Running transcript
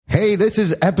Hey, this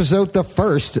is episode the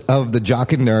first of the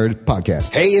Jock and Nerd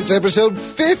podcast. Hey, it's episode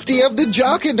 50 of the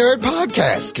Jock and Nerd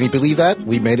podcast. Can you believe that?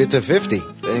 We made it to 50.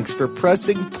 Thanks for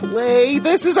pressing play.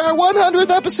 This is our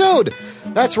 100th episode.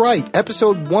 That's right,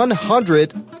 episode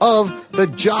 100 of the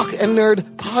Jock and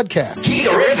Nerd podcast.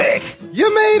 Terrific!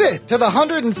 You made it to the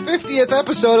 150th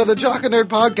episode of the Jock and Nerd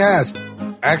podcast.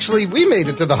 Actually, we made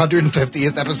it to the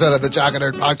 150th episode of the Jock and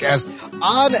Nerd podcast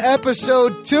on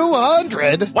episode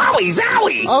 200 Wowie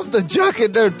zowie! of the Jock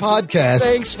and Nerd podcast.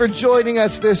 Thanks for joining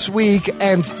us this week,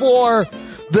 and for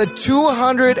the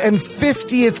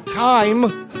 250th time,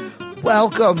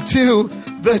 welcome to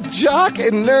the Jock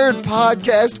and Nerd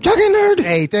podcast. Jock and Nerd!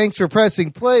 Hey, thanks for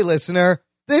pressing play, listener.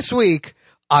 This week,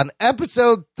 on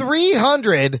episode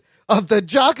 300 of the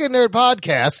Jock and Nerd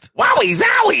podcast, Wowie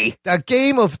zowie! the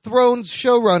Game of Thrones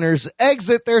showrunners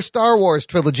exit their Star Wars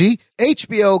trilogy.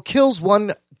 HBO kills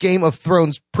one Game of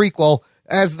Thrones prequel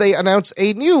as they announce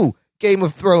a new Game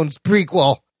of Thrones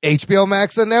prequel.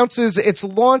 HBOMax announces its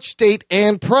launch date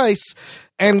and price,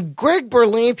 and Greg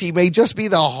Berlanti may just be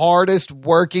the hardest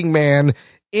working man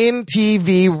in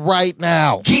TV right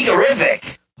now.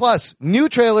 Terrific! Plus, new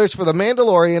trailers for The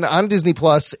Mandalorian on Disney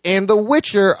Plus and The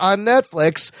Witcher on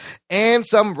Netflix, and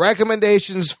some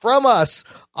recommendations from us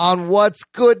on what's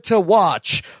good to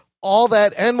watch. All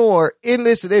that and more in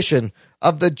this edition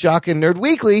of the Jock and Nerd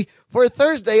Weekly for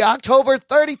Thursday, October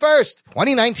 31st,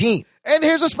 2019. And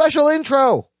here's a special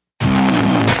intro.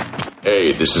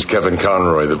 Hey, this is Kevin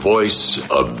Conroy, the voice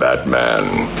of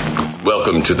Batman.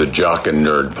 Welcome to the Jock and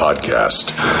Nerd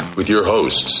podcast with your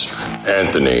hosts,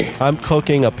 Anthony. I'm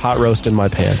cooking a pot roast in my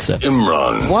pants.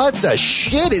 Imran. What the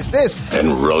shit is this?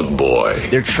 And Rug Boy.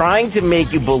 They're trying to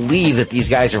make you believe that these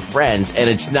guys are friends, and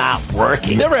it's not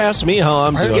working. Never ask me how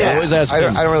I'm doing. Yeah. Always ask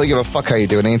him. I don't really give a fuck how you're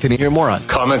doing, Anthony. You're a moron.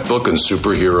 Comic book and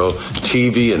superhero,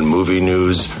 TV and movie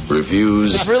news,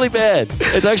 reviews. It's really bad.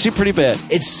 It's actually pretty bad.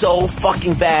 It's so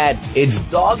fucking bad. It's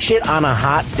dog shit on a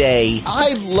hot day.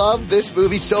 I love this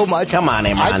movie so much. Come on,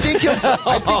 Imran. I think he'll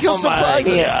surprise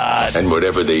us. God. And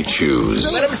whatever they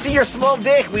choose. Let him see your small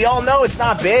dick. We all know it's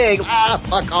not big. Ah,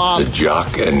 fuck off. The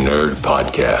Jock and Nerd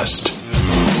podcast.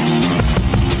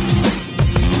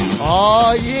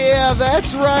 Oh, yeah,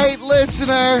 that's right,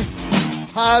 listener.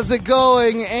 How's it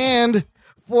going? And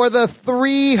for the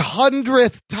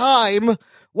 300th time,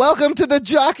 welcome to the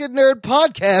Jock and Nerd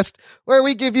podcast, where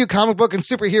we give you comic book and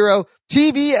superhero,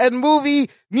 TV and movie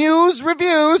news,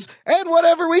 reviews, and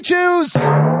whatever we choose.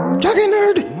 Jock and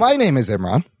Nerd. My name is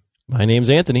Imran. My name's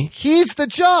Anthony. He's the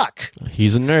Jock.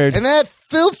 He's a nerd. And that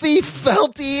filthy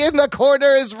felty in the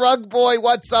corner is Rug Boy.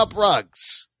 What's up,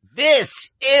 Rugs?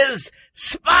 This is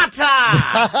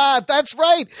Sparta! That's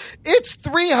right. It's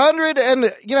 300, and,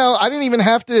 I didn't even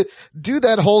have to do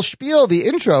that whole spiel, the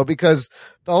intro, because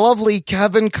the lovely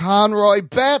Kevin Conroy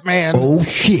Batman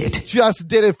just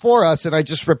did it for us, and I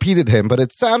just repeated him, but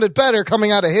it sounded better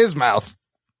coming out of his mouth.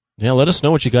 Yeah, let us know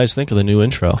what you guys think of the new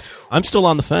intro. I'm still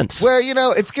on the fence. Where,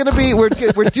 it's going to be,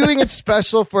 we're doing it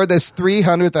special for this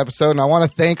 300th episode, and I want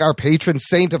to thank our patron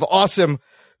saint of awesome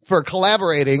for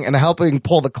collaborating and helping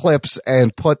pull the clips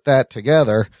and put that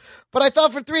together. But I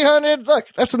thought for 300, look,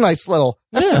 that's a nice little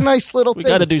thing. We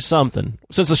got to do something.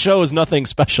 Since the show is nothing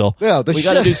special, we got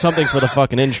to do something for the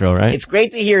fucking intro, right? It's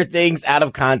great to hear things out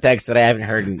of context that I haven't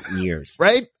heard in years.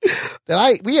 Right?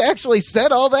 We actually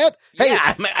said all that? Hey,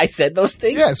 Yeah, I said those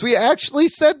things? yes, we actually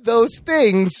said those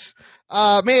things.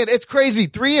 Man, it's crazy.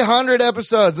 300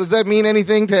 episodes. Does that mean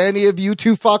anything to any of you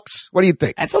two fucks? What do you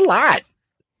think? That's a lot.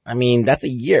 I mean, that's a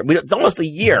year. It's almost a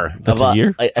year. That's a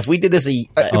year? If we did this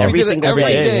Every single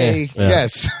day. Yeah.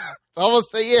 Yes. It's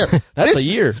almost a year. That's a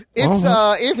year. It's,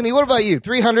 Anthony, what about you?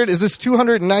 300? Is this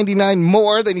 299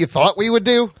 more than you thought we would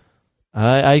do?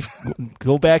 I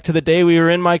go back to the day we were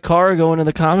in my car going to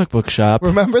the comic book shop.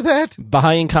 Remember that?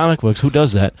 Buying comic books. Who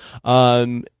does that?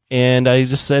 And I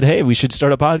just said, hey, we should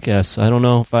start a podcast. I don't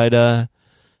know if I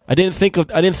didn't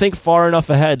think far enough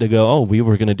ahead to go, oh, we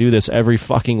were going to do this every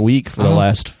fucking week for the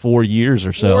last 4 years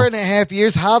or so. 4.5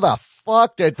 years? How the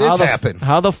fuck did this happen?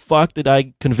 How the fuck did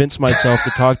I convince myself to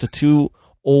talk to two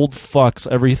old fucks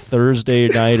every Thursday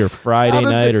night or Friday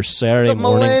night or Saturday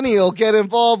morning? The millennial get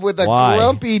involved with a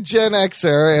grumpy Gen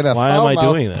Xer and a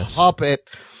foul-mouthed puppet.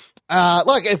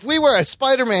 Look, if we were a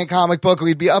Spider-Man comic book,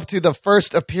 we'd be up to the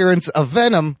first appearance of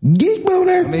Venom. Geek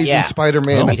boner. Amazing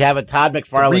Spider-Man. We'd have a Todd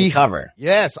McFarlane cover.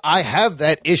 Yes, I have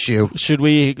that issue. Should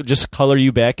we just color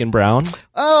you back in brown?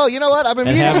 Oh, you know what? I've been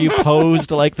meaning. And have you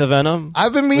posed like the Venom?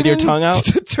 I've been meaning. With your tongue out?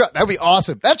 That'd be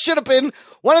awesome. That should have been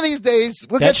one of these days.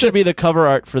 That should be the cover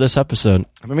art for this episode.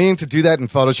 I've been meaning to do that in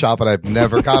Photoshop, but I've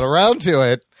never got around to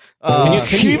it.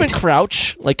 Can you even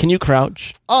crouch? Like, can you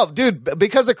crouch? Oh, dude,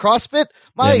 because of CrossFit,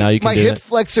 my hip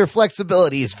flexor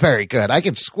flexibility is very good. I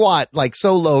can squat like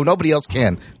so low, nobody else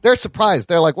can. They're surprised.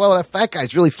 They're like, well, that fat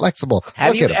guy's really flexible.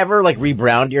 Have you ever, like,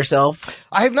 rebrowned yourself?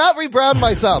 I have not rebrowned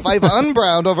myself. I've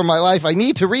unbrowned over my life. I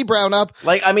need to rebrown up.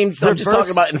 Like, I mean, so I'm just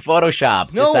talking about in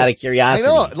Photoshop, just out of curiosity.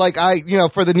 I know. Like,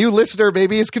 for the new listener,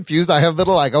 maybe is confused. I have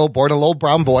vitiligo, born a little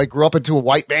brown boy, grew up into a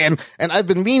white man, and I've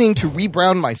been meaning to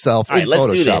rebrown myself in Photoshop. Let's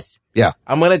do this. Yeah.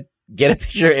 I'm going to get a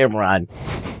picture of Imran,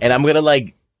 and I'm going to,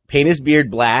 like, paint his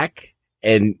beard black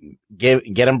and get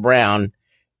him brown.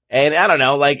 And I don't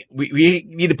know, like, we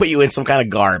need to put you in some kind of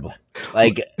garb.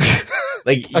 Like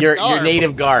your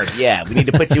native garb. Yeah, we need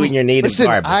to put you in your native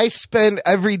garb. I spend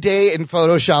every day in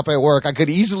Photoshop at work. I could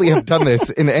easily have done this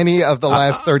in any of the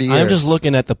last 30 years. I'm just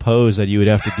looking at the pose that you would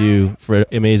have to do for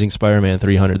Amazing Spider-Man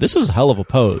 300. This is a hell of a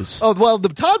pose. Oh, well, the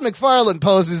Todd McFarlane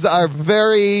poses are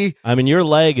very... I mean, your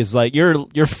leg is like,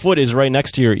 your foot is right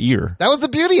next to your ear. That was the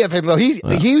beauty of him, though.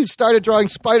 He started drawing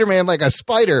Spider-Man like a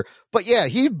spider. But yeah,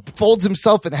 he folds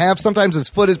himself in half. Sometimes his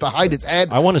foot is behind his head.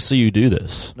 I want to see you do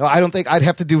this. No, I don't think I'd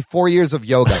have to do 4 years of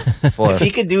yoga. If he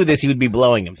could do this, he would be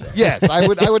blowing himself. Yes, I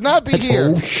would not be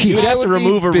here. You'd have to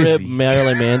remove a rib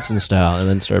Marilyn Manson style and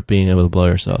then start being able to blow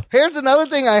yourself. Here's another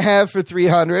thing I have for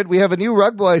 300. We have a new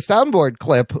Rug Boy soundboard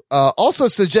clip, also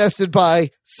suggested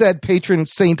by said patron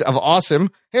saint of awesome.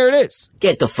 Here it is.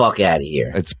 Get the fuck out of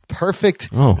here. It's perfect.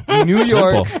 Oh, New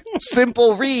York,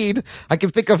 simple read. I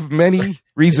can think of many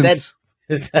reasons.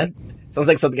 Is that sounds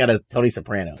like something out of Tony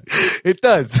Soprano. It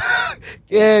does.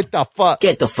 Get the fuck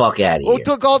out of here. Who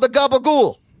took all the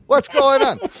gabagool? What's going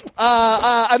on?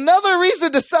 Another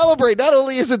reason to celebrate. Not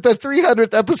only is it the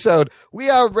 300th episode, we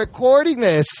are recording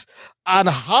this on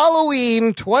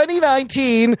Halloween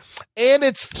 2019, and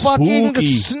it's fucking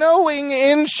snowing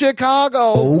in Chicago.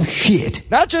 Oh, shit.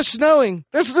 Not just snowing.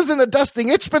 This isn't a dusting.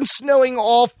 It's been snowing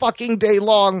all fucking day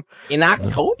long. In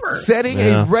October. Setting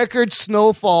a record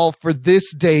snowfall for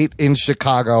this date in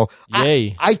Chicago.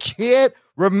 Yay. I can't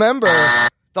remember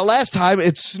the last time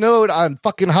it snowed on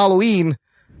fucking Halloween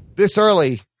this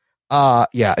early.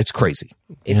 Yeah, it's crazy.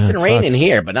 It's been raining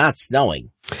here, but not snowing.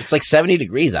 It's like 70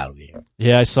 degrees out of here.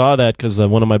 Yeah, I saw that because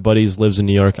one of my buddies lives in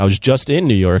New York. I was just in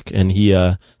New York, and he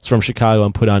is from Chicago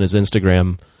and put on his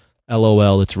Instagram,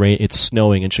 LOL, it's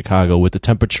snowing in Chicago with the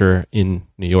temperature in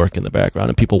New York in the background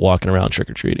and people walking around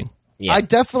trick-or-treating. Yeah.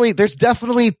 There's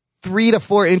definitely 3 to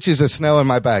 4 inches of snow in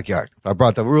my backyard. If I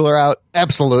brought the ruler out,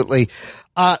 absolutely.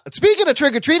 Speaking of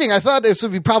trick-or-treating, I thought this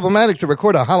would be problematic to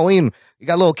record on Halloween. You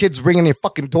got little kids ringing your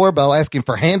fucking doorbell asking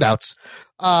for handouts.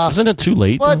 Isn't it too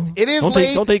late? But it is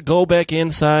late. Don't they go back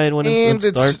inside when the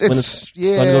sun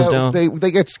goes down?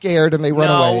 They get scared and they run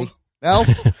away. No?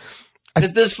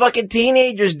 Because there's fucking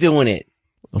teenagers doing it.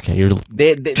 Okay,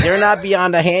 they're not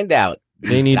beyond a handout.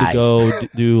 They need to go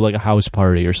do like a house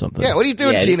party or something. Yeah, what are you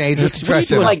doing, teenagers?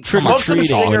 Like smoke some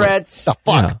cigarettes. The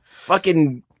fuck? Yeah.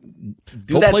 Fucking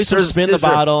do go that. Play some spin the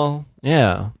bottle.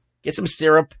 Yeah. Get some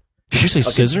syrup. Did you say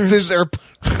scissors?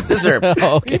 Scissor.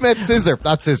 Oh, okay. He meant scissor,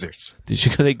 not scissors. Did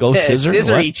you go scissor?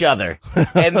 Scissor each other.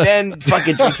 And then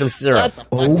fucking drink some syrup.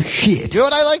 Oh, shit. You know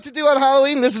what I like to do on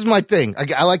Halloween? This is my thing.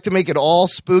 I like to make it all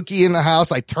spooky in the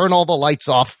house. I turn all the lights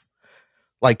off.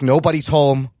 Like nobody's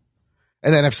home.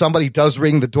 And then if somebody does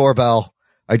ring the doorbell,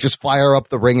 I just fire up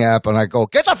the Ring app and I go,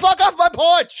 get the fuck off my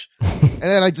porch! And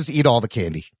then I just eat all the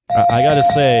candy. I gotta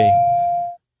say,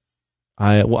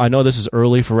 I know this is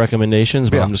early for recommendations,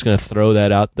 but I'm just gonna throw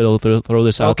that out. Throw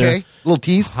this out there. Okay, little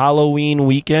tease. Halloween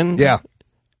weekend. Yeah,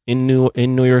 in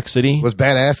New York City was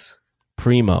badass.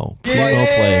 Primo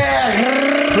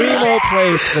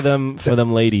place for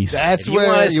them ladies. That's if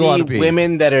where you want to see be.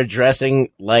 Women that are dressing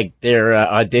like they're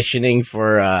auditioning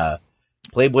for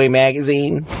Playboy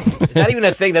magazine. Is that even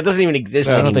a thing? That doesn't even exist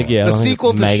anymore. I don't think. The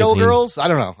sequel to Showgirls. I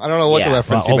don't know what the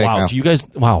reference you make now. Do you guys?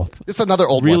 Wow, it's another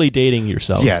old really one. Dating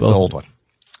yourself. Yeah, it's an old one.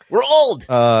 We're old.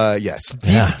 Yes.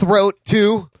 Deep Throat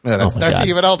 2. No, that's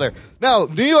even older. No,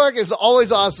 New York is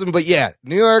always awesome, but yeah,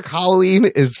 New York Halloween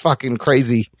is fucking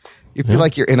crazy. You feel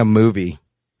like you're in a movie.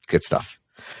 Good stuff.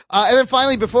 And then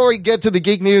finally, before we get to the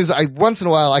geek news, once in a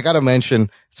while, I got to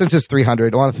mention, since it's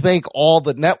 300, I want to thank all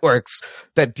the networks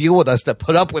that deal with us, that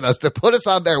put up with us, that put us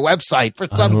on their website for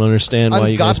some I don't understand why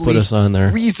you guys put us on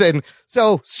there. Reason.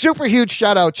 So super huge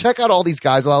shout out. Check out all these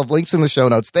guys. I'll have links in the show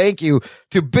notes. Thank you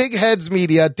to Big Heads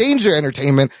Media, Danger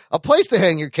Entertainment, A Place to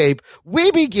Hang Your Cape,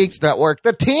 Weeby Geeks Network,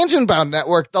 the Tangent Bound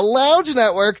Network, the Lounge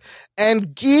Network,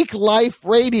 and Geek Life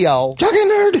Radio. Talking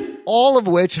Nerd. All of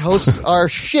which hosts our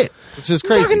shit, which is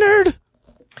crazy. Talking Nerd.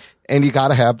 and you got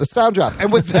to have the sound drop.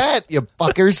 And with that, you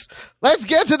fuckers, let's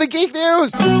get to the geek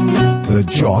news. The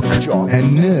Jock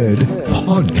and Nerd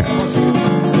Podcast.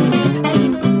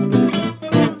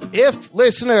 If,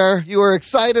 listener, you are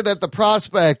excited at the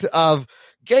prospect of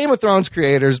Game of Thrones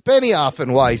creators Benioff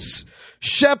and Weiss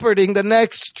shepherding the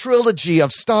next trilogy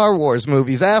of Star Wars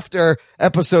movies after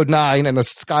Episode 9 and the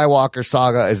Skywalker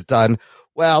saga is done,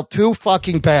 well, too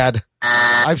fucking bad.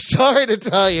 I'm sorry to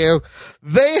tell you,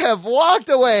 they have walked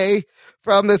away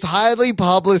from this highly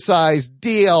publicized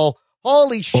deal.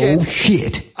 Holy shit. Oh,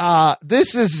 shit.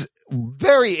 This is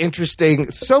very interesting.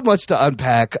 So much to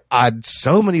unpack on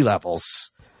so many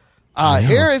levels.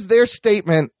 Here is their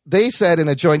statement. They said in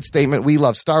a joint statement, "We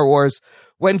love Star Wars.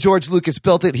 When George Lucas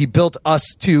built it, he built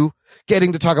us too.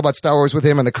 Getting to talk about Star Wars with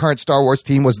him and the current Star Wars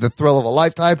team was the thrill of a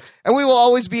lifetime, and we will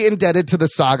always be indebted to the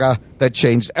saga that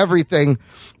changed everything."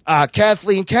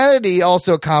 Kathleen Kennedy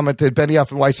also commented, "Benioff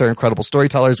and Weiss are incredible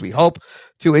storytellers. We hope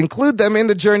to include them in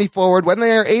the journey forward when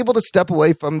they are able to step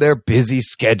away from their busy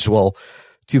schedule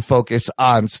to focus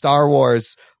on Star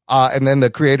Wars." And then the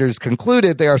creators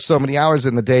concluded, "There are so many hours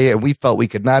in the day, and we felt we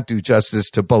could not do justice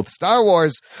to both Star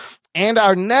Wars and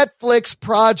our Netflix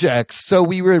projects. So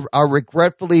we are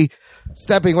regretfully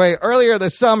stepping away." Earlier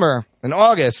this summer, in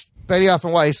August, Benioff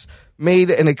and Weiss made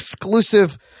an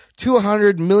exclusive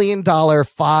 $200 million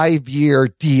 5-year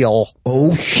deal.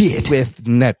 Oh, shit. With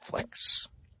Netflix.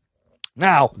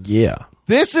 Now, Yeah.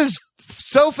 this is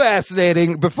so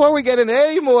fascinating. Before we get into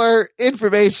any more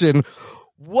information,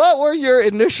 what were your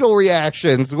initial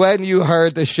reactions when you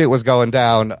heard this shit was going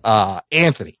down,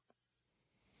 Anthony?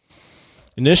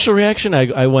 Initial reaction,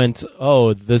 I went,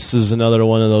 oh, this is another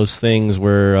one of those things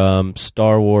where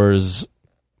Star Wars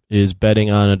is betting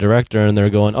on a director, and they're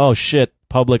going, oh, shit,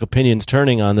 public opinion's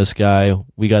turning on this guy.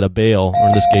 We got to bail, or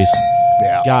in this case,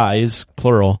 guys,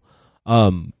 plural.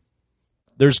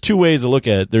 There's two ways to look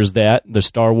at it. There's the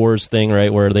Star Wars thing,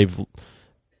 right, where they've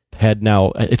had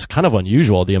now, it's kind of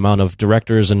unusual, the amount of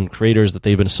directors and creators that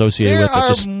they've been associated with that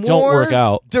just don't work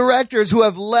out. Directors who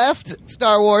have left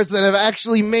Star Wars that have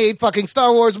actually made fucking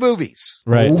Star Wars movies.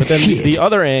 Right. Oh, but then shit. the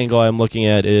other angle I'm looking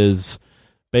at is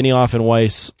Benioff and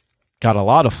Weiss got a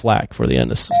lot of flack for the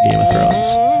end of Game of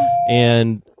Thrones.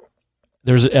 And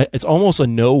it's almost a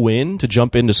no-win to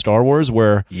jump into Star Wars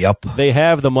where they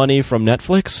have the money from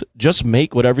Netflix. Just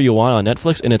make whatever you want on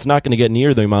Netflix, and it's not going to get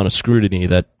near the amount of scrutiny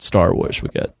that Star Wars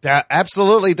would get.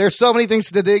 Absolutely. There's so many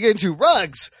things to dig into.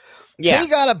 Rugs. Yeah. They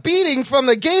got a beating from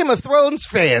the Game of Thrones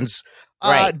fans.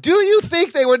 Right. Do you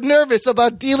think they were nervous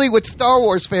about dealing with Star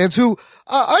Wars fans who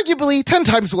arguably 10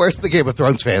 times worse than Game of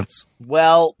Thrones fans?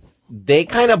 Well, they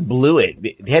kind of blew it.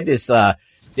 They had this,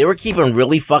 they were keeping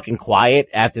really fucking quiet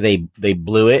after they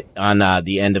blew it on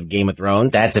the end of Game of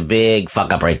Thrones. That's a big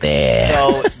fuck up right there.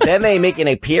 So then they make an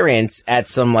appearance at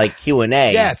some like Q&A.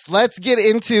 Yes, let's get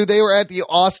into, they were at the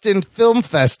Austin Film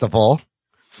Festival.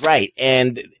 Right.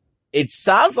 And it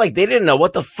sounds like they didn't know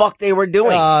what the fuck they were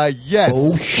doing. Yes.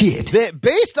 Oh, shit.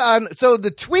 Based on, so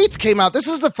the tweets came out. This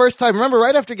is the first time, remember,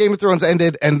 right after Game of Thrones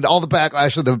ended and all the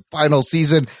backlash of the final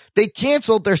season, they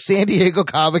canceled their San Diego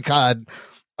Comic-Con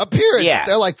appearance. Yeah.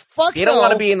 They're like, fuck They don't no.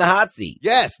 want to be in the hot seat.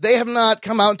 Yes, they have not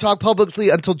come out and talked publicly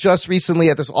until just recently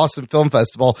at this Austin Film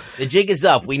Festival. The jig is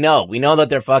up. We know that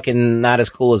they're fucking not as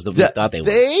cool as we thought they were.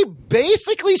 They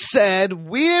basically said,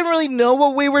 we didn't really know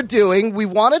what we were doing. We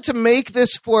wanted to make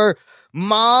this for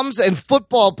moms and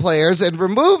football players and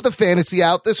remove the fantasy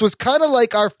out. This was kind of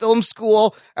like our film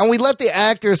school, and we let the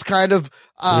actors kind of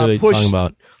What are they push talking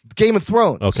about? Game of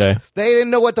Thrones. Okay. They didn't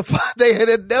know what the fuck they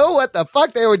didn't know what the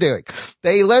fuck they were doing.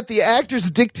 They let the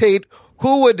actors dictate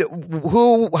how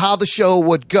the show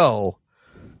would go.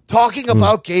 Talking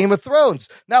about Game of Thrones.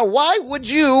 Now, why would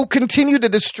you continue to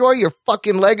destroy your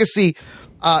fucking legacy?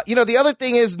 The other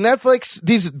thing is Netflix,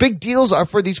 these big deals are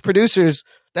for these producers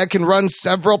that can run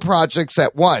several projects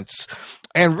at once.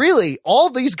 And really, all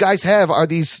these guys have are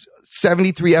these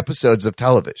 73 episodes of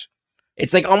television.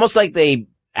 It's like almost like they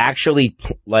actually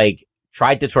like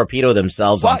tried to torpedo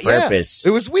themselves on purpose.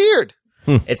 Yeah, it was weird.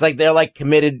 It's like they're like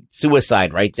committed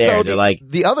suicide right there. So they're like,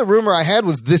 the other rumor I had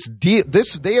was this deal.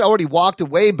 They had already walked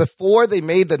away before they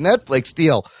made the Netflix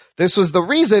deal. This was the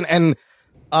reason, and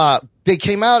they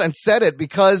came out and said it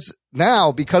because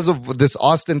of this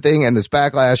Austin thing and this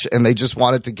backlash, and they just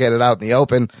wanted to get it out in the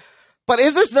open. But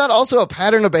is this not also a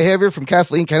pattern of behavior from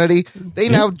Kathleen Kennedy? They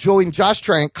now join Josh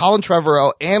Trank, Colin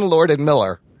Trevorrow, and Lord and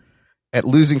Miller at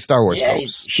losing Star Wars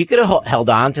films. she could have held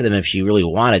on to them if she really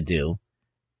wanted to,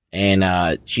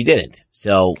 and she didn't.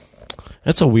 So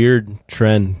That's a weird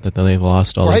trend that they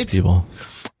lost all these people.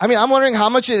 I mean, I'm wondering how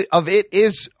much of it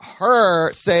is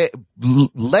her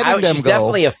letting them She's go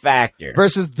definitely a factor.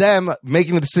 versus them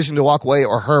making the decision to walk away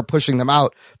or her pushing them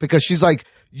out because she's like,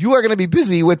 you are going to be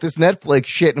busy with this Netflix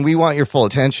shit and we want your full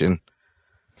attention.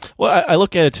 Well, I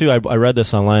look at it too. I read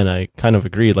this online. I kind of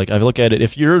agreed. Like, I look at it.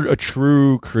 If you're a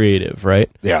true creative, right?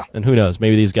 Yeah. And who knows?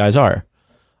 Maybe these guys are.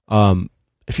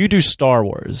 If you do Star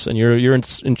Wars and you're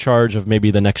in charge of maybe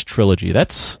the next trilogy,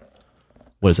 that's,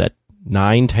 what is that,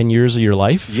 9-10 years of your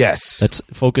life? Yes. That's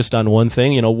focused on one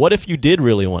thing. You know, what if you did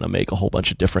really want to make a whole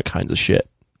bunch of different kinds of shit?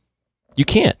 You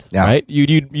can't, right?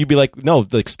 You'd be like, no,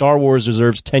 like Star Wars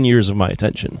deserves 10 years of my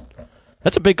attention.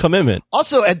 That's a big commitment.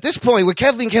 Also, at this point, with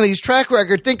Kathleen Kennedy's track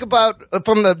record, think about,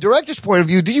 from the director's point of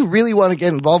view, do you really want to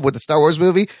get involved with the Star Wars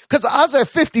movie? Because odds are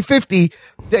 50-50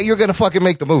 that you're going to fucking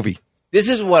make the movie. This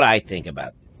is what I think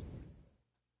about this.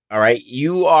 All right.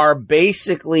 You are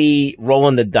basically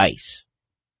rolling the dice.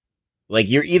 Like,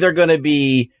 you're either going to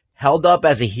be held up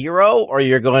as a hero or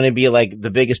you're going to be like the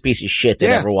biggest piece of shit that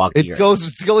ever walked the earth.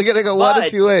 It's only going to go one of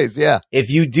two ways. Yeah. If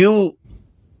you do,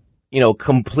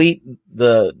 complete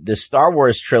the Star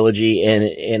Wars trilogy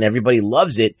and everybody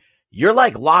loves it, you're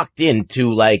like locked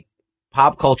into like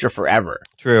pop culture forever.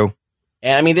 True.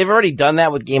 And I mean, they've already done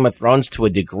that with Game of Thrones to a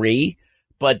degree,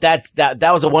 but that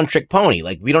was a one trick pony.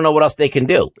 Like, we don't know what else they can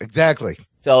do. Exactly.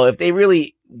 So if they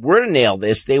really were to nail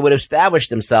this, they would establish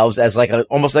themselves as like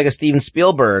almost like a Steven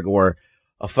Spielberg or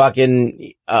a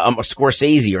fucking a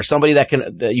Scorsese or somebody that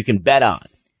you can bet on,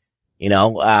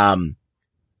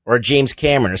 or James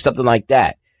Cameron or something like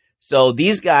that. So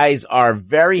these guys are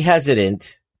very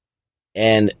hesitant,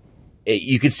 and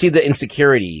you could see the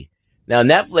insecurity. Now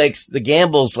Netflix, the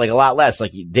gamble's like a lot less.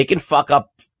 Like, they can fuck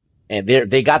up, and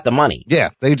they got the money. Yeah,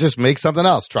 they just make something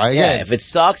else. Try again. Yeah, if it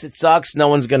sucks, it sucks. No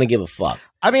one's gonna give a fuck.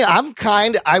 I mean,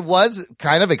 I was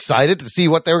kind of excited to see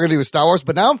what they were going to do with Star Wars,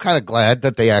 but now I'm kind of glad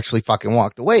that they actually fucking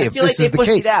walked away. If this is the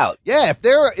case, out. Yeah, if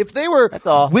they were That's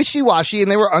all. wishy-washy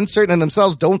and they were uncertain in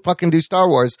themselves, don't fucking do Star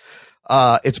Wars.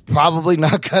 It's probably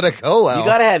not going to go well. You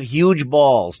got to have huge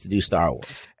balls to do Star Wars.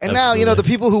 And now, the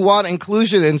people who want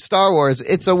inclusion in Star Wars,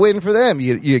 it's a win for them.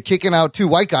 You're kicking out two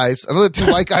white guys, another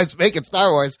two white guys making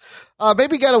Star Wars.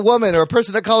 Maybe get a woman or a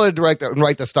person of color to direct and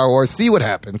write the Star Wars. See what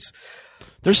happens.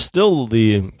 There's still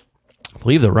I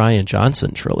believe the Rian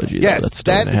Johnson trilogy. Yes, it's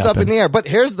up in the air. But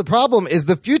here's the problem: is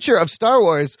the future of Star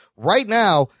Wars right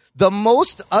now the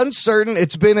most uncertain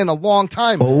it's been in a long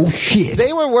time. Oh shit!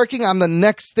 They were working on the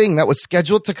next thing that was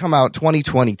scheduled to come out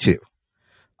 2022,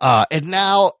 and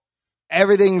now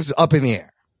everything's up in the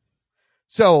air.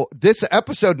 So this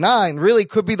episode 9 really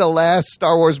could be the last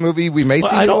Star Wars movie we may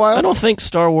see in a while. I don't think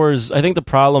Star Wars. I think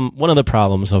one of the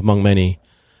problems among many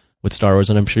with Star Wars,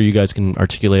 and I'm sure you guys can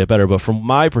articulate it better, but from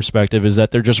my perspective is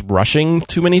that they're just rushing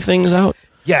too many things out.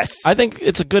 Yes. I think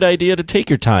it's a good idea to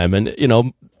take your time and,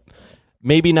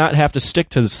 maybe not have to stick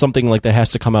to something like that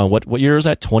has to come out. What year is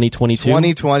that? 2022?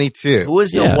 2022. Who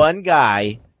is the one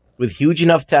guy with huge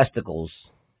enough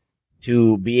testicles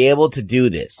to be able to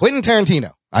do this? Quentin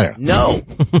Tarantino. I don't know.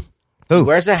 No. Who? He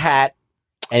wears a hat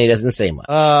and he doesn't say much.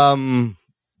 And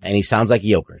he sounds like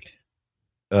yogurt.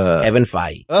 Kevin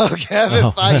Feige. Oh, Kevin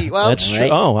Feige. Well, that's true.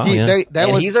 Right? Oh, wow.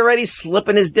 He's already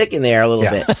slipping his dick in there a little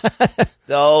bit.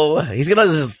 So he's going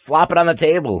to just flop it on the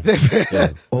table.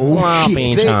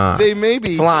 Floppy John. They may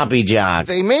be Floppy John.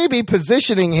 They may be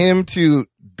positioning him to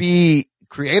be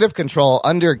creative control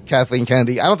under Kathleen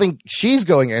Kennedy. I don't think she's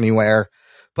going anywhere,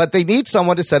 but they need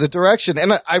someone to set a direction.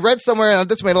 And I read somewhere, and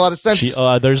this made a lot of sense.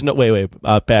 There's no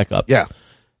back up. Yeah.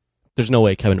 There's no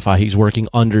way Kevin Feige's working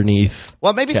underneath.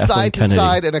 Well, maybe Kathleen side Kennedy. to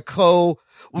side in a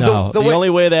No, the only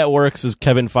way that works is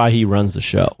Kevin Feige runs the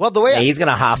show. Well, the way he's going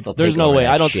to hostile. There's no way.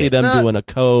 I don't see them doing a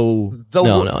co.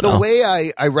 The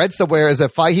way I read somewhere is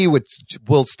that Feige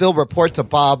will still report to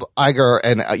Bob Iger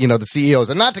and the CEOs,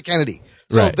 and not to Kennedy.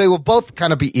 So they will both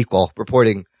kind of be equal,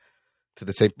 reporting to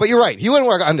the same. But you're right. He wouldn't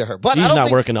work under her. But he's not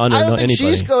working under anybody. I don't think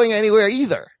she's going anywhere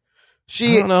either.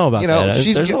 I don't know about that.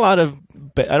 There's a lot of.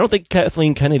 I don't think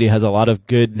Kathleen Kennedy has a lot of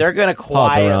good. They're going to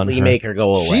quietly make her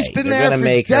go away. She's been there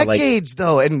for decades,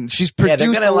 though, and she's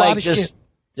produced a lot of shit.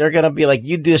 They're going to be like,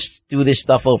 you just do this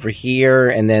stuff over here,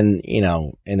 and then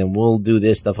we'll do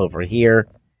this stuff over here,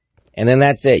 and then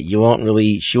that's it. She won't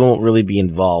really be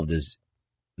involved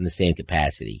in the same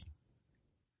capacity.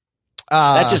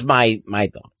 That's just my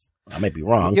thoughts. I might be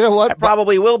wrong. You know what? I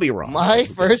probably will be wrong. My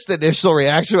first initial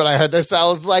reaction when I heard this, I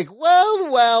was like,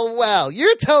 well,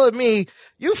 you're telling me,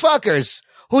 you fuckers,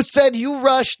 who said you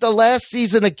rushed the last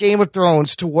season of Game of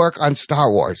Thrones to work on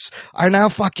Star Wars, are now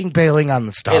fucking bailing on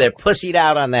the Star Yeah, they're Wars. pussied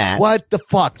out on that. What the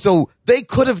fuck? So they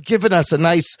could have given us a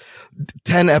nice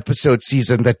 10-episode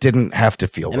season that didn't have to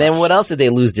feel And rushed. then what else did they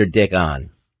lose their dick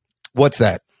on? What's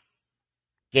that?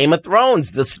 Game of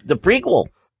Thrones, the prequel.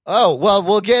 Oh, well,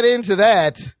 we'll get into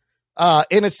that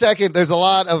in a second. There's a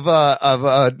lot of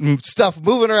stuff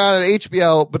moving around at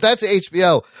HBO, but that's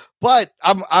HBO. But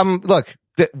look,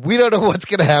 we don't know what's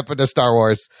going to happen to Star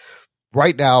Wars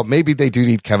right now. Maybe they do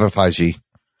need Kevin Feige.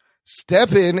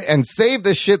 Step in and save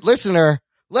the shit, listener.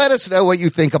 Let us know what you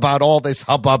think about all this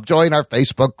hubbub. Join our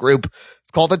Facebook group.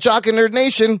 It's called the Jock and Nerd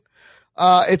Nation.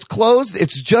 It's closed.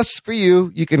 It's just for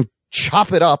you. You can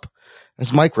chop it up,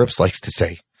 as Mike Rips likes to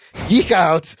say. Geek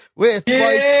out with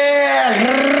Mike.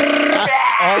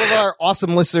 All of our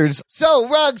awesome listeners. So,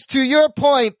 Ruggs, to your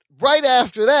point, right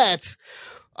after that,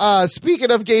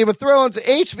 speaking of Game of Thrones,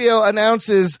 HBO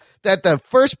announces that the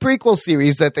first prequel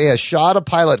series that they had shot a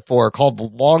pilot for, called The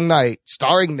Long Night,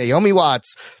 starring Naomi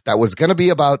Watts, that was going to be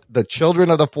about the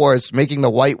children of the forest making the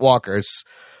White Walkers,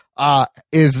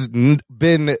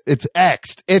 it's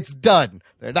axed. It's done.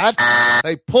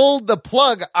 They pulled the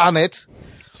plug on it.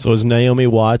 So is Naomi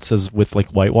Watts as with like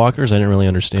White Walkers? I didn't really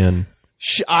understand.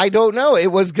 I don't know.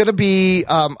 It was going to be,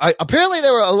 apparently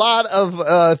there were a lot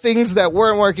of things that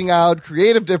weren't working out,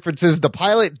 creative differences. The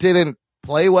pilot didn't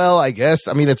play well, I guess.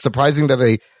 I mean, it's surprising that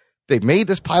they made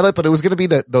this pilot, but it was going to be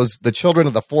the children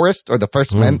of the forest, or the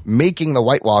first men making the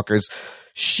White Walkers.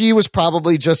 She was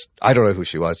probably just, I don't know who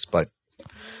she was, but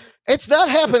it's not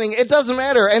happening. It doesn't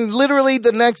matter. And literally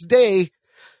the next day,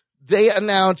 they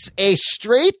announce a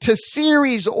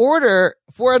straight-to-series order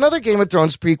for another Game of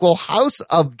Thrones prequel, House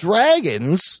of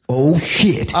Dragons. Oh,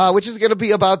 shit. Which is going to be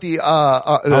about the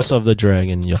House of the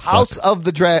Dragon. You House fuck. of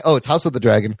the Dragon. Oh, it's House of the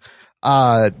Dragon.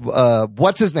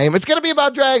 What's his name? It's going to be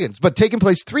about dragons, but taking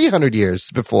place 300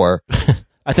 years before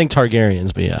I think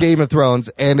Targaryens, but yeah. Game of Thrones,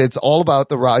 and it's all about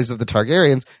the rise of the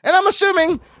Targaryens. And I'm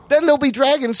assuming then there'll be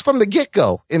dragons from the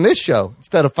get-go in this show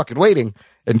instead of fucking waiting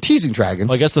and teasing dragons.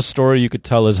 Well, I guess the story you could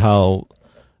tell is how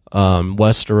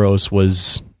Westeros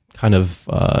was kind of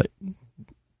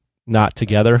not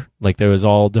together. Like there was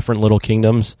all different little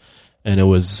kingdoms, and it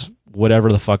was whatever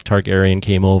the fuck Targaryen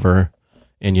came over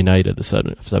and united the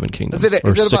seven kingdoms.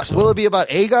 Will it be about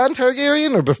Aegon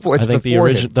Targaryen or before? It's I think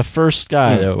before the first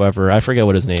guy, however, I forget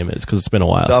what his name is because it's been a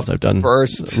while since I've done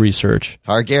first research.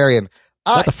 Targaryen.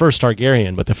 Not the first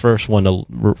Targaryen, but the first one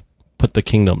to put the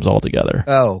kingdoms all together.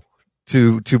 Oh,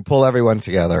 to pull everyone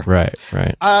together. Right.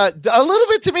 A little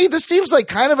bit to me, this seems like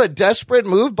kind of a desperate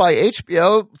move by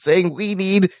HBO saying we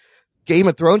need Game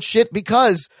of Thrones shit,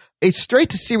 because a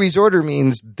straight-to-series order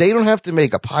means they don't have to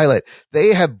make a pilot.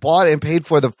 They have bought and paid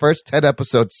for the first 10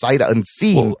 episodes sight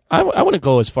unseen. Well, I wouldn't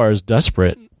go as far as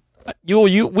desperate.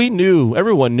 Everyone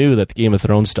knew that the Game of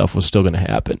Thrones stuff was still going to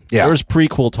happen. Yeah. There was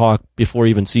prequel talk before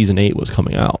even season 8 was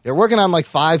coming out. They're working on like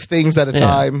 5 things at a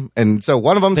time, and so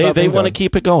one of them they want to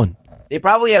keep it going. They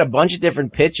probably had a bunch of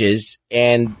different pitches,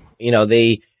 and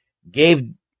they gave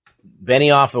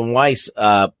Benioff and Weiss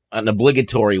an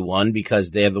obligatory one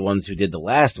because they're the ones who did the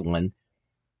last one,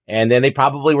 and then they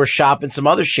probably were shopping some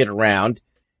other shit around.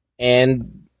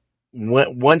 And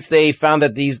once they found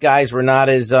that these guys were not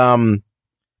as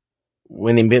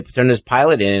when they turned this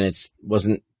pilot in and it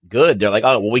wasn't good, they're like,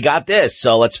 oh, well, we got this,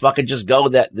 so let's fucking just go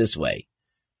this way.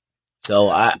 So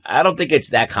I don't think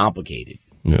it's that complicated.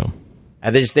 Yeah. I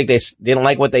just think they didn't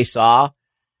like what they saw.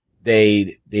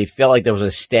 They felt like there was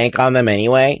a stank on them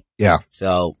anyway. Yeah.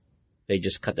 So they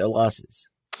just cut their losses.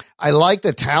 I like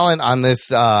the talent on this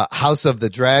House of the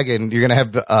Dragon. You're going to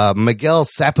have Miguel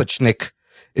Sapochnik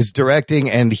is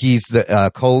directing, and he's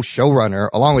the co-showrunner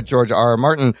along with George R. R.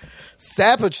 Martin.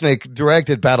 Sapochnik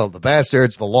directed Battle of the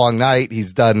Bastards, The Long Night.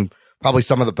 He's done probably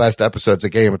some of the best episodes of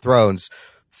Game of Thrones.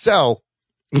 So,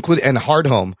 and Hard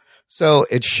Home. So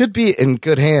it should be in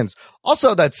good hands.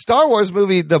 Also, that Star Wars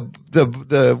movie, the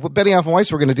what Benioff and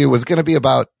Weiss were going to do was going to be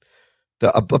about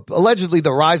allegedly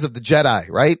the rise of the Jedi,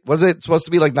 right? Was it supposed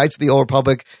to be like Knights of the Old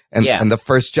Republic and the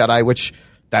first Jedi, which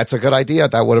that's a good idea.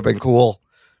 That would have been cool.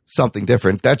 Something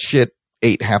different. That shit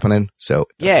ain't happening. So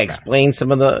demystify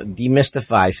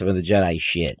some of the Jedi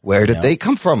shit. Where did they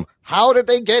come from? How did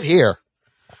they get here?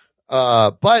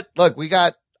 But look,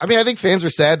 I think fans were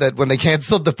sad that when they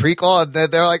canceled the prequel and then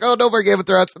they're like, oh, no more Game of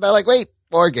Thrones. And they're like, wait,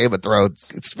 more Game of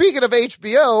Thrones. Speaking of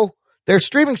HBO, their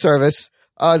streaming service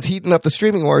is heating up the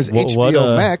streaming wars.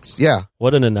 HBOMax. Yeah.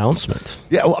 What an announcement.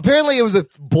 Yeah. Well, apparently it was a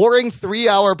boring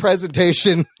 3-hour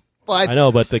presentation. But I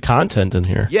know, but the content in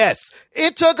here. Yes.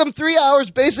 It took them 3 hours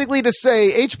basically to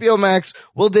say HBO Max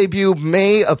will debut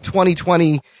May of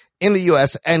 2020 in the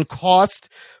US and cost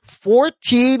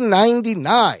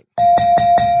 $14.99,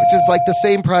 which is like the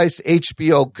same price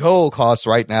HBO Go costs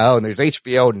right now. And there's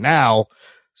HBO Now.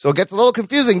 So it gets a little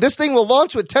confusing. This thing will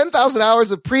launch with 10,000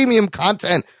 hours of premium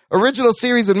content, original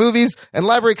series and movies, and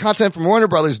library content from Warner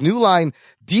Brothers, New Line,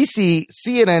 DC,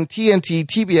 CNN, TNT,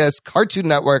 TBS, Cartoon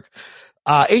Network.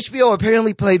 HBO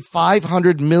apparently paid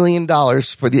 $500 million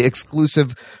for the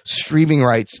exclusive streaming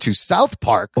rights to South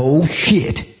Park. Oh,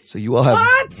 shit. So you will have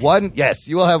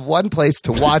you will have one place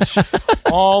to watch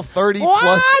all 30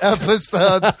 plus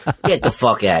episodes. Get the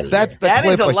fuck out of here. That's the That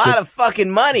clip is a I lot should- of fucking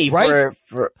money Right?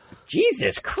 for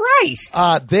Jesus Christ.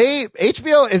 They've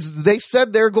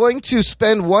said they're going to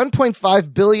spend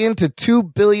 $1.5 billion to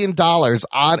 $2 billion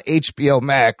on HBO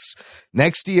Max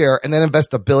next year and then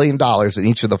invest $1 billion in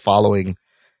each of the following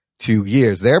 2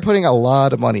 years. They're putting a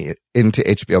lot of money into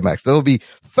HBO Max. There will be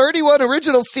 31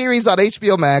 original series on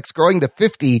HBO Max, growing to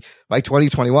 50 by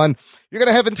 2021. You're going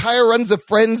to have entire runs of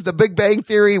Friends, The Big Bang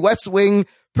Theory, West Wing,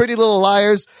 Pretty Little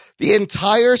Liars, the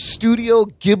entire Studio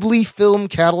Ghibli film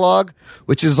catalog,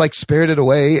 which is like Spirited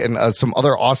Away and some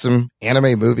other awesome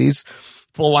anime movies.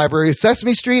 Full library of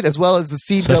Sesame Street, as well as the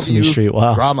CW Sesame Street,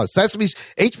 wow. drama.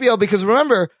 HBO, because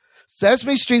remember,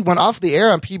 Sesame Street went off the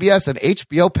air on PBS and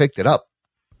HBO picked it up.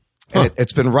 And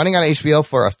it's been running on HBO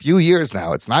for a few years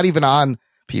now. It's not even on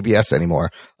PBS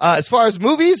anymore. As far as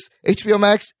movies, HBO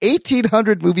Max,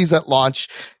 1,800 movies at launch.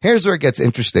 Here's where it gets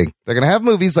interesting. They're going to have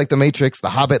movies like The Matrix,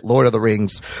 The Hobbit, Lord of the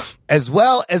Rings, as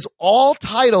well as all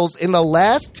titles in the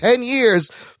last 10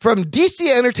 years from DC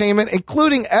Entertainment,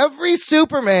 including every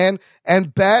Superman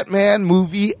and Batman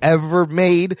movie ever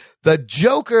made. The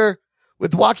Joker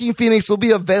with Joaquin Phoenix will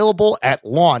be available at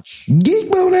launch. Geek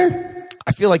boner.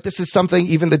 I feel like this is something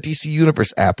even the DC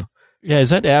Universe app. Yeah,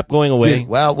 is that app going away?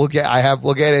 Well, we'll get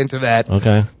into that.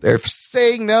 Okay. They're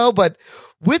saying no, but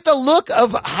with the look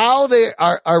of how they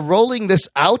are rolling this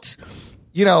out,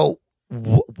 you know,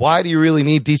 why do you really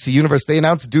need DC Universe? They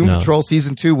announced Doom Patrol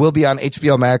Season 2 will be on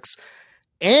HBO Max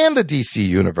and the DC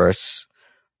Universe.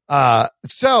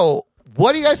 So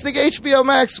what do you guys think of HBO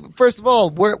Max? First of all,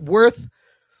 worth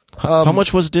how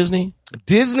much was Disney?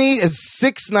 Disney is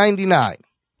 $6.99.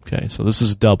 Okay, so this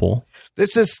is double.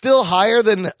 This is still higher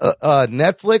than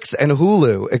Netflix and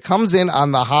Hulu. It comes in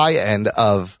on the high end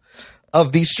of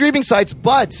these streaming sites,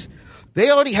 but they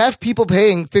already have people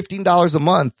paying $15 a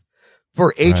month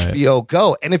for HBO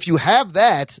Go. And if you have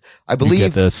that, I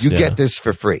believe you get this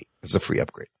for free. It's a free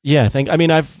upgrade. Yeah,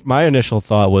 my initial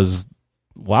thought was,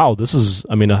 wow, this is,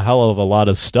 a hell of a lot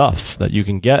of stuff that you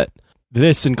can get.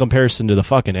 This in comparison to the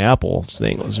fucking Apple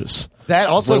thing was just... That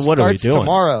also starts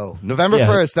tomorrow, November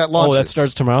 1st. That launches. Oh, that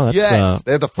starts tomorrow. That's, yes,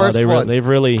 they're the first one. They've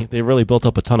really built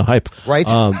up a ton of hype, right?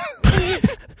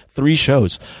 3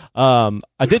 shows. I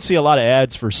did see a lot of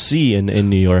ads for C in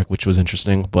New York, which was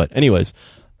interesting. But anyways,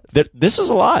 this is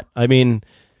a lot.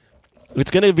 It's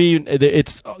going to be.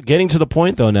 It's getting to the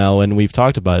point though now, and we've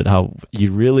talked about it. How you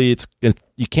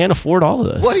can't afford all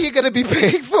of this. What are you going to be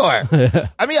paying for?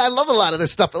 I love a lot of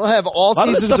this stuff. It'll have all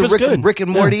seasons of Rick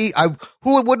and Morty. Yeah.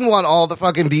 Who wouldn't want all the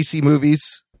fucking DC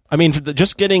movies?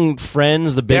 Just getting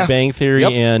Friends, The Big Bang Theory,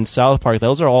 and South Park.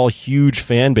 Those are all huge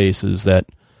fan bases that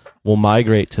will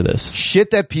migrate to this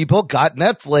shit that people got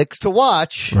Netflix to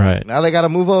watch. Right now, they got to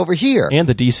move over here and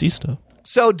the DC stuff.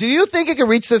 So do you think it can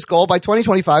reach this goal? By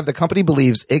 2025, the company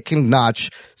believes it can notch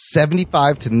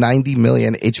 75 to 90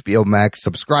 million HBO Max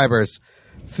subscribers,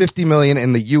 50 million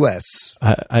in the U.S.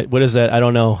 What is that? I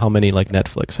don't know how many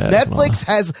Netflix has. Netflix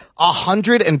has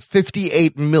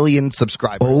 158 million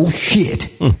subscribers. Oh, shit.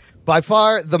 By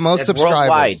far the most subscribers.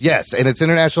 Worldwide. Yes, and it's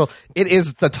international. It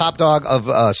is the top dog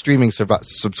of streaming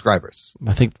subscribers.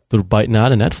 I think they're biting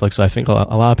out of Netflix. I think a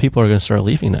lot of people are going to start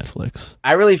leaving Netflix.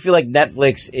 I really feel like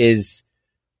Netflix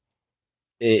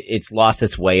it's lost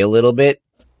its way a little bit.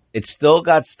 It's still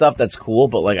got stuff that's cool,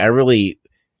 but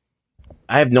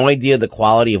I have no idea the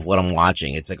quality of what I'm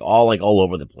watching. It's all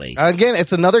over the place. Again,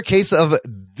 it's another case of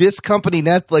this company,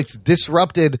 Netflix,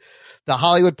 disrupted the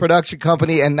Hollywood production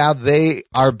company, and now they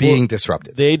are being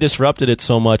disrupted. They disrupted it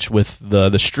so much with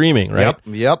the streaming, right?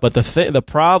 Yep. But the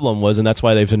problem was, and that's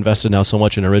why they've invested now so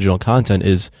much in original content,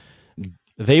 is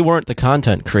they weren't the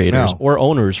content creators or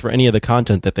owners for any of the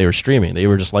content that they were streaming. They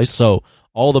were just licensed. So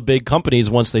all the big companies,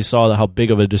 once they saw how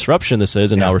big of a disruption this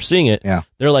is, and now we're seeing it,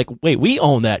 they're like, wait, we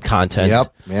own that content.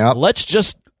 Yep. Let's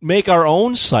just make our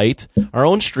own site, our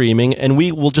own streaming, and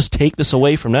we will just take this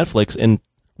away from Netflix and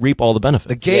reap all the benefits.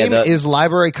 The game is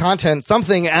library content,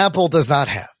 something Apple does not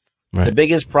have. Right. The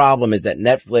biggest problem is that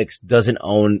Netflix doesn't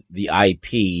own the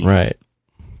IP. Right.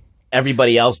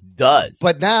 everybody else does.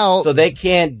 But now, So they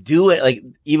can't do it. Like,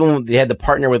 even when they had to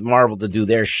partner with Marvel to do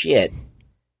their shit.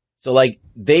 So, like,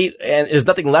 and there's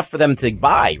nothing left for them to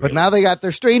buy. but really. now they got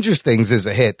their Stranger Things as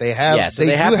a hit. They have, Yeah, so they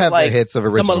they do have to, have like, their hits of The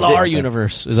original. Millar content.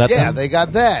 universe. Is that Yeah, them? they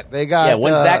got that. They got. Yeah,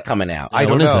 when's that coming out? I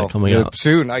don't when is know. that coming out?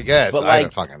 Soon, I guess. But, I like,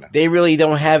 don't fucking know. they really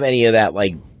don't have any of that,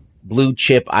 like, blue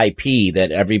chip IP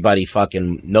that everybody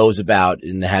fucking knows about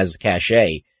and has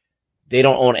cachet. They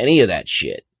don't own any of that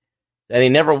shit. And they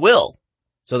never will.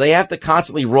 So they have to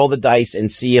constantly roll the dice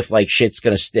and see if, like, shit's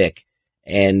gonna stick.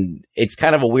 And it's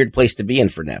kind of a weird place to be in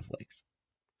for Netflix.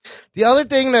 The other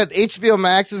thing that HBO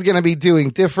Max is going to be doing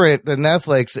different than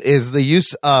Netflix is the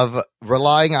use of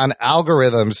relying on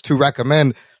algorithms to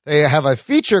recommend. They have a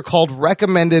feature called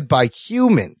Recommended by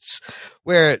Humans,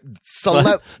 where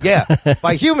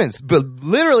by humans, but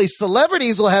literally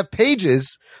celebrities will have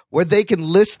pages where they can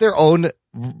list their own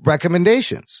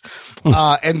recommendations.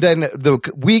 And then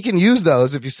we can use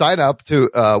those if you sign up to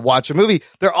watch a movie.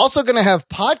 They're also going to have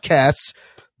podcasts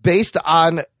based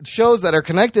on shows that are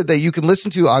connected that you can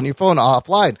listen to on your phone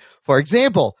offline. For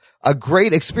example, a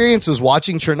great experience was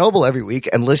watching Chernobyl every week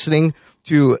and listening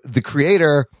to the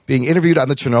creator being interviewed on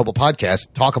the Chernobyl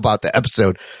podcast talk about the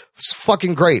episode. It's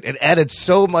fucking great. It added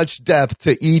so much depth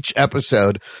to each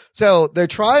episode. So they're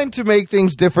trying to make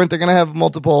things different. They're going to have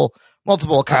multiple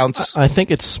accounts. I think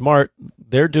it's smart.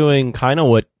 They're doing kind of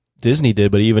what Disney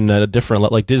did, but even at a different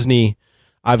level. Like Disney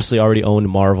obviously already owned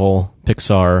Marvel,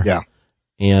 Pixar. Yeah.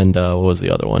 And what was the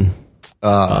other one?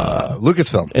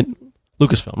 Lucasfilm. And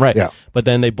Lucasfilm, right. Yeah. But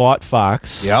then they bought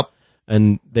Fox. Yep.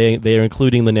 And they are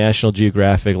including the National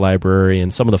Geographic Library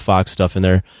and some of the Fox stuff in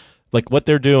there. Like what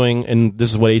they're doing, and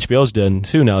this is what HBO's done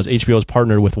too now, is HBO's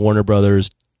partnered with Warner Brothers,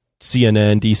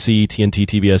 CNN, DC, TNT,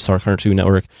 TBS, our Cartoon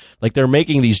Network. Like they're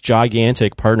making these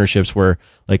gigantic partnerships where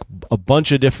like a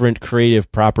bunch of different creative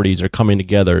properties are coming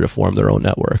together to form their own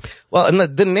network. Well,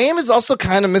 and the name is also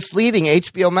kind of misleading,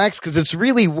 HBO Max, because it's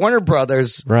really Warner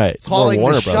Brothers Right. It's calling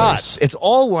more Warner the Brothers. shots. It's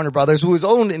all Warner Brothers, who is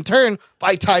owned in turn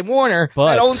by Time Warner,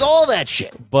 But- that owns all that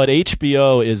shit. But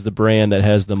HBO is the brand that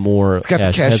has the more It's got the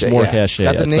has cachet. more Yeah. cachet.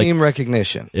 It's got the It's like- name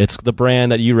recognition. it's the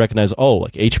brand that you recognize. Oh,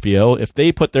 like HBO. If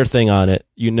they put their thing on it,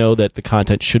 you know that the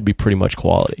content should be pretty much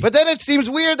quality. But then it seems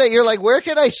weird that you're like, where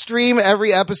can I stream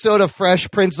every episode of Fresh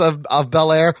Prince of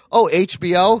Bel-Air? Oh,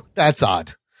 HBO? That's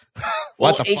odd.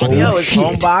 What the fuck? HBO is Shit.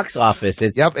 home box office.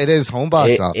 It's, Yep, it is home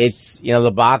box office. It's,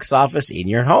 the box office in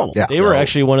your home. Yeah. They were So-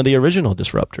 actually one of the original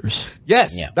disruptors.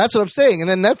 Yes, Yeah. that's what I'm saying. And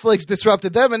then Netflix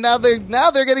disrupted them, and now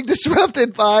they're getting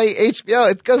disrupted by HBO.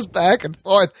 It goes back and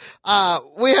forth.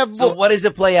 We have So what does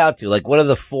it play out to? Like, what are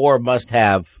the 4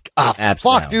 must-have apps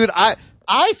fuck, now? dude.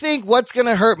 I think what's going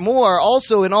to hurt more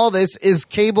also in all this is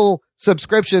cable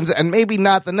subscriptions and maybe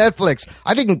not the Netflix.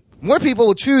 I think more people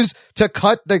will choose to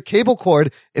cut the cable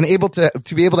cord and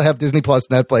to be able to have Disney Plus,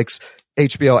 Netflix,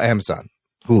 HBO, Amazon,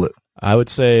 Hulu. I would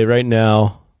say right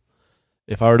now,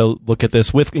 if I were to look at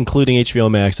this with including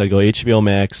HBO Max, I'd go HBO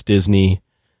Max, Disney.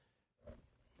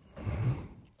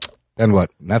 And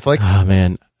what? Netflix, Ah,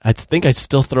 man, I think I'd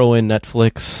still throw in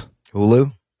Netflix.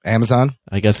 Hulu, Amazon.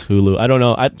 I guess Hulu. I don't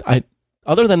know. I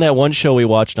other than that one show we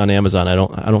watched on Amazon, I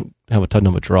don't have a ton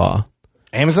of a draw.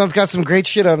 Amazon's got some great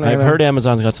shit on there. I've heard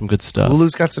Amazon's got some good stuff.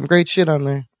 Hulu's got some great shit on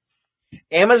there.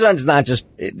 Amazon's not just,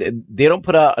 they don't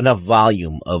put out enough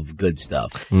volume of good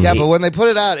stuff. Yeah, but when they put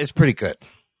it out, it's pretty good.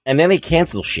 And then they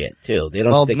cancel shit, too. They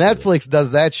don't Well, stick to Netflix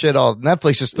does that shit all.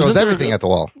 Netflix just throws Isn't there- everything at the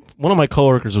wall. One of my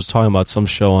coworkers was talking about some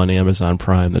show on Amazon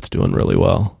Prime that's doing really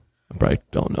well. I probably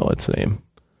don't know its name.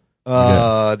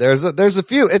 There's a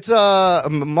few. It's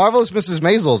Marvelous Mrs.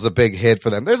 Maisel is a big hit for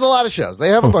them. There's a lot of shows. They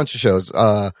have a bunch of shows.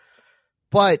 Yeah,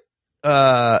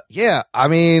 I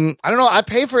mean, I don't know. I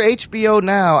pay for HBO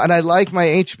now, and I like my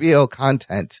HBO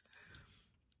content.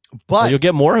 But You'll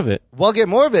get more of it. we'll get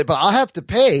more of it. But I'll have to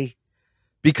pay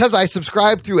because I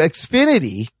subscribe through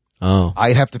Xfinity. Oh.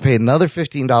 I'd have to pay another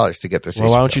 $15 to get this. Well,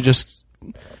 why HBO. don't you just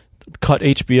cut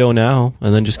HBO now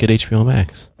and then just get HBO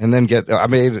Max? And then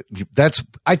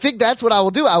I think that's what I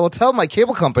will do. I will tell my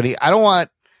cable company I don't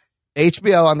want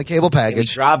HBO on the cable And we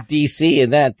package. drop DC in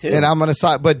that, too. And I'm going to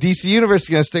sign, but DC Universe is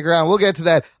going to stick around. We'll get to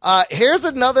that. Here's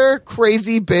another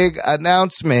crazy big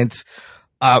announcement.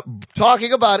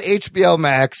 Talking about HBO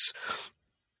Max,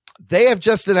 they have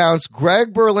just announced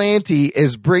Greg Berlanti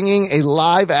is bringing a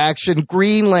live action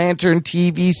Green Lantern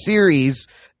TV series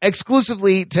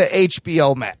exclusively to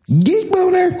HBO Max. Geek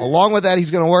boner. Along with that,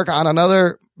 he's going to work on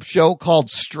another show called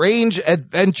Strange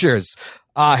Adventures.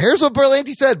 Here's what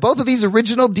Berlanti said. Both of these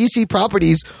original DC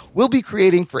properties we'll be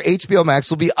creating for HBO Max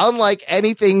will be unlike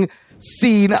anything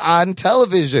seen on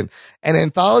television. An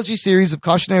anthology series of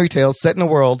cautionary tales set in a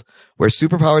world where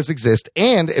superpowers exist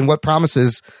and in what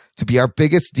promises to be our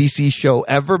biggest DC show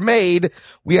ever made.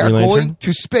 We are going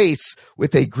to space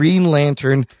with a Green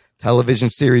Lantern television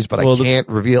series, but I can't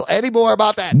reveal any more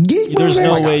about that.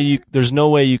 There's no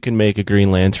way you can make a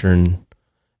Green Lantern,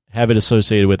 have it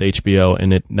associated with HBO,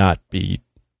 and it not be.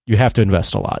 You have to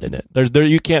invest a lot in it.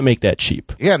 You can't make that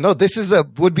cheap. Yeah, no, this is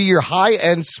would be your high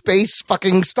end space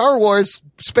fucking Star Wars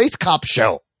space cop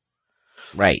show,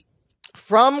 right?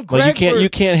 From Greg, you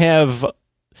can't have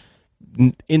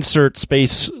insert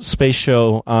space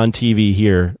show on TV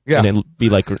here, and it be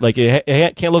like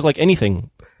it can't look like anything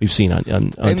we've seen on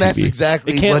and TV. That's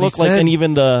exactly it can't what look he like, said. and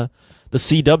even the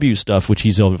CW stuff which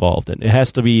he's involved in. It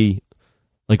has to be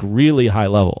like really high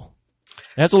level.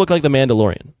 It has to look like The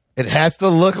Mandalorian. It has to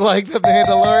look like The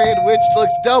Mandalorian, which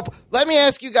looks dope. Let me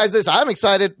ask you guys this. I'm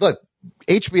excited. Look,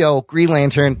 HBO, Green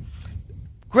Lantern.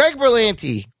 Greg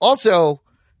Berlanti also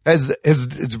has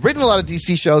written a lot of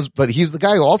DC shows, but he's the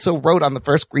guy who also wrote on the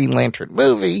first Green Lantern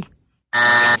movie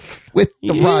with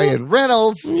Ryan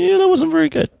Reynolds. Yeah, that wasn't very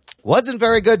good. Wasn't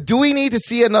very good. Do we need to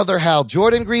see another Hal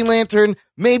Jordan Green Lantern?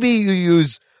 Maybe you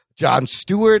use John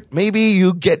Stewart. Maybe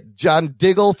you get John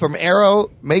Diggle from Arrow.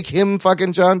 Make him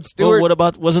fucking John Stewart. Well, what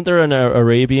about, wasn't there an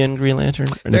Arabian Green Lantern?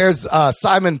 There's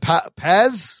Simon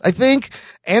Paz, I think.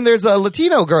 And there's a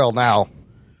Latino girl now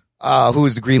who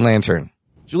is the Green Lantern.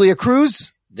 Julia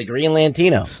Cruz. The Green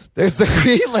Lantino. There's the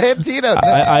Green Lantino.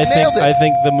 I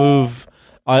think the move,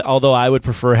 although I would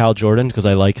prefer Hal Jordan because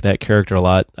I like that character a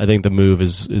lot, I think the move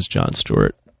is Jon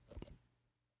Stewart.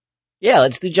 Yeah,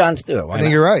 let's do Jon Stewart. I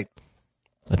think you're right.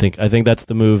 I think that's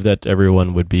the move that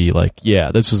everyone would be like,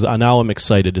 yeah, this is, now I'm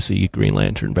excited to see Green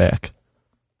Lantern back.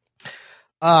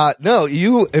 No,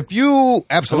 if you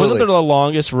absolutely. Wasn't there the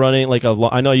longest running,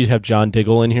 I know you have John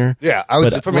Diggle in here. Yeah, I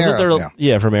was from Arrow.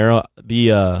 From Arrow.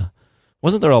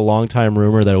 Wasn't there a long time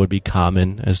rumor that it would be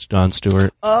Common as Jon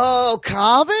Stewart? Oh,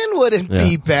 Common wouldn't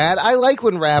be bad. I like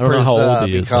when rappers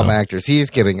become actors. He's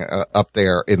getting up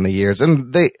there in the years,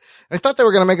 and I thought they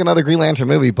were going to make another Green Lantern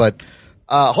movie, but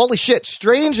holy shit,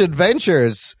 Strange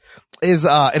Adventures is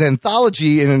an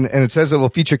anthology, and it says it will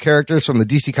feature characters from the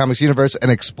DC Comics universe and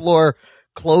explore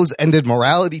close-ended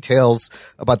morality tales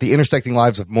about the intersecting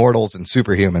lives of mortals and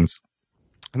superhumans.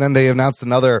 And then they announced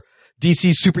another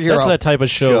DC superhero. That's that type of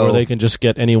show where they can just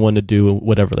get anyone to do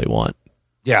whatever they want.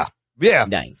 Yeah.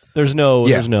 Nice. There's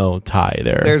no tie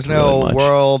there. There's no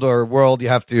world you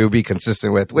have to be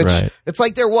consistent with, which it's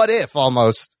like their What If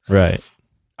almost. Right.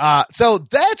 So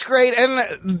that's great.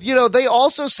 And, they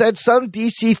also said some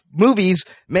DC movies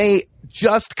may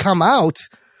just come out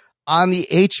on the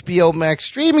HBOMax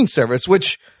streaming service,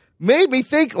 which made me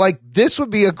think this would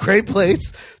be a great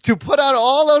place to put out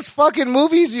all those fucking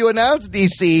movies you announced,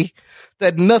 DC,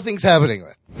 that nothing's happening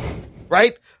with.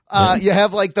 Right? You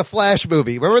have the Flash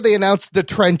movie. Remember they announced The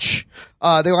Trench?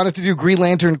 They wanted to do Green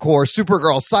Lantern Corps,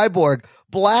 Supergirl, Cyborg,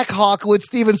 Black Hawk with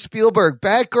Steven Spielberg,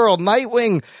 Batgirl,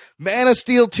 Nightwing, Man of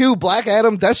Steel 2, Black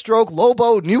Adam, Deathstroke,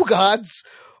 Lobo, New Gods.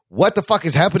 What the fuck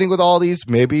is happening with all these?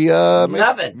 Maybe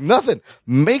nothing.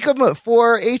 Make them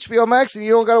for HBO Max, and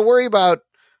you don't got to worry about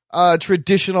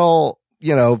traditional,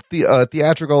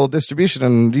 theatrical distribution,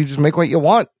 and you just make what you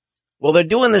want. Well, they're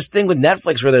doing this thing with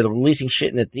Netflix where they're releasing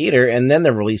shit in the theater and then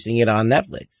they're releasing it on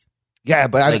Netflix. Yeah,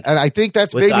 but I think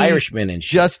that's with maybe Irishman and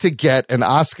shit. Just to get an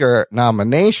Oscar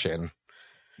nomination.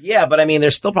 Yeah, but I mean, they're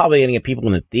still probably going to get people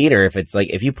in the theater. If it's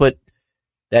if you put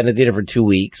that in the theater for 2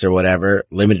 weeks or whatever,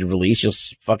 limited release, you'll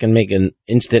fucking make an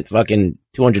instant fucking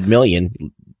 200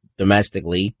 million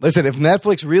domestically. Listen, if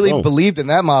Netflix really believed in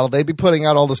that model, they'd be putting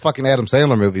out all those fucking Adam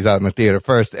Sandler movies out in the theater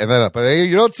first, and then but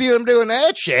you don't see them doing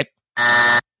that shit.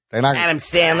 They're not Adam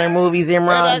Sandler movies,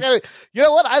 Imran. You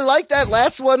know what? I like that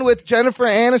last one with Jennifer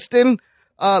Aniston.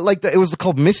 It was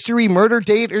called Mystery Murder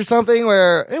Date or something,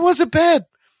 where it wasn't bad.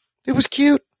 It was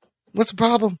cute. What's the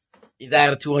problem? Is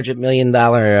that a $200 million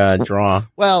draw?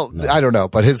 Well, no. I don't know,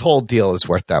 but his whole deal is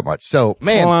worth that much. So,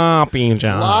 man, Sloppy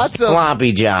John.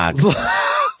 Sloppy John.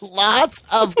 Lots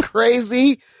of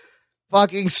crazy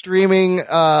fucking streaming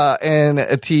and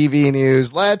TV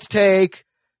news. Let's take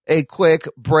a quick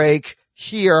break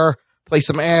here, play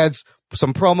some ads,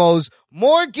 some promos,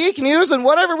 more geek news, and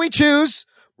whatever we choose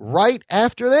right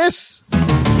after this.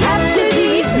 After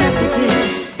these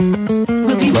messages,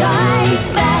 we'll be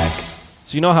right back.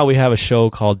 So you know how we have a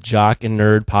show called Jock and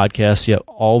Nerd Podcast, yet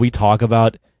all we talk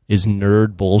about is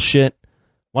nerd bullshit?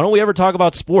 Why don't we ever talk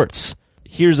about sports?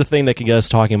 Here's the thing that can get us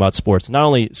talking about sports. Not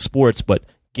only sports, but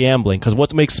gambling. Because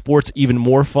what makes sports even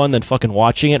more fun than fucking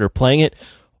watching it or playing it?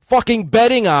 Fucking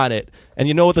betting on it. And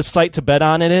you know what the site to bet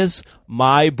on it is?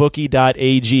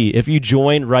 MyBookie.ag. If you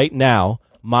join right now,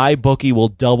 MyBookie will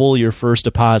double your first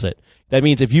deposit. That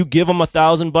means if you give them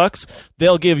 $1,000,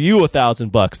 they'll give you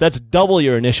 $1,000. That's double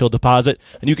your initial deposit,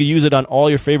 and you can use it on all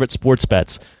your favorite sports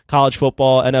bets. College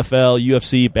football, NFL,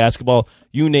 UFC, basketball,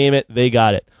 you name it, they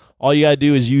got it. All you got to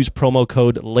do is use promo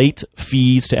code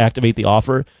LATEFEES to activate the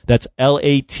offer. That's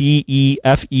LATEFEES.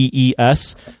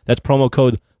 That's promo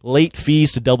code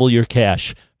LATEFEES to double your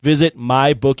cash. Visit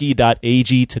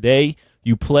mybookie.ag today.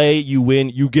 You play, you win,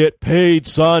 you get paid,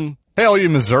 son. Hey, all you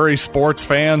Missouri sports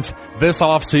fans. This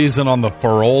offseason on the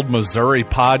For Old Missouri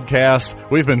podcast,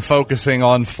 we've been focusing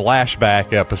on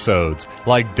flashback episodes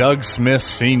like Doug Smith's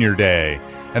Senior Day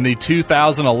and the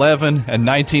 2011 and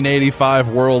 1985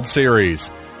 World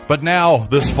Series. But now,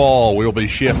 this fall, we'll be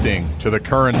shifting to the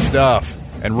current stuff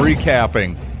and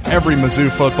recapping every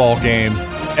Mizzou football game,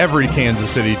 every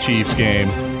Kansas City Chiefs game.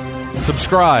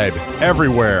 Subscribe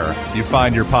everywhere you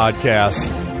find your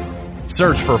podcasts.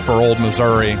 Search for Old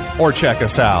Missouri or check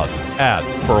us out at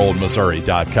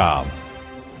foroldmissouri.com.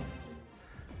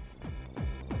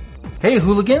 Hey,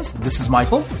 hooligans, this is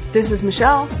Michael This is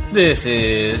Michelle. This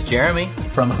is Jeremy.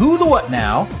 from Who the What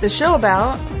Now? The show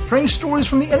about Strange stories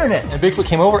from the internet. And Bigfoot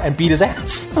came over and beat his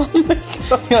ass.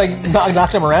 He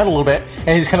knocked him around a little bit, and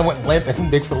he just kind of went limp, and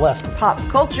Bigfoot left. pop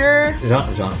culture.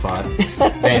 Jean-Claude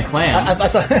Van Clam. I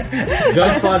thought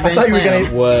Jean-Claude Van thought you were Clam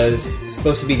gonna- was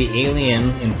supposed to be the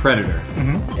alien in Predator.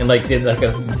 And did like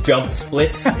a jump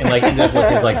splits and ended up with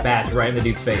his bat right in the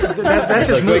dude's face. That's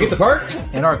his Do I move. get the part?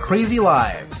 In our crazy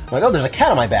lives. I'm like, oh, there's a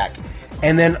cat on my back.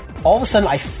 And then all of a sudden,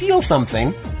 I feel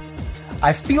something.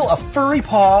 I feel a furry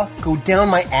paw go down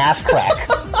my ass crack.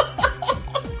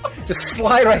 Just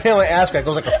slide right down my ass crack. I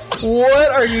was like,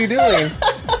 what are you doing?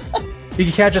 You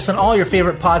can catch us on all your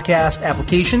favorite podcast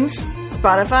applications,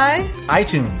 Spotify,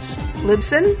 iTunes,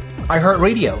 Libsyn,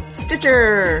 iHeartRadio,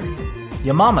 Stitcher.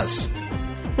 your mamas,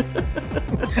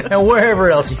 and wherever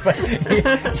else you find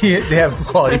they have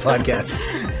quality podcasts.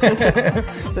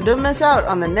 So don't miss out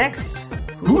on the next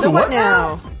Who the What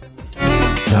Now?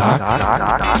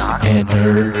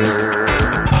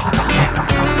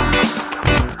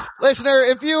 Listener,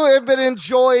 if you have been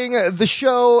enjoying the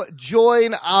show,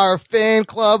 join our fan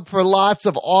club for lots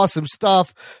of awesome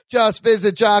stuff. Just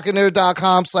visit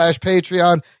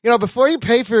jockandnerd.com/Patreon. Before you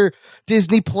pay for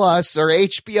Disney Plus or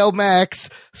HBO Max,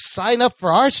 sign up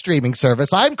for our streaming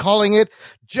service. I'm calling it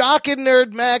Jock and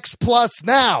Nerd Max Plus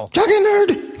now. Jock and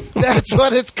Nerd. That's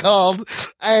what it's called.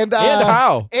 And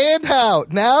how? And how.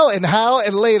 Now and how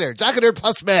and later. Jock and Nerd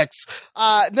Plus Max.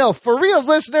 No, for reals,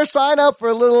 listener, sign up for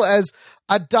a little as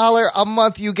 $1 a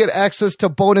month. You get access to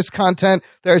bonus content.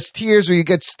 There's tiers where you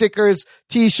get stickers,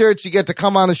 t-shirts. You get to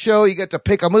come on the show. You get to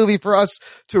pick a movie for us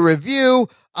to review.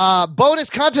 Bonus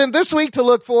content this week to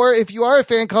look for. If you are a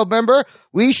fan club member,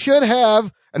 we should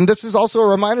have, and this is also a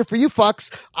reminder for you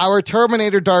fucks, our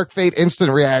Terminator Dark Fate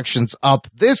instant reactions up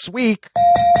this week.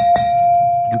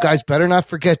 You guys better not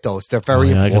forget those. They're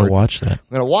very important. I gotta watch that. I'm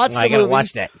gonna watch the I gotta movie.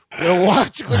 watch that. We're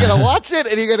gonna watch it,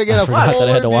 and you're gonna get a full forgot that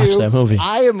I had to watch review. that movie.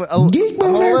 I'm a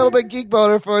little bit geek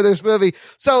boner for this movie,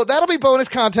 so that'll be bonus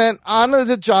content on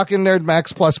the Jock and Nerd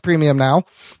Max Plus Premium now.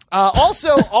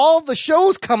 Also, all the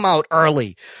shows come out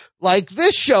early. Like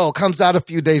this show comes out a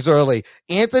few days early.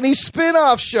 Anthony's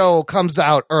spin-off show comes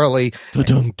out early.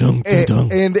 Dung, dung, dung,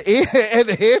 dung. And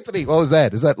Anthony, what was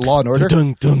that? Is that Law and Order?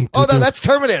 Dung, dung, Oh, dung, that's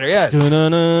Terminator. Yes.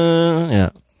 dun. Yeah.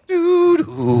 Dude,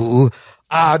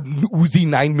 Uzi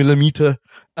 9mm.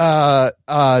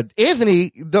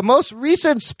 Anthony, the most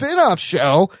recent spin-off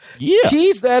show. Yeah.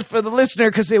 Tease that for the listener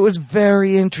because it was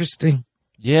very interesting.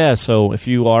 Yeah, so if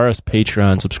you are a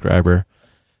Patreon subscriber,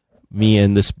 me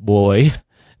and this boy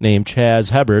named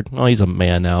Chaz Hubbard, well, he's a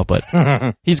man now, but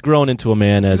he's grown into a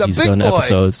man as he's big done boy.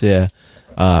 episodes. Yeah.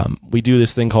 We do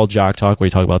this thing called Jock Talk where we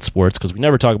talk about sports because we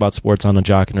never talk about sports on a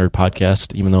Jock and Nerd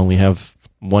podcast, even though we have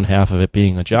one half of it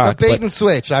being a jock. It's a bait and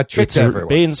switch. I tricked It's a everyone.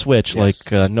 bait and switch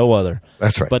Yes. like no other.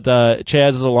 That's right. But Chaz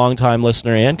is a longtime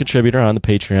listener and contributor on the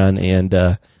Patreon,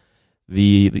 and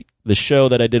the show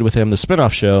that I did with him, the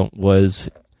spinoff show, was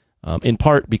in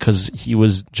part because he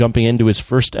was jumping into his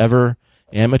first ever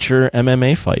amateur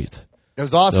MMA fight. It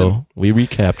was awesome. So we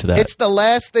recapped that. It's the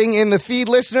last thing in the feed,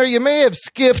 listener. You may have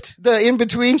skipped the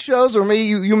in-between shows, or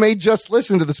you may just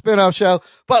listen to the spin-off show.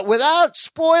 But without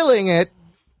spoiling it,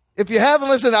 if you haven't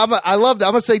listened, I loved it.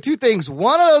 I'm going to say two things.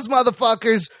 One of those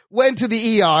motherfuckers went to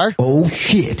the ER. Oh,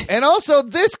 shit. And also,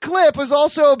 this clip is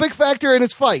also a big factor in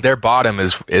his fight. Their bottom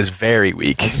is very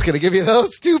weak. I'm just going to give you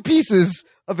those two pieces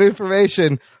of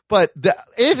information. But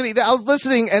Anthony, I was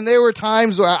listening, and there were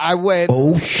times where I went,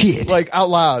 Oh, shit. like out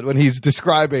loud when he's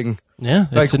describing yeah,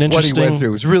 like it's an what he interesting. went through.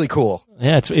 It was really cool.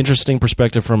 Yeah, it's an interesting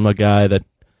perspective from a guy that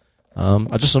I'm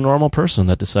just a normal person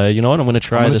that decided, you know what, I'm going to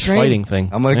try this fighting thing.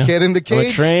 I'm going to get in the cage. I'm going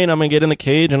to train, I'm going to get in the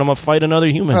cage, and I'm going to fight another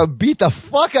human. Beat the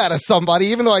fuck out of somebody,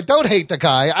 even though I don't hate the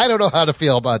guy. I don't know how to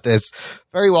feel about this.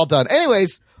 Very well done.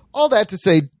 Anyways, all that to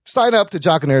say, sign up to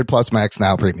Jock and Nerd Plus Max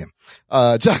Now Premium.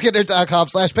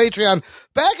 jockandnerd.com/Patreon.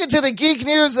 Back into the geek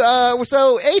news.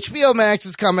 So HBO Max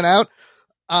is coming out.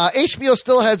 HBO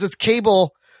still has its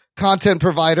cable content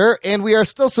provider, and we are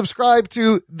still subscribed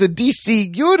to the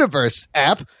DC Universe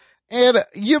app. And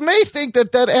you may think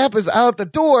that app is out the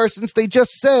door since they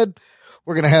just said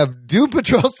we're going to have Doom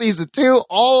Patrol Season 2.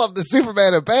 All of the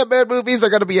Superman and Batman movies are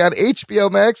going to be on HBO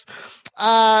Max.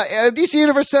 DC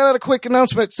Universe sent out a quick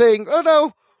announcement saying, oh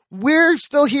no, we're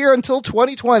still here until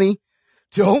 2020.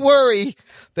 Don't worry.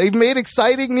 They've made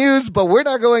exciting news, but we're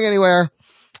not going anywhere.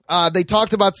 They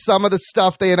talked about some of the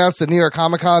stuff they announced at New York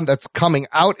Comic Con that's coming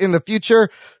out in the future,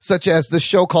 such as the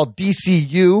show called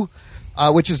DCU,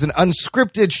 which is an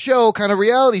unscripted show, kind of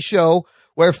reality show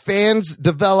where fans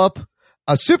develop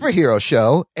a superhero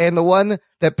show, and the one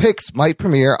that picks might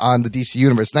premiere on the DC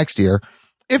Universe next year,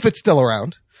 if it's still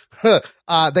around.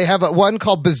 They have one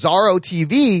called Bizarro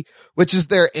TV, which is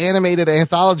their animated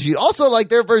anthology, also like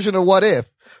their version of What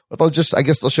If. But I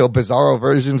guess they'll show Bizarro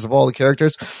versions of all the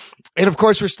characters. And of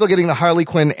course, we're still getting the Harley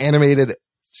Quinn animated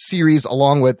series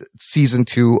along with season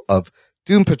 2 of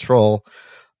Doom Patrol.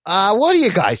 What do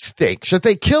you guys think? Should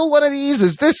they kill one of these?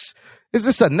 Is this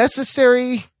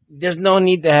unnecessary? There's no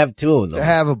need to have two of them. To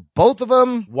have both of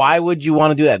them? Why would you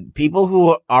want to do that? People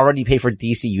who already pay for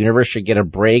DC Universe should get a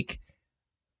break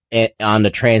on the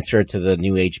transfer to the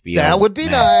new HBO. That would be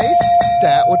nice.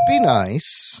 That would be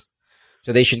nice.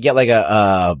 So they should get like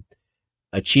a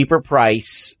cheaper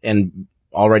price and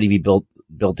already be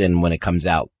built in when it comes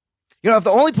out. You know, if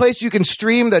the only place you can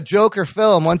stream the Joker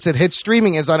film once it hits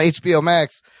streaming is on HBO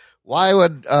Max, why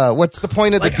would, what's the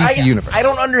point of the DC Universe? I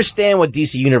don't understand what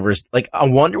DC Universe, like a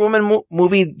Wonder Woman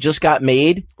movie just got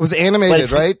made. It was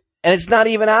animated, right? And it's not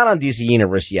even out on DC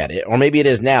Universe yet. Or maybe it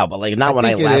is now, but like not when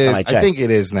last time I checked. I think it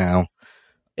is now.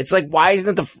 It's like, why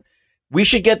isn't it we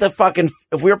should get the fucking,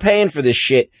 if we're paying for this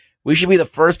shit, we should be the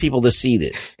first people to see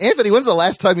this. Anthony, when's the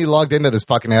last time you logged into this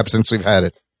fucking app since we've had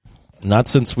it? Not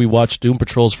since we watched Doom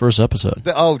Patrol's first episode.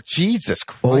 Oh, Jesus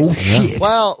Christ. Oh, shit.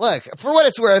 Well, look, for what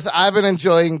it's worth, I've been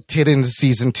enjoying Titans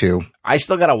Season 2. I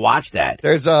still got to watch that.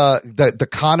 There's the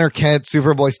Connor Kent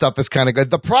Superboy stuff is kind of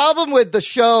good. The problem with the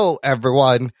show,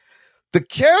 everyone, the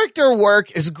character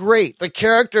work is great. The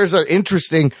characters are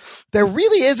interesting. There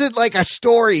really isn't like a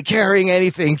story carrying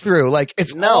anything through. Like,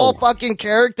 it's all fucking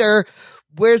character.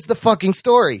 Where's the fucking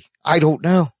story? I don't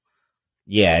know.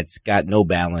 Yeah, it's got no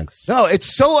balance. No,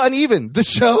 it's so uneven. The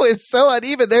show is so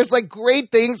uneven. There's like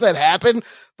great things that happen,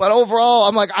 but overall,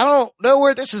 I'm like, I don't know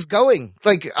where this is going.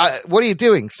 Like, what are you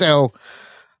doing? So,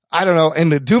 I don't know.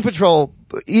 And the Doom Patrol,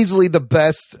 easily the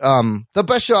best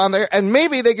show on there. And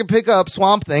maybe they could pick up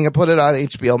Swamp Thing and put it on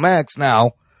HBO Max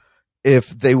now if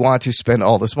they want to spend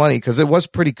all this money, because it was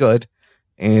pretty good.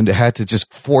 And it had to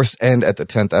just force end at the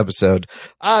 10th episode.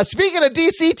 Speaking of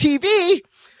DC TV,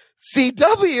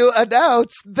 CW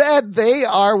announced that they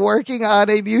are working on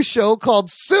a new show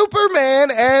called Superman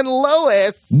and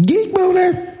Lois. Geek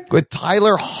Boner. With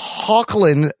Tyler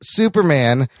Hoechlin,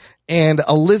 Superman, and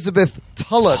Elizabeth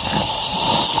Tulloch.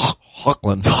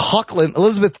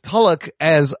 Elizabeth Tulloch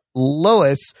as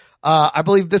Lois. I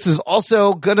believe this is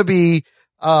also going to be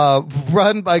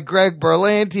run by Greg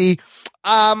Berlanti.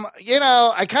 You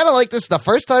know, I kind of like this the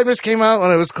first time this came out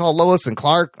when it was called Lois and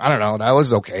Clark. I don't know. That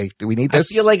was okay. Do we need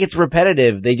this? I feel like it's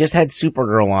repetitive. They just had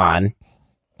Supergirl on.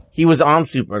 He was on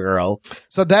Supergirl.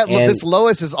 So this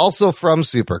Lois is also from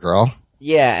Supergirl.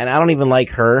 Yeah, and I don't even like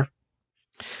her.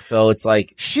 So it's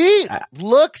like she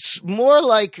looks more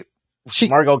like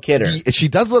Margot Kidder. She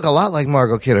does look a lot like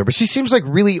Margot Kidder, but she seems like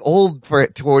really old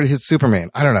toward his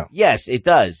Superman. I don't know. Yes, it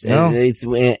does. No?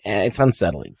 It's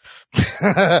unsettling.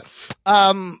 I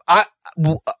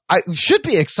should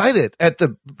be excited at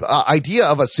the idea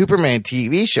of a Superman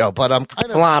TV show, but I'm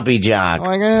kind of floppy, Jock.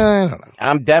 Like, I don't know.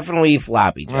 I'm definitely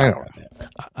floppy, Jock.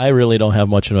 I really don't have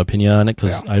much of an opinion on it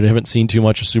because I haven't seen too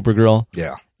much of Supergirl.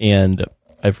 Yeah, and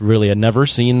I've really never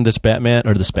seen this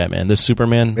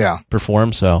Superman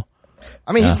perform. So.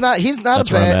 I mean, he's not a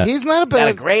bad. He's got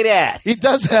a great ass. He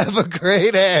does have a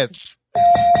great ass.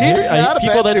 He's not a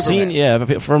people bad that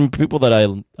Superman. from people that I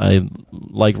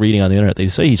like reading on the internet, they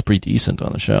say he's pretty decent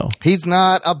on the show. He's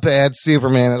not a bad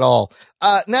Superman at all.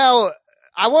 Now,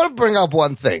 I want to bring up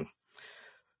one thing.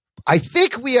 I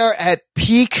think we are at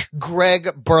peak Greg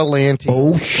Berlanti.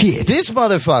 Oh shit! This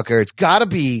motherfucker, it's got to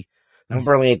be I'm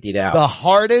Berlanti'd out. The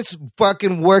hardest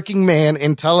fucking working man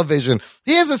in television.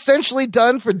 He has essentially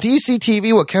done for DC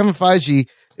TV what Kevin Feige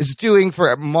is doing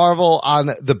for Marvel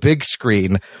on the big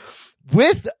screen.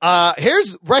 With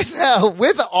here's right now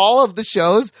with all of the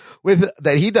shows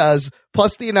that he does,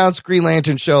 plus the announced Green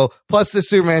Lantern show, plus the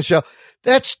Superman show.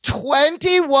 That's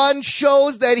 21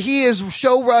 shows that he is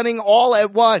show running all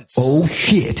at once. Oh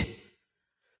shit.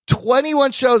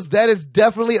 21 shows. That is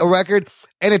definitely a record.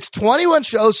 And it's 21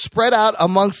 shows spread out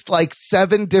amongst like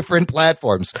 7 different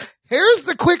platforms. Here's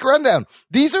the quick rundown.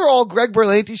 These are all Greg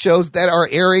Berlanti shows that are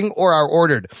airing or are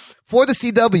ordered. For the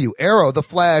CW, Arrow, The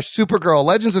Flash, Supergirl,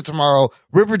 Legends of Tomorrow,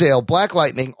 Riverdale, Black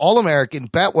Lightning, All-American,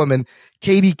 Batwoman,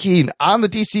 Katie Keene. On the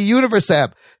DC Universe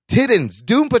app, Titans,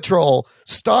 Doom Patrol,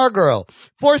 Stargirl.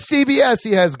 For CBS,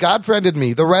 he has God Friended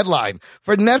Me, The Red Line.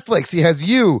 For Netflix, he has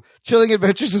You, Chilling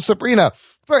Adventures of Sabrina.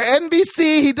 For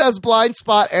NBC, he does Blind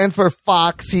Spot. And for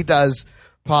Fox, he does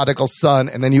Prodigal Son.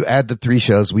 And then you add the 3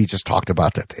 shows we just talked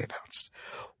about that they announced.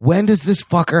 When does this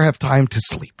fucker have time to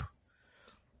sleep?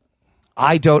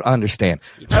 I don't understand.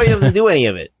 He probably doesn't do any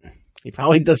of it. He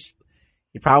probably just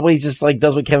like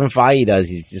does what Kevin Feige does.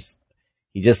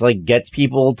 He just like gets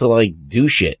people to like do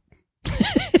shit.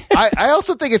 I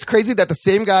also think it's crazy that the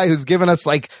same guy who's given us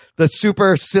like the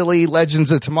super silly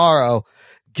Legends of Tomorrow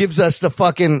gives us the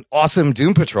fucking awesome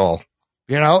Doom Patrol.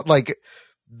 You know, like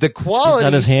the quality. He's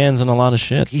got his hands in a lot of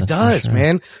shit. He does,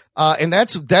 man. And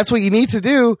that's what you need to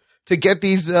do to get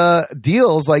these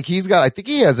deals. Like he's got, I think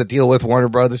he has a deal with Warner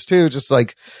Brothers too. Just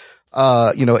like,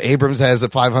 Abrams has a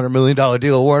 $500 million deal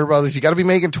with Warner Brothers. You got to be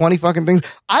making 20 fucking things.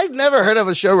 I've never heard of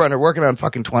a showrunner working on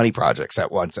fucking 20 projects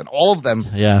at once, and all of them.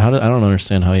 Yeah, I don't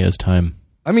understand how he has time.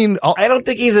 I mean, I don't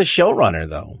think he's a showrunner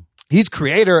though. He's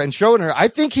creator and showrunner. I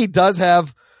think he does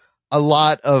have a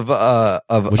lot of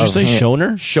Would you say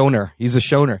showner? Showner. He's a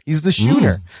showner. He's the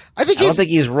shooner. I don't think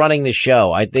he's running the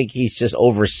show. I think he's just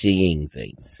overseeing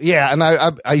things. Yeah,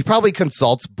 and he probably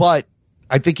consults, but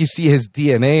I think you see his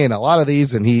DNA in a lot of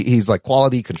these, and he's like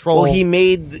quality control. Well, he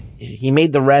made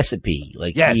the recipe.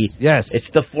 Like yes, it's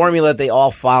the formula that they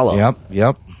all follow.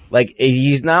 Yep. Like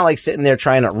he's not like sitting there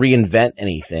trying to reinvent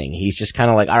anything. He's just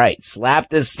kind of like, all right, slap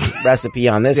this recipe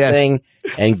on this thing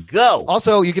and go.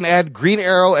 Also, you can add Green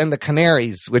Arrow and the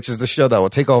Canaries, which is the show that will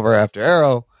take over after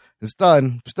Arrow is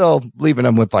done. Still leaving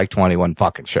them with like 21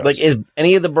 fucking shows. Like, is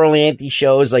any of the Berlanti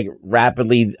shows like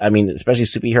rapidly? I mean, especially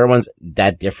superhero ones,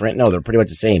 that different? No, they're pretty much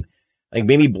the same. Like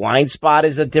maybe Blind Spot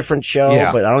is a different show,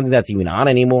 but I don't think that's even on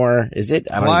anymore. Is it?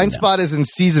 Blind Spot is in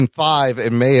season 5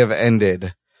 and may have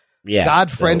ended. Yeah, God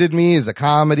Friended Me is a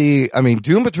comedy. I mean,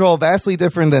 Doom Patrol, vastly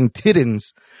different than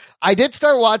Titans. I did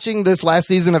start watching this last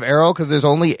season of Arrow because there's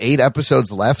only 8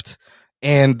 episodes left.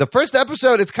 And the first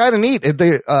episode, it's kind of neat.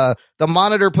 The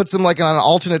Monitor puts him like on an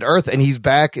alternate Earth, and he's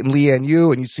back in Lian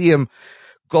Yu, and you see him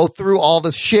go through all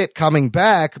this shit coming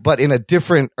back, but in a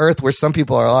different Earth where some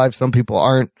people are alive, some people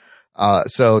aren't.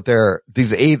 So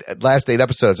these last 8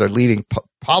 episodes are leading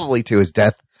probably to his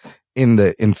death in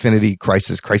the Infinity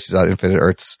Crisis on Infinite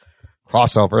Earths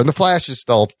crossover. And the Flash is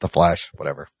still the Flash,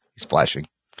 whatever. He's flashing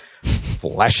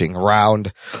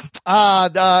around.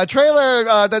 The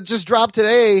trailer that just dropped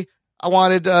today, I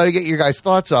wanted to get your guys'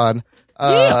 thoughts on,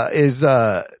 is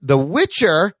The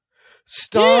Witcher,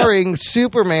 starring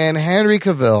Superman Henry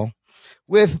Cavill,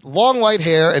 with long white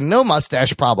hair and no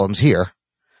mustache problems here.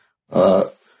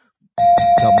 The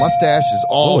mustache is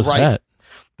all what was right.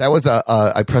 That was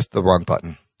I pressed the wrong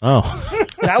button. Oh,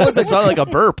 that was it sounded like a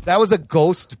burp. That was a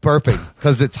ghost burping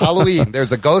because it's Halloween.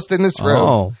 There's a ghost in this room.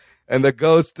 Oh. And the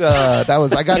ghost, I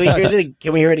got touched.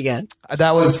 Can we hear it again?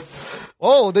 That was,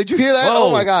 did you hear that? Whoa.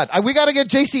 Oh my God. We got to get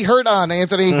JC Hurt on,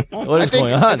 Anthony. What is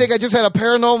going on? I think I just had a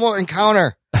paranormal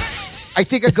encounter. I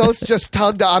think a ghost just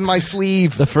tugged on my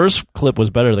sleeve. The first clip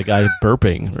was better. The guy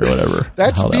burping or whatever.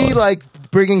 That's me like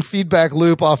bringing feedback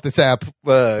loop off this app.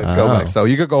 Go back. So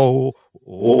you could go,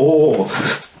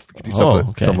 do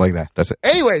something like that. That's it.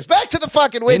 Anyways, back to the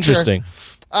fucking Witcher. Interesting.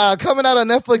 Coming out on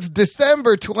Netflix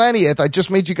December 20th. I just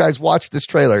made you guys watch this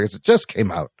trailer because it just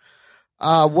came out.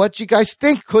 What you guys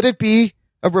think? Could it be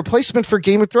a replacement for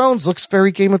Game of Thrones? Looks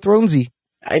very Game of Thronesy.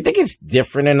 I think it's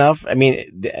different enough. I mean,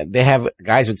 they have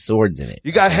guys with swords in it.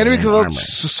 You got Henry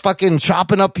Cavill fucking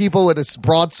chopping up people with his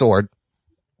broadsword.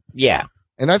 Yeah.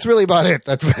 And that's really about it.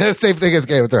 That's the same thing as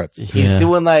Game of Thrones. He's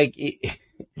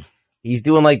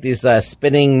doing like these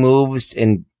spinning moves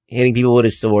and hitting people with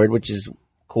his sword, which is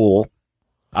cool.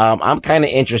 I'm kind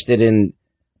of interested in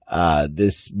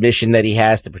this mission that he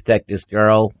has to protect this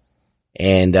girl,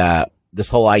 and this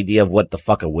whole idea of what the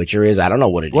fuck a Witcher is. I don't know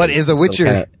what it is. What is a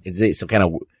Witcher? Is it some kind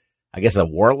of I guess a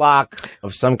warlock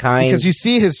of some kind. Because you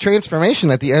see his transformation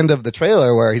at the end of the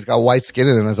trailer where he's got white skin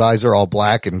and his eyes are all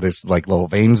black and there's like little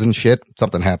veins and shit.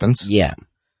 Something happens. Yeah.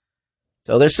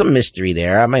 So there's some mystery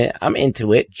there. I'm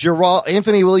into it.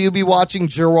 Anthony, will you be watching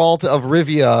Geralt of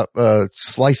Rivia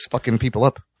slice fucking people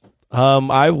up?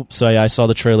 I saw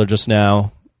the trailer just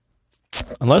now.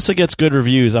 Unless it gets good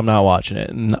reviews, I'm not watching it.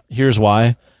 And here's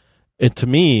why. To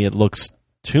me, it looks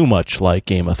too much like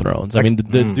Game of Thrones. I mean,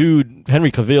 the dude,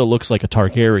 Henry Cavill, looks like a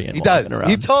Targaryen. He does.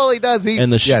 He totally does.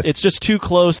 It's just too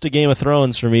close to Game of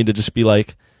Thrones for me to just be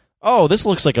like, oh, this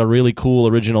looks like a really cool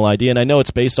original idea. And I know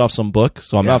it's based off some book,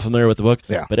 so I'm not familiar with the book.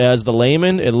 Yeah. But as the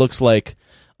layman, it looks like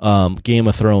Game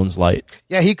of Thrones light.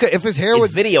 Yeah, he could. If his hair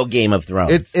was video Game of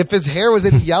Thrones. If his hair was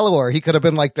any yellower, he could have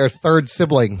been like their third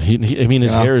sibling.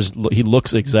 His hair is. He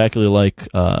looks exactly like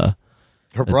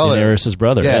her brother, Daenerys'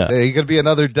 brother. Yeah, he could be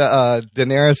another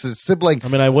Daenerys' sibling. I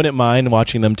mean, I wouldn't mind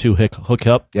watching them two hook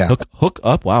up. Yeah, hook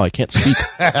up. Wow, I can't speak.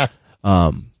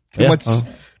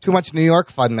 Too much New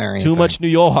York fun there. Too much New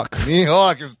York. New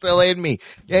York is still in me.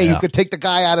 Yeah, you could take the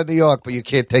guy out of New York, but you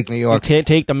can't take New York. You can't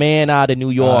take the man out of New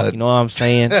York. You know what I'm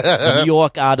saying? New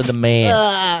York out of the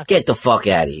man. Get the fuck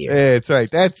out of here. Yeah, that's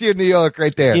right. That's your New York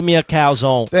right there. Give me a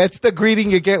calzone. That's the greeting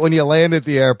you get when you land at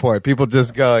the airport. People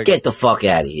just go, get the fuck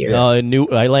out of here.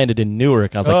 I landed in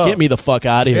Newark. I was like, get me the fuck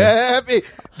out of here. Yeah,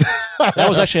 that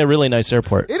was actually a really nice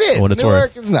airport. It is. What it's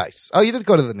Newark worth. is nice. Oh, you did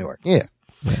go to the Newark. Yeah.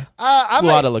 I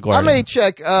may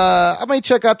check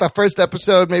out the first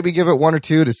episode, maybe give it 1 or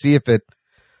 2 to see if it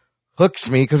hooks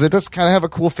me, because it does kind of have a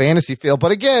cool fantasy feel.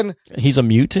 But again, he's a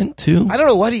mutant too. I don't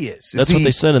know what he is. That's what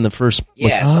they said in the first.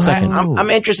 Second.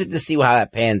 I'm interested to see how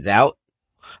that pans out.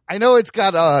 I know it's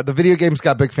got the video game's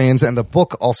got big fans, and the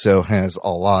book also has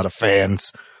a lot of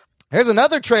fans. Here's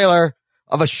another trailer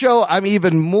of a show I'm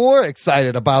even more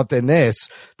excited about than this.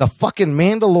 The fucking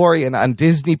Mandalorian on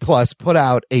Disney Plus put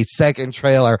out a second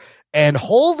trailer, and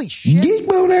holy shit, Geek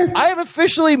Boner, I am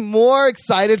officially more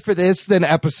excited for this than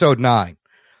episode 9.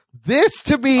 This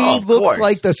to me looks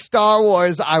like the Star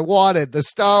Wars I wanted, the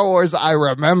Star Wars I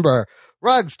remember.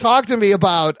 Ruggs, talk to me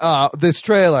about this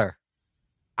trailer.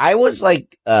 I was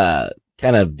like kind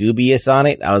of dubious on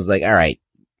it. I was like, all right,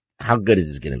 how good is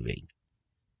this going to be?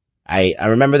 I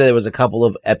remember that there was a couple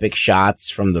of epic shots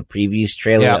from the previous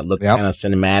trailer that looked kind of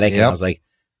cinematic. And I was like,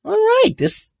 all right,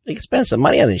 they can spend some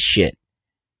money on this shit.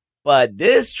 But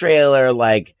this trailer,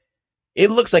 like, it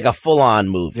looks like a full-on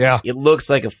movie. Yeah. It looks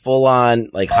like a full-on,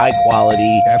 like,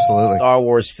 high-quality Star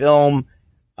Wars film.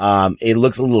 It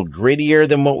looks a little grittier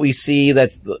than what we see.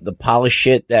 That's the polished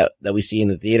shit that we see in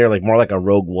the theater, like more like a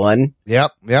Rogue One.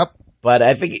 Yep. But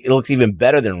I think it looks even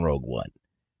better than Rogue One.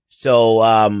 So,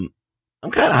 I'm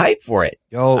kind of hyped for it.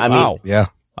 Wow. Yeah.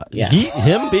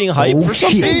 Him being hyped for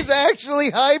something. He's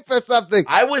actually hyped for something.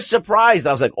 I was surprised.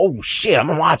 I was like, oh shit,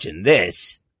 I'm watching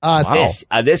this.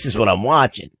 This is what I'm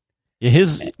watching.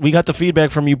 We got the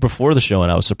feedback from you before the show,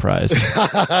 and I was surprised.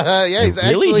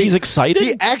 He's excited.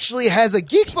 He actually has a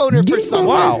geek boner for something.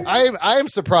 Wow, I am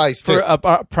surprised too. For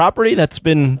a property that's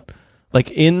been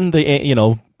like in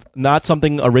the not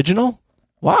something original.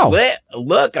 Wow.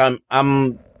 Look, I'm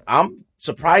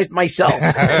surprised myself.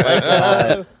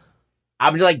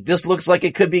 I'm like, this looks like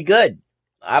it could be good.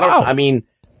 I mean,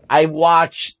 I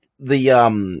watched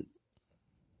the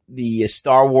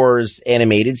Star Wars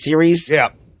animated series. Yeah.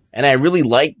 And I really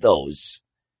like those,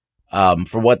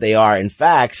 for what they are. In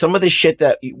fact, some of the shit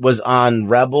that was on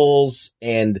Rebels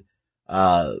and,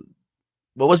 what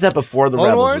was that before the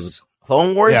Rebels? Wars?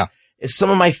 Clone Wars? Yeah. Is some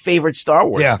of my favorite Star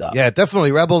Wars stuff. Yeah,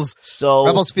 definitely. Rebels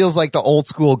feels like the old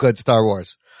school good Star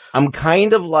Wars. I'm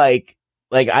kind of like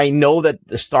I know that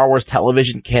the Star Wars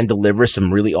television can deliver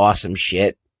some really awesome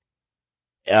shit,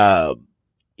 even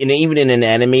in an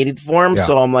animated form. Yeah.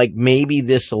 So I'm like, maybe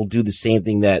this will do the same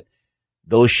thing that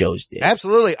those shows did.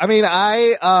 Absolutely. I mean,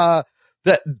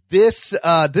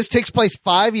 this takes place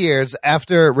 5 years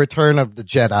after Return of the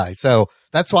Jedi. So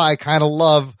that's why I kind of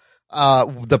love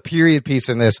the period piece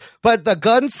in this. But the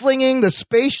gunslinging, the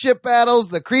spaceship battles,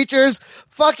 the creatures,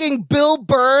 fucking Bill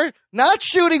Burr, not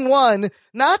shooting 1,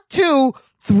 not 2,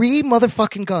 3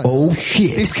 motherfucking guns. Oh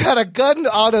shit. He's got a gun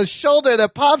on his shoulder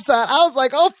that pops out. I was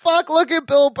like, oh fuck, look at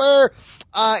Bill Burr.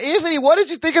 Anthony, what did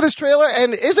you think of this trailer?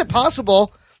 And is it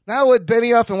possible, now with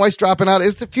Benioff and Weiss dropping out,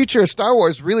 is the future of Star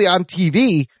Wars really on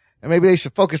TV? And maybe they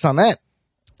should focus on that.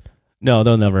 No,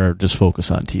 they'll never just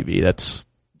focus on TV. That's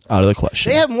out of the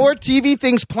question. They have more TV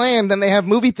things planned than they have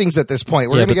movie things at this point.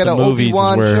 We're going to get an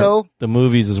Obi-Wan show. The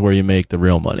movies is where you make the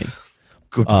real money.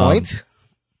 Good point.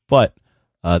 But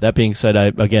That being said,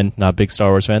 again, not a big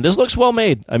Star Wars fan. This looks well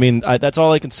made. I mean, that's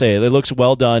all I can say. It looks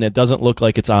well done. It doesn't look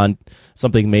like it's on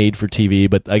something made for TV,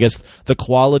 but I guess the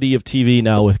quality of TV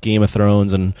now with Game of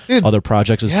Thrones and other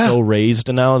projects is so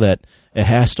raised now that it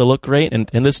has to look great, and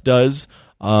this does.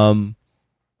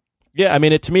 Yeah, I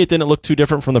mean, to me, it didn't look too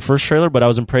different from the first trailer, but I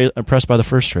was impressed by the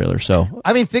first trailer. So,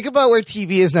 I mean, think about where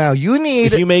TV is now.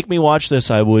 If you make me watch this,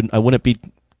 I wouldn't be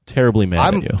terribly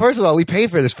mad at you. First of all, we pay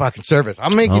for this fucking service.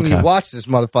 I'm making you watch this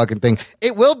motherfucking thing.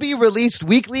 It will be released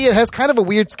weekly. It has kind of a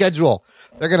weird schedule.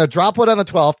 They're going to drop one on the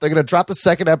 12th. They're going to drop the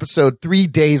second episode 3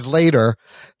 days later.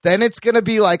 Then it's going to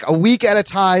be like a week at a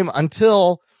time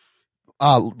until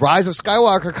Rise of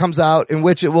Skywalker comes out, in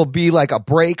which it will be like a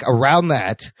break around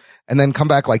that, and then come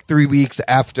back like 3 weeks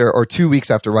after or 2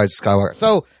 weeks after Rise of Skywalker.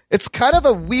 So it's kind of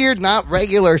a weird, not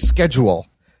regular schedule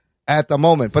at the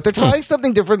moment, but they're trying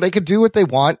something different. They could do what they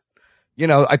want. You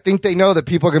know, I think they know that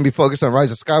people are going to be focused on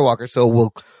Rise of Skywalker.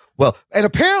 So and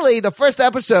apparently the first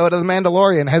episode of The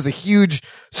Mandalorian has a huge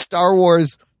Star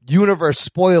Wars universe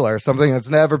spoiler, something that's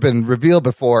never been revealed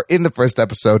before in the first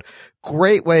episode.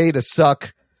 Great way to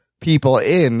suck people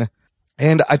in.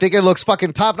 And I think it looks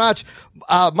fucking top notch.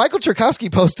 Michael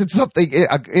Cherkowski posted something,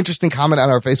 an interesting comment on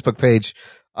our Facebook page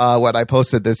when I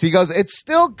posted this. He goes, "It's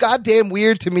still goddamn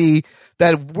weird to me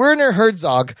that Werner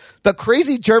Herzog, the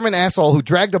crazy German asshole who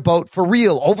dragged a boat for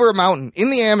real over a mountain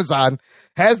in the Amazon,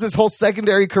 has this whole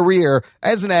secondary career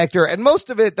as an actor. And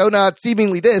most of it, though not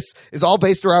seemingly this, is all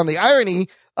based around the irony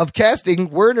of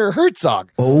casting Werner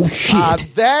Herzog." Oh,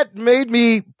 shit. That made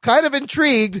me kind of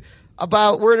intrigued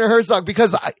about Werner Herzog,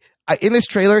 because in this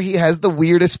trailer, he has the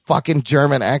weirdest fucking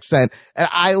German accent, and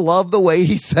I love the way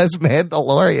he says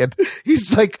Mandalorian.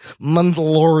 He's like,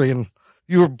 "Mandalorian.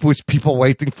 Was people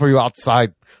waiting for you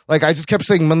outside." Like, I just kept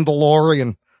saying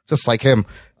Mandalorian, just like him.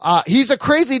 He's a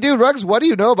crazy dude. Ruggs, what do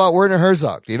you know about Werner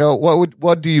Herzog? Do you know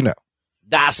what do you know?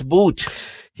 Das Boot.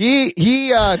 He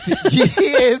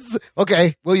is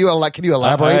okay. Can you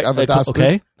elaborate on the Das Boot?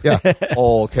 Okay. Yeah.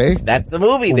 Okay. That's the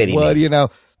movie that he What made. do you know?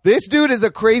 This dude is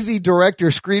a crazy director,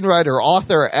 screenwriter,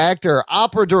 author, actor,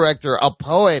 opera director, a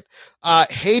poet,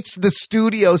 hates the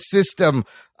studio system,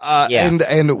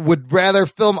 and would rather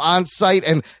film on site,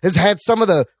 and has had some of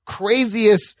the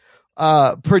craziest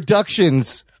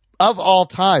productions of all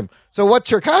time. So what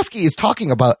Cherkowski is talking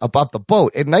about the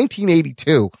boat, in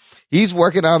 1982, he's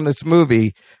working on this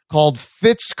movie called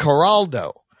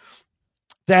Fitzcarraldo,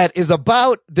 that is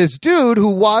about this dude who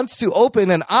wants to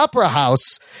open an opera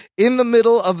house in the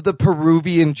middle of the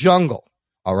Peruvian jungle.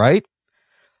 All right.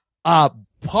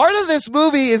 Part of this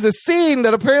movie is a scene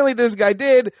that apparently this guy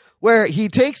did where he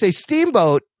takes a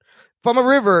steamboat from a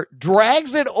river,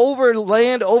 drags it over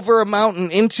land, over a mountain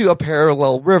into a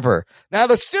parallel river. Now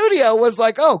the studio was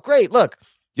like, "Oh, great. Look,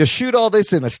 you shoot all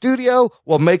this in a studio.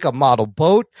 We'll make a model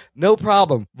boat. No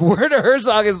problem." Werner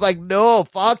Herzog is like, "No,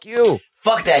 fuck you.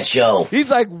 Fuck that show."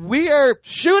 He's like, "We are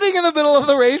shooting in the middle of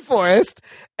the rainforest,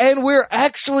 and we're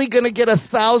actually going to get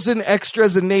 1,000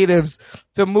 extras and natives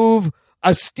to move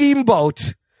a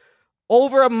steamboat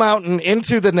over a mountain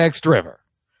into the next river."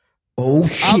 Oh,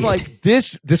 shit. I'm like,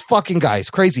 this fucking guy is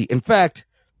crazy. In fact,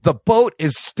 the boat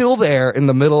is still there in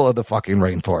the middle of the fucking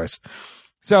rainforest.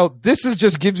 So this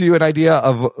just gives you an idea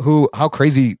of how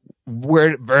crazy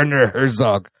Werner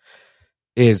Herzog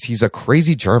is. He's a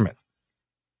crazy German.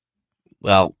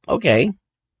 Well, okay.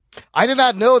 I did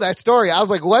not know that story. I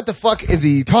was like, "What the fuck is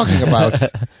he talking about?"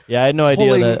 Yeah, I had no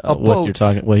idea what he was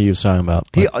talking about.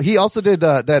 He also did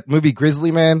that movie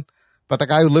Grizzly Man, but the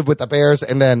guy who lived with the bears,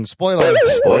 and then spoiler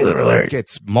alert,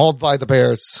 gets mauled by the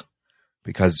bears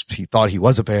because he thought he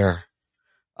was a bear.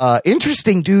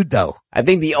 Interesting dude, though. I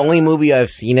think the only movie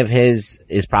I've seen of his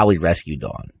is probably Rescue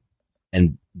Dawn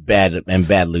and Bad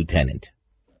Lieutenant.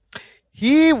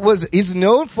 He's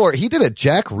known for, he did a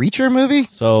Jack Reacher movie.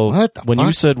 So when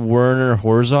you said Werner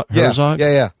Herzog,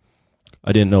 yeah,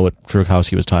 I didn't know what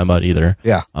Cherkowski was talking about either.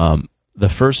 Yeah. The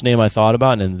first name I thought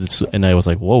about, and I was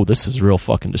like, "Whoa, this is real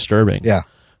fucking disturbing." Yeah.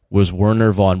 Was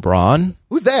Werner von Braun?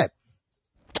 Who's that?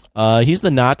 He's the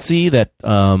Nazi that he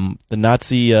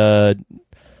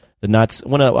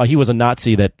was a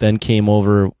Nazi that then came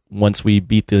over once we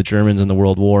beat the Germans in the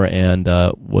World War and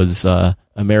was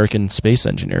American space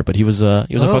engineer. But he was a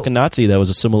fucking Nazi that was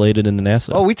assimilated into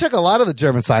NASA. Oh, we took a lot of the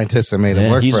German scientists and made them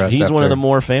work for us. He's one of the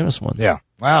more famous ones. Yeah.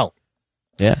 Wow.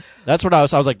 Yeah, that's what I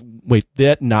was like, wait,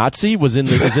 that Nazi is in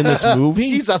this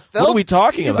movie? He's a film. What are we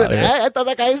talking about here? I thought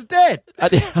that guy is dead.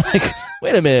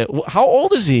 Wait a minute, how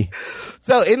old is he?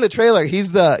 So in the trailer, he's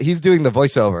doing the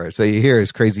voiceover, so you hear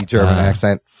his crazy German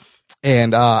accent,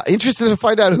 and interested to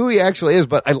find out who he actually is.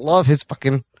 But I love his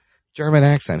fucking German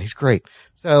accent. He's great.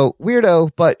 So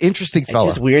weirdo, but interesting fella.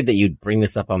 It's just weird that you'd bring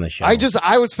this up on the show.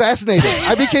 I was fascinated.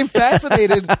 I became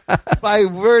fascinated by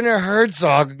Werner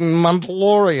Herzog,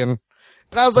 Mandalorian.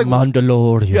 And I was like,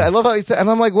 Mandalorian. Yeah, I love how he said, and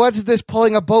I'm like, what is this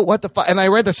pulling a boat? What the fuck? And I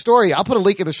read the story. I'll put a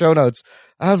link in the show notes.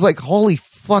 I was like, holy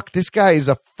fuck, this guy is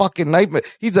a fucking nightmare.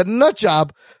 He's a nut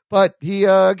job, but he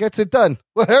gets it done.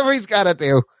 Whatever he's got to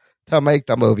do to make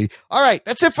the movie. All right,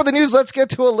 that's it for the news. Let's get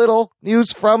to a little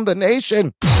news from the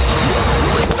nation.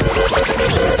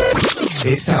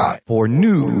 It's time for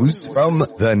news from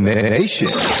the nation.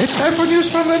 It's time for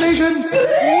news from the nation.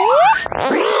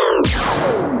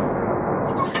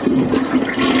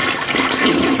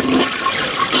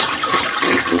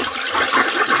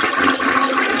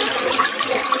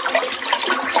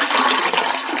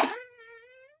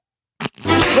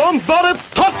 Somebody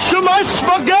touch my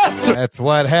spaghetti! That's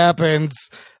what happens.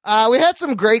 We had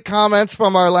some great comments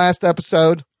from our last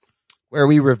episode where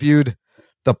we reviewed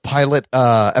the pilot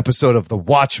episode of The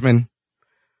Watchmen.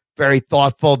 Very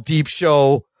thoughtful, deep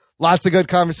show. Lots of good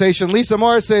conversation. Lisa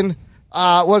Morrison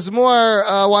was more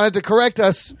wanted to correct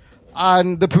us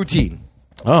on the poutine.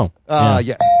 Oh,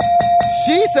 yes.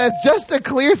 She said, just to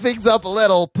clear things up a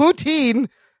little, poutine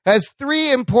has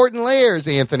 3 important layers,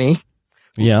 Anthony.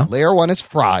 Yeah. Layer 1 is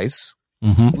fries.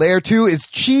 Mm-hmm. Layer 2 is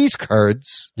cheese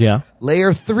curds. Yeah.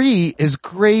 Layer 3 is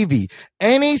gravy.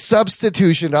 Any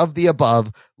substitution of the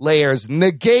above layers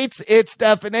negates its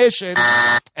definition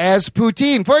as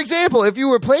poutine. For example, if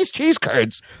you replace cheese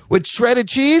curds with shredded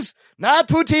cheese, not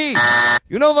poutine.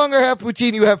 You no longer have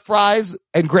poutine. You have fries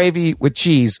and gravy with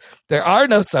cheese. There are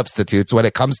no substitutes when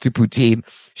it comes to poutine.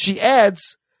 She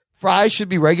adds, fries should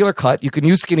be regular cut. You can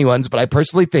use skinny ones, but I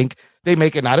personally think they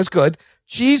make it not as good.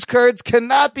 Cheese curds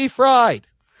cannot be fried.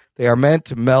 They are meant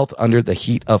to melt under the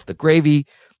heat of the gravy.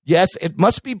 Yes, it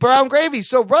must be brown gravy.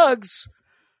 So, Ruggs,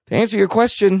 to answer your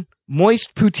question,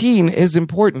 moist poutine is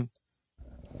important.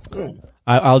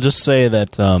 I'll just say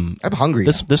that I'm hungry.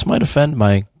 This might offend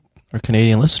our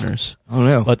Canadian listeners. Oh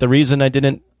no! But the reason I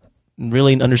didn't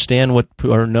really understand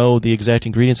or know the exact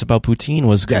ingredients about poutine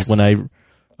was because when I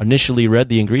initially read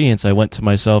the ingredients, I went to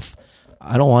myself,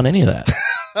 I don't want any of that.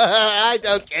 I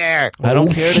don't care. I don't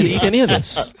care to eat any of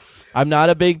this. I'm not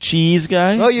a big cheese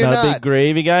guy. No, you're not a not. big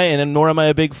gravy guy, and nor am I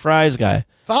a big fries guy.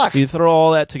 Fuck. So you throw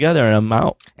all that together, and I'm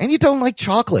out. And you don't like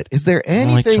chocolate. Is there I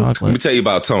don't like anything? chocolate. Let me tell you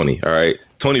about Tony, all right?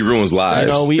 Tony ruins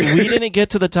lives. No, we didn't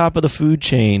get to the top of the food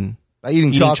chain by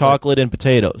eating chocolate and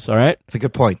potatoes, all right? It's a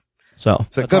good point. So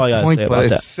It's a that's all I good gotta point, say but about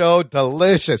it's that. so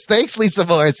delicious. Thanks, Lisa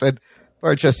Morrison,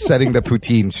 for just setting the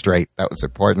poutine straight. That was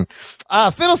important.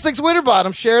 Fiddlesticks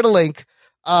Winterbottom shared a link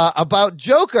about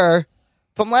Joker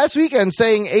from last weekend,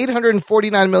 saying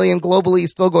 849 million globally,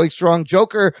 still going strong.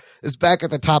 Joker is back at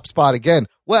the top spot again.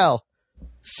 Well,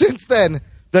 since then,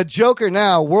 the Joker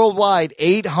now worldwide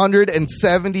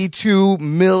 $872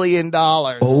 million.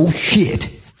 Oh, shit.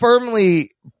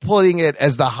 Firmly putting it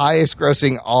as the highest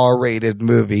grossing R-rated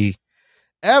movie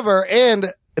ever.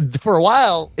 And for a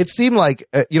while, it seemed like,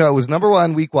 it was number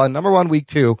 1 week 1, number 1 week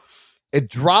 2. It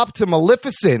dropped to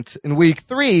Maleficent in week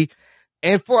 3.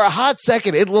 And for a hot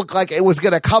second, it looked like it was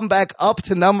going to come back up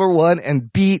to number 1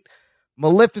 and beat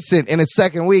Maleficent in its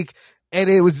second week. And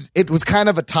it was kind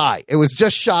of a tie. It was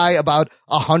just shy about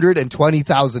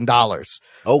 $120,000.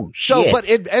 Oh, shit. So, but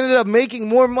it ended up making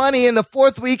more money in the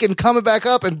 4th week and coming back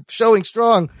up and showing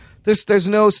strong. There's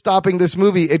no stopping this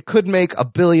movie. It could make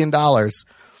 $1 billion.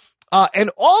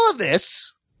 And all of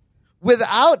this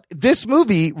without this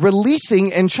movie releasing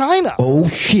in China. Oh,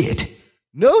 shit.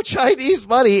 No Chinese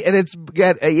money, and it's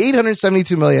got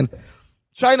 $872 million.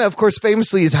 China, of course,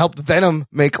 famously has helped Venom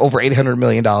make over $800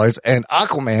 million and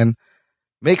Aquaman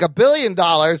make $1 billion.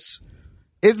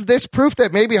 Is this proof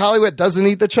that maybe Hollywood doesn't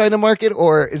need the China market,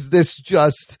 or is this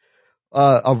just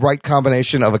a right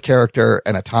combination of a character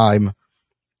and a time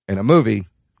in a movie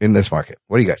in this market?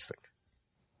 What do you guys think?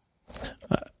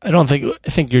 I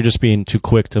think you're just being too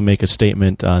quick to make a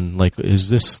statement on, like, is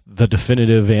this the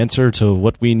definitive answer to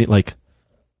what we need? Like,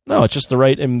 no, it's just the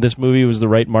right, and this movie was the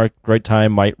right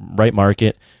time, right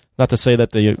market. Not to say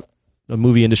that the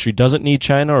movie industry doesn't need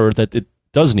China or that it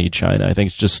does need China. I think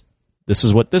it's just, this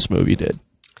is what this movie did.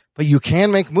 But you can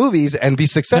make movies and be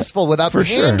successful without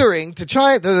pandering to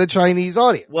the Chinese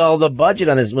audience. Well, the budget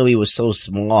on this movie was so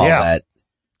small that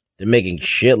they're making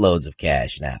shitloads of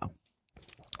cash now.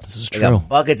 This is They true. got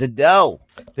buckets of dough.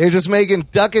 They're just making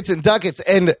ducats and ducats.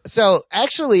 And so,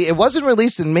 actually, it wasn't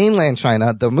released in mainland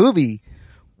China. The movie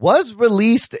was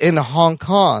released in Hong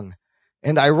Kong.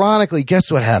 And ironically, guess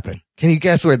what happened? Can you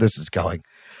guess where this is going?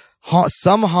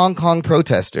 Some Hong Kong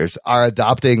protesters are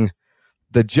adopting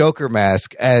the Joker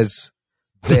mask as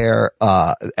their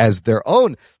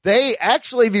own. They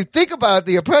actually, if you think about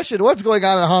the oppression, what's going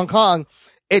on in Hong Kong,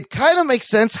 it kind of makes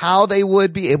sense how they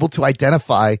would be able to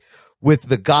identify with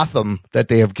the Gotham that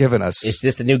they have given us. Is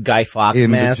this the new Guy Fawkes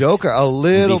in mask? The Joker? A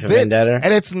little V for bit. Vendetta?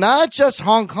 And it's not just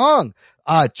Hong Kong.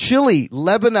 Chile,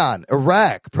 Lebanon,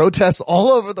 Iraq, protests all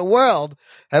over the world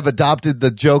have adopted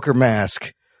the Joker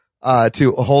mask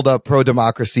to hold up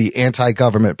pro-democracy,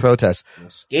 anti-government protests.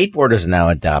 Skateboarders are now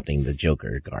adopting the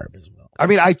Joker garb as well. I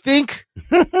mean, I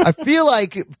feel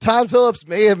like Todd Phillips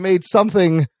may have made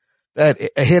something that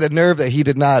hit a nerve that he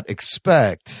did not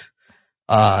expect.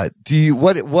 What do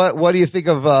you think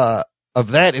of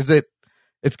that?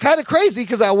 It's kind of crazy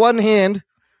because on one hand,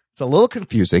 it's a little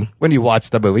confusing when you watch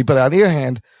the movie, but on the other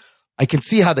hand, I can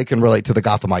see how they can relate to the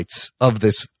Gothamites of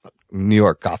this New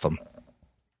York Gotham. Well,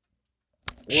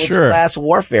 it's class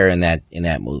warfare in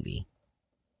that movie,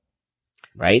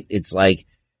 right? It's like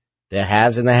the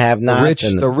haves and the have-nots,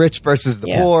 the rich versus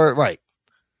the poor, right?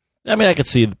 I mean, I could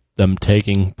see them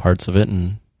taking parts of it,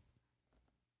 and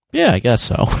yeah, I guess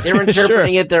so. They're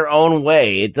interpreting it their own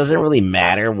way. It doesn't really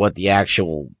matter what the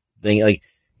actual thing, like,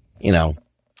 you know.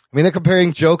 I mean, they're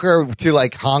comparing Joker to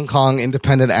like Hong Kong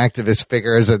independent activist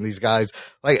figures and these guys.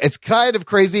 Like, it's kind of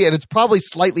crazy, and it's probably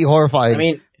slightly horrifying. I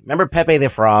mean, remember Pepe the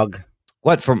Frog?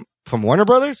 What, from Warner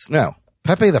Brothers? No.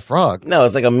 Pepe the Frog. No,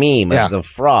 it's like a meme. Yeah. It's a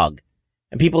frog.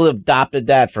 And people adopted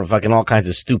that for fucking all kinds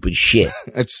of stupid shit.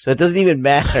 So it doesn't even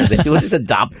matter. They just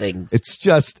adopt things. It's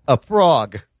just a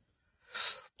frog.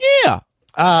 Yeah.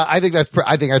 I think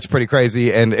that's pretty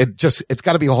crazy, and it's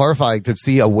got to be horrifying to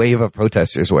see a wave of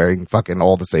protesters wearing fucking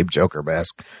all the same Joker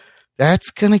mask.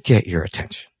 That's gonna get your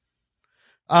attention.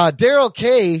 Daryl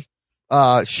K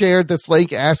shared this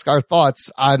link, asked our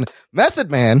thoughts on Method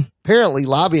Man apparently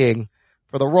lobbying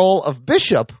for the role of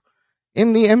Bishop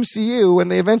in the MCU when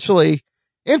they eventually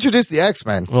introduced the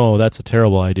X-Men. Oh, that's a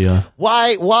terrible idea.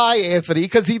 Why, Anthony?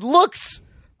 Because he looks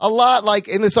a lot like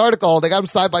in this article. They got him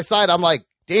side by side. I'm like,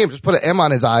 damn, just put an M on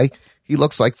his eye. He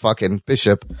looks like fucking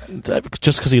Bishop.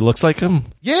 Just because he looks like him?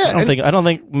 Yeah. I don't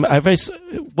think.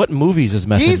 What movies has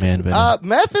Method Man been in?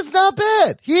 Meth is not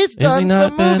bad. He's done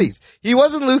some movies. He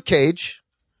was in Luke Cage.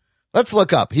 Let's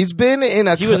look up. He's been in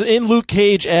He was in Luke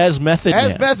Cage as Method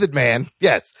Man. As Method Man,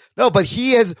 yes. No, but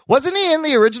wasn't he in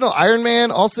the original Iron Man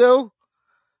also?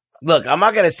 Look, I'm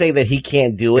not going to say that he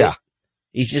can't do it. Yeah.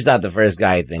 He's just not the first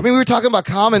guy, I think. I mean, we were talking about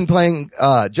Common playing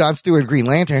Jon Stewart Green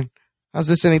Lantern. How's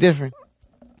this any different?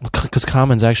 Because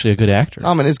Common's actually a good actor.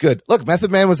 Common is good. Look,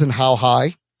 Method Man was in How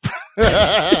High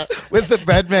with the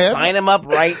Red Man. Sign him up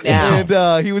right now.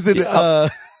 And he was in...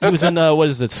 he was in, what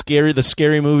is it, the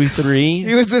Scary Movie 3?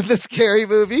 He was in the Scary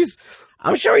Movies.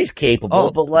 I'm sure he's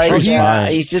capable, but like,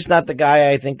 he's just not the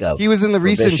guy I think of. He was in the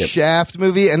recent Bishop. Shaft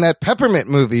movie and that Peppermint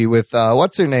movie with,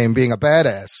 what's her name, being a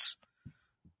badass.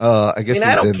 I guess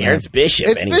I don't care. It's Bishop.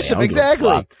 It's anyway. Bishop,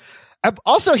 exactly.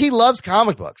 Also, he loves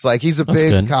comic books. Like, he's a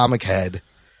big comic head.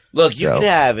 Look, you can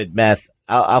have it, Meth.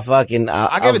 I'll vouch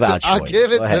I'll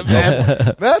give it to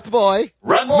Meth. Meth Boy.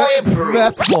 Rug Boy approved.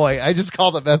 Meth Boy. I just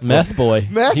called him Meth Boy.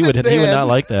 Meth Boy. He would not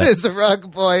like that. Is a Rug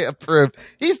Boy approved.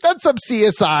 He's done some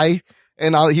CSI,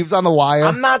 and he was on The Wire.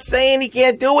 I'm not saying he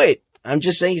can't do it. I'm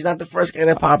just saying he's not the first guy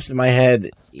that pops in my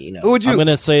head. You know, Who would you? I'm going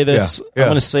to say this. Yeah. I'm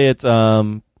going to say it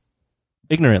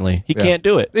ignorantly. He can't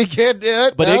do it. He can't do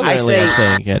it. But ignorantly, I'm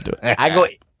saying he can't do it. I go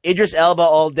Idris Elba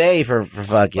all day for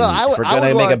fucking. Well, if we're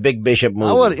going to make a big Bishop movie.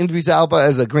 I want Idris Elba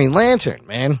as a Green Lantern,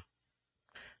 man.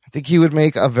 I think he would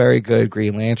make a very good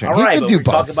Green Lantern. All he right, could but do we're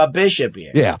both. talking about Bishop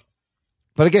here. Yeah.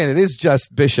 But again, it is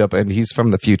just Bishop, and he's from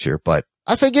the future. But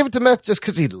I say give it to Meth just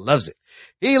because he loves it.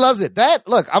 He loves it.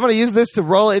 Look, I'm going to use this to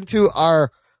roll into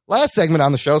our last segment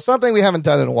on the show, something we haven't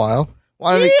done in a while.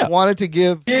 Wanted to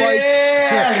give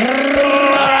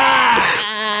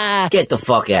Get the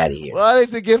fuck out of here.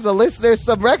 Wanted to give the listeners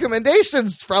some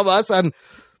recommendations from us on,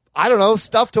 I don't know,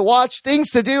 stuff to watch, things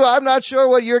to do. I'm not sure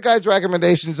what your guys'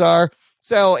 recommendations are.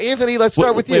 So, Anthony, let's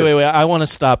start with you. Wait. I want to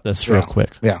stop this real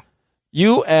quick. Yeah.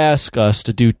 You ask us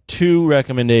to do 2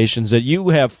 recommendations that you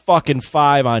have fucking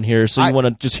 5 on here, so you want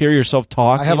to just hear yourself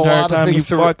talk. I have the a entire lot time? of things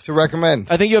to recommend.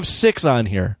 I think you have 6 on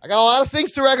here. I got a lot of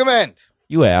things to recommend.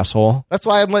 You asshole. That's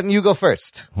why I'm letting you go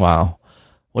first. Wow.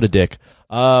 What a dick.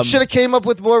 Should have came up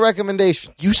with more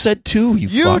recommendations. You said 2,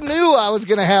 you fuck. Knew I was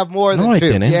going to have more than 2. I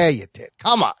didn't. Yeah, you did.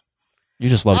 Come on. You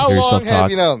just love to hear yourself talk. How long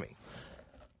have you known me?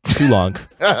 Too long.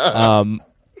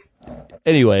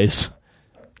 Anyways,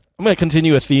 I'm going to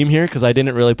continue a theme here because I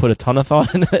didn't really put a ton of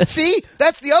thought into this. See?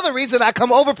 That's the other reason I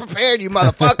come over prepared, you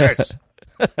motherfuckers.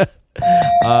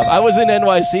 I was in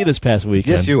NYC this past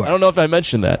weekend. Yes, you were. I don't know if I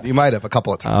mentioned that. You might have a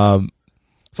couple of times.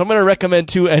 So I'm going to recommend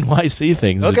 2 NYC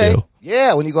things to do.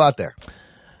 Yeah, when you go out there.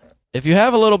 if you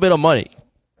have a little bit of money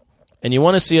and you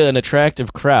want to see an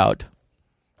attractive crowd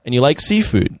and you like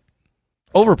seafood,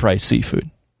 overpriced seafood,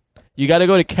 you got to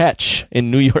go to Catch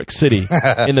in New York City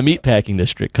in the meatpacking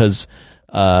district because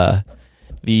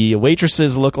the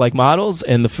waitresses look like models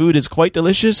and the food is quite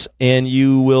delicious and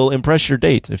you will impress your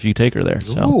date if you take her there.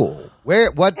 So. Ooh.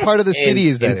 What part of the city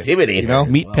is that? Intimidating. You know?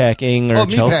 Meatpacking or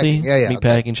Chelsea. Meatpacking. Yeah.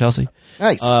 Meatpacking, Chelsea.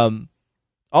 Nice.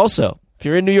 Also, if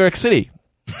you're in New York City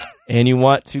and you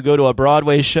want to go to a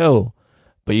Broadway show,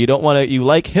 but you don't want to, you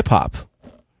like hip hop,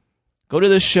 go to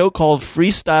this show called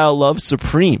Freestyle Love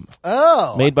Supreme.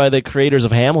 Oh. Made by the creators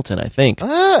of Hamilton, I think.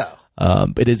 Oh.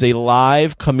 It is a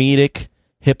live comedic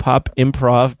hip hop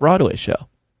improv Broadway show.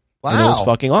 Wow. And it was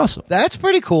fucking awesome. That's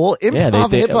pretty cool. Improv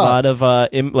they hip a hop. lot of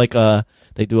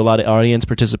they do a lot of audience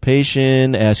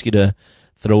participation, ask you to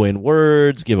throw in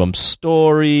words, give them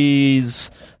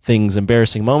stories, things,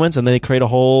 embarrassing moments, and then they create a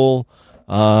whole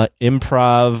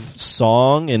improv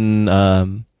song,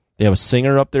 and they have a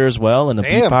singer up there as well, and a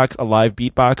live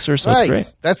beatboxer. So nice. It's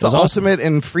great. That's the awesome. ultimate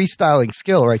in freestyling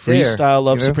skill, right there. Freestyle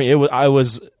Love Supreme. I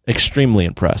was extremely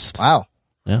impressed. Wow.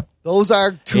 Yeah. Those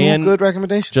are two good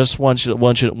recommendations. Just want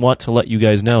to let you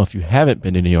guys know, if you haven't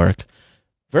been to New York,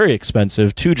 very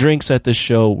expensive. 2 drinks at this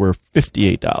show were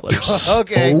 $58.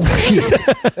 Okay. Oh,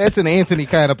 shit. That's an Anthony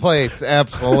kind of place.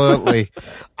 Absolutely.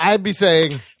 I'd be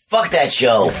saying, fuck that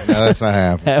show. No, that's not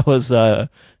happening. That was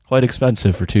quite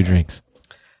expensive for 2 drinks.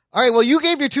 All right, well, you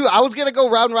gave your 2. I was going to go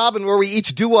round robin where we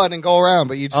each do one and go around,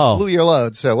 but you just blew your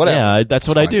load, so whatever. Yeah, that's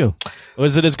what I do.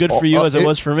 Was it as good for you as it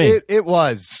was for me? It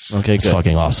was. Okay, It's good.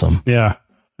 fucking awesome. Yeah,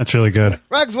 that's really good.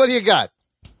 Ruggs, what do you got?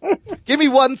 Give me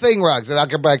one thing, Ruggs, and I'll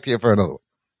come back to you for another one.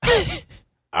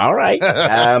 All right.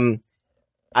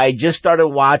 I just started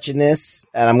watching this,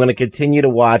 and I'm going to continue to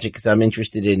watch it because I'm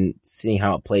interested in seeing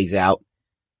how it plays out.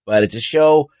 But it's a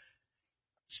show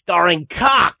starring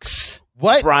Cox.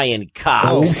 What? Brian Cox.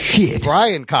 Oh, shit.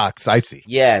 Brian Cox, I see.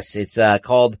 Yes, it's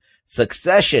called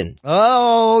Succession.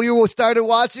 Oh, you started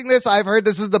watching this? I've heard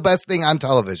this is the best thing on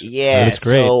television. Yeah, it's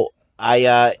great. So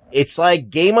it's like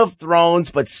Game of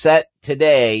Thrones, but set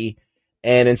today.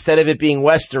 And instead of it being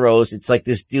Westeros, it's like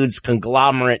this dude's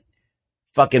conglomerate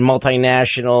fucking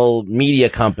multinational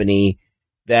media company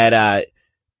that,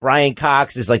 Brian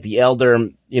Cox is like the elder,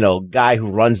 guy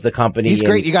who runs the company. He's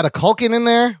great. You got a Culkin in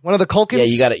there? One of the Culkins?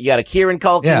 Yeah, you got a Kieran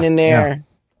Culkin in there. Yeah.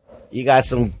 You got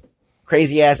some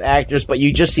crazy ass actors, but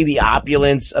you just see the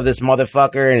opulence of this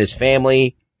motherfucker and his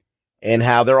family and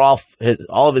how they're all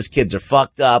of his kids are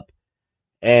fucked up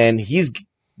and he's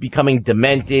becoming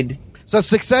demented. So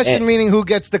Succession meaning who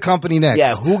gets the company next?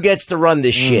 Yeah, who gets to run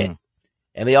this shit?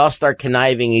 And they all start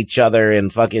conniving each other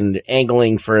and fucking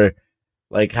angling for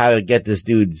like how to get this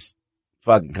dude's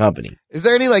fucking company. Is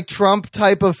there any like Trump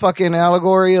type of fucking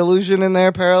allegory illusion in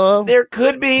there parallel? There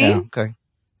could be. Yeah, okay.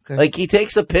 Like he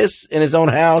takes a piss in his own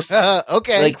house.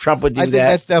 Okay. Like Trump would do I that. think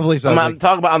that's definitely something. I'm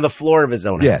talking about on the floor of his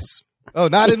own house. Yes. Oh,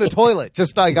 not in the toilet,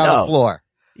 just like on the floor.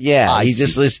 Yeah, I he see.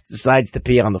 just decides to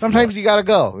pee on the floor. Sometimes you gotta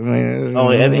go.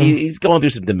 Oh, and he's going through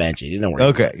some dementia. You know where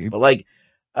Okay. he is. But like,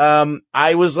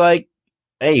 I was like,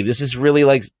 hey, this is really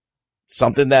like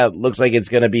something that looks like it's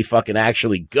going to be fucking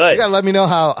actually good. You gotta let me know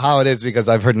how it is because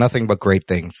I've heard nothing but great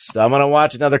things. So I'm going to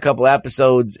watch another couple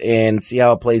episodes and see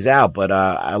how it plays out. But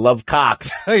I love Cox.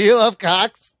 You love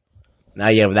Cox? Now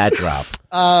you have that drop.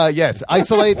 Yes.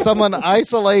 Isolate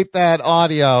that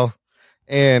audio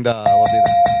and we'll do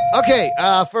that. Okay,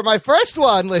 for my first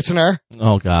one, listener.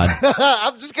 Oh, God.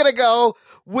 I'm just going to go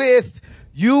with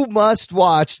you must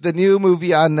watch the new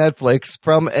movie on Netflix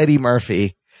from Eddie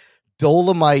Murphy.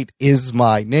 Dolomite Is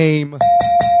My Name.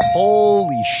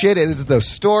 Holy shit, it is the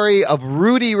story of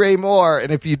Rudy Ray Moore.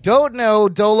 And if you don't know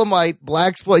Dolomite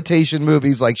blaxploitation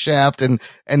movies like Shaft and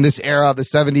this era of the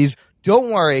 70s,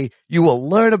 don't worry, you will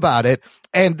learn about it.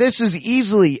 And this is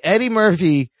easily Eddie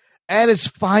Murphy at his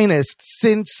finest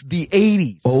since the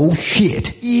 80s. Oh,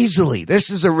 shit. Easily. This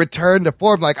is a return to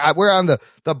form. Like, we're on the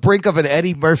brink of an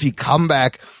Eddie Murphy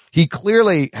comeback. He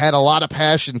clearly had a lot of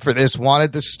passion for this,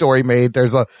 wanted this story made.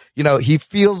 There's he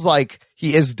feels like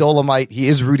he is Dolomite. He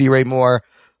is Rudy Ray Moore.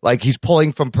 Like, he's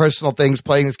pulling from personal things,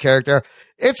 playing his character.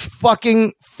 It's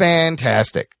fucking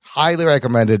fantastic. Highly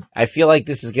recommended. I feel like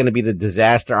this is going to be the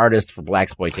disaster artist for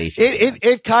blaxploitation.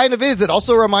 It kind of is. It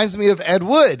also reminds me of Ed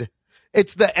Wood.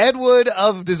 It's the Ed Wood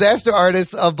of disaster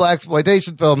artists of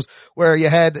blaxploitation films where you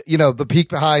had, the peek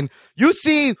behind. You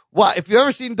see what, if you've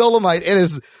ever seen Dolomite, it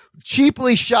is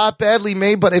cheaply shot, badly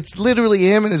made, but it's literally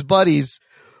him and his buddies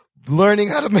learning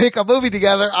how to make a movie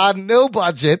together on no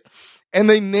budget. And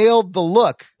they nailed the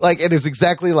look. Like, it is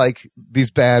exactly like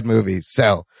these bad movies.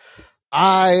 So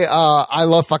I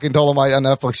love fucking Dolomite on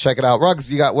Netflix. Check it out.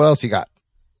 Ruggs, what else you got?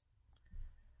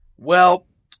 Well,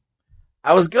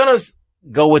 I was gonna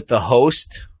go with The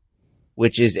Host,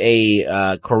 which is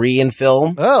a Korean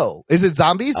film. Oh, is it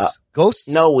zombies? Ghosts?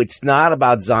 No, it's not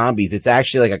about zombies. It's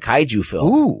actually like a kaiju film.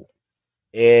 Ooh.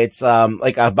 It's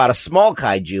like about a small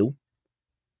kaiju,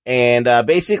 and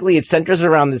basically it centers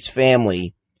around this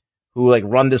family who like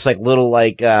run this like little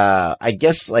like I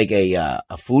guess like a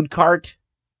food cart,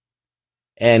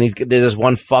 and there's this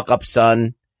one fuck up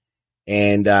son,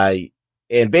 and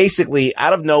basically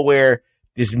out of nowhere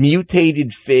this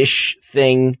mutated fish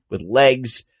thing with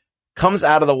legs comes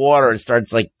out of the water and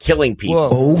starts like killing people. Whoa.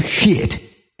 Oh shit!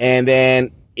 And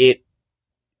then it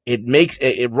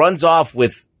runs off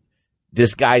with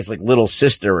this guy's like little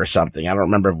sister or something. I don't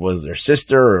remember if it was their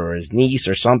sister or his niece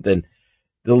or something.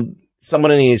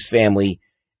 Someone in his family.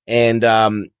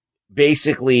 And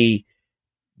basically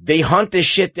they hunt this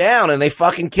shit down and they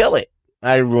fucking kill it.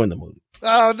 I ruined the movie.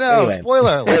 Oh no! Anyway.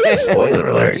 Spoiler alert! Spoiler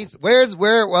alert!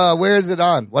 Where is it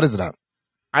on? What is it on?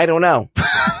 I don't know.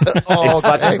 Oh, it's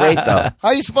fucking great though. How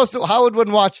are you supposed to? How would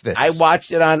one watch this? I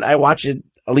watch it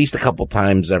at least a couple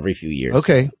times every few years.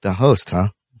 Okay, The Host, huh?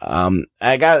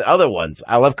 I got other ones.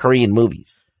 I love Korean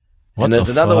movies. And there's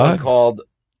another one called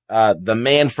The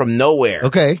Man from Nowhere.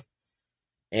 Okay.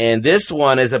 And this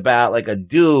one is about like a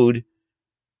dude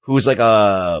who's like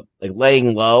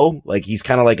laying low. Like he's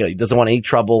kind of like he doesn't want any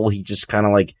trouble. He just kind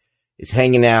of like is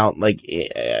hanging out like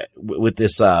with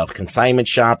this consignment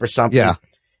shop or something. Yeah.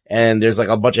 And there's like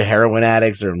a bunch of heroin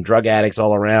addicts or drug addicts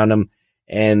all around him.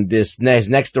 And his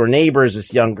next door neighbor is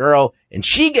this young girl and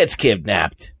she gets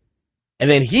kidnapped. And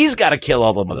then he's got to kill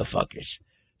all the motherfuckers.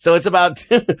 So it's about,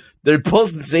 they're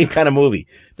both the same kind of movie.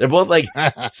 They're both like,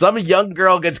 some young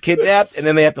girl gets kidnapped and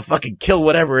then they have to fucking kill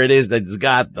whatever it is that's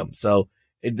got them. So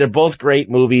they're both great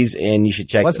movies and you should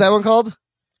check What's them. that one called?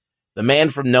 The Man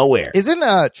from Nowhere. Isn't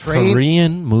Train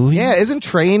Korean movie? Yeah, isn't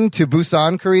Train to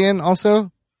Busan Korean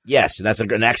also? Yes, and that's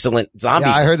an excellent zombie.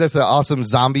 Yeah, I heard that's an awesome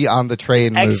zombie on the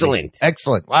train movie. Excellent.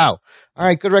 Excellent. Wow. All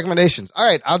right, good recommendations. All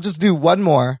right, I'll just do one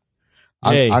more.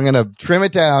 I'm going to trim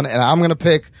it down, and I'm going to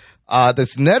pick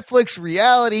this Netflix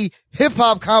reality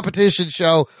hip-hop competition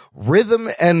show, Rhythm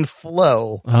and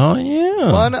Flow. Oh,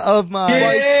 yeah.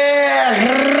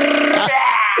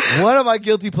 One of my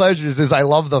guilty pleasures is I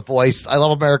love The Voice. I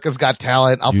love America's Got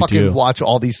Talent. I'll fucking watch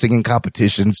all these singing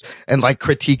competitions and like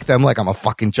critique them like I'm a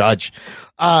fucking judge.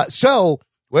 So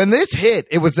when this hit,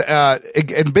 it was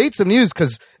it made some news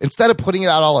because instead of putting it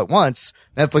out all at once,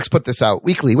 Netflix put this out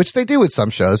weekly, which they do with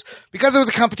some shows. Because it was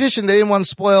a competition, they didn't want to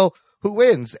spoil who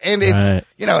wins. And it's,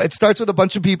 it starts with a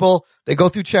bunch of people. They go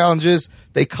through challenges.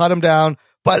 They cut them down.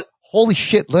 But holy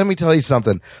shit, let me tell you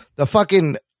something.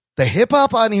 The hip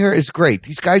hop on here is great.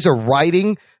 These guys are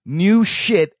writing new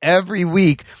shit every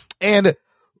week. And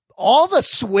all the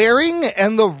swearing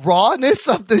and the rawness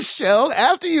of the show,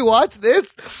 after you watch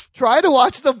this, try to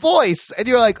watch The Voice. And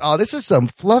you're like, oh, this is some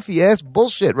fluffy ass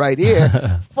bullshit right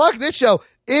here. Fuck this show.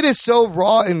 It is so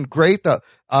raw and great.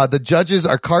 The judges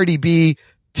are Cardi B,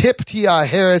 Tip T.I.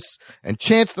 Harris, and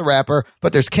Chance the Rapper.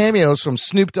 But there's cameos from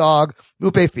Snoop Dogg,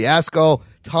 Lupe Fiasco,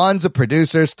 tons of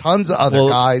producers, tons of other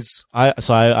guys.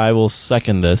 I will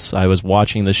second this. I was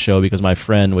watching this show because my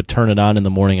friend would turn it on in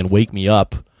the morning and wake me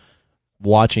up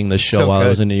watching the show while I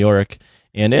was in New York.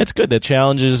 And it's good. The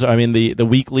challenges, I mean, the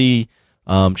weekly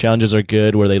challenges are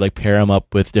good where they like pair them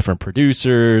up with different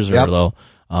producers or they'll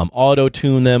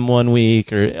auto-tune them one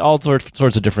week or all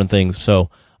sorts of different things.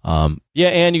 So, and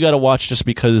you got to watch just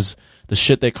because the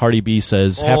shit that Cardi B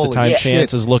says, half the time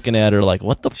Chance is looking at her like,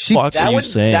 what the fuck are you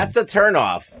saying? That's the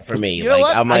turnoff for me. You know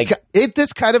what? I'm like,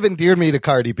 this kind of endeared me to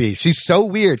Cardi B. She's so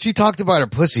weird. She talked about her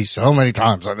pussy so many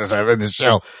times on this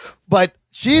show, but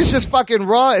she's just fucking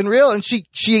raw and real, and she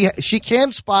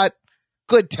can spot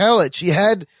good talent. She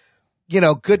had,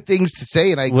 good things to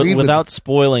say, and I agree without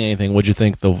spoiling anything. What'd you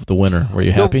think the winner? Were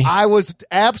you happy? I was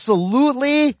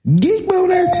absolutely geek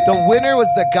boner. The winner was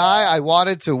the guy I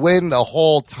wanted to win the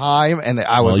whole time, and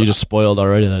I was. Well, you just spoiled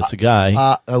already. That's a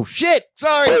guy. Oh shit!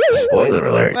 Sorry. Spoiler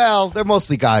alert. Well, they're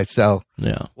mostly guys, so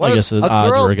yeah. I guess the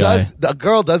odds are a guy. A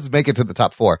girl does make it to the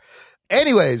top 4.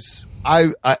 Anyways,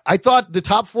 I thought the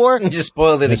top 4. You just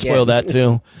spoiled it again. Spoiled that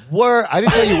too. I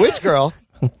didn't tell you which girl.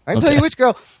 I didn't tell you which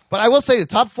girl. But I will say the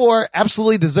top 4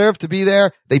 absolutely deserve to be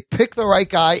there. They picked the right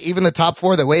guy. Even the top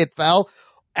 4, the way it fell,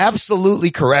 absolutely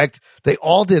correct. They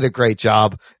all did a great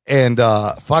job. And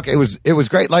it was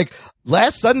great. Like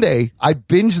last Sunday, I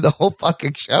binged the whole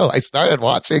fucking show. I started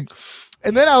watching.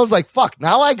 And then I was like, fuck,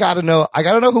 now I gotta know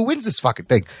who wins this fucking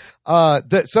thing. And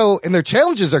their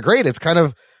challenges are great. It's kind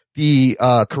of the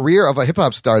career of a hip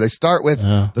hop star. They start with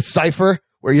the cypher,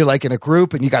 where you're like in a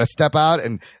group and you got to step out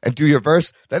and do your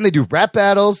verse. Then they do rap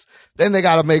battles. Then they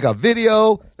got to make a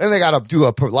video. Then they got to do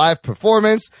a live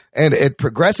performance, and it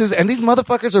progresses. And these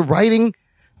motherfuckers are writing.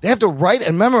 They have to write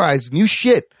and memorize new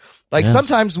shit. Like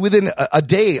sometimes within a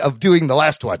day of doing the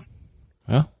last one.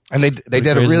 Yeah. And they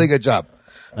did a really good job.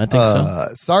 I think so.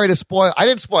 Sorry to spoil. I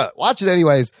didn't spoil it. Watch it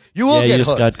anyways. You will get you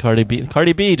just hooked. got Cardi B.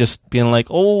 Cardi B just being like,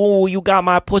 "Oh, you got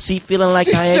my pussy feeling like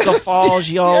Niagara Falls,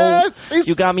 yo. Yes,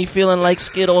 you got me feeling like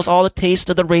Skittles, all the taste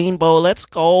of the rainbow. Let's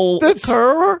go,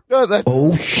 Kerr." Shit.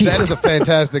 That is a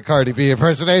fantastic Cardi B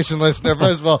impersonation, listener.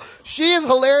 First of all, she is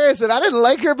hilarious, and I didn't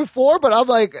like her before, but I'm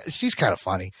like, she's kind of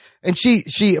funny, and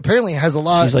she apparently has a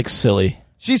lot. She's like silly.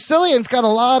 She's silly and's got a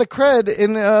lot of cred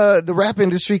in the rap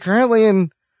industry currently,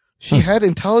 and she had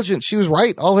intelligence. She was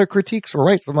right. All her critiques were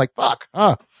right. So I'm like, fuck,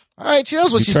 huh? All right, she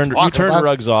knows what she's talking about. You turned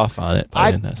Ruggs off on it.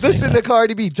 I listened to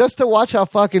Cardi B just to watch how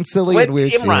fucking silly and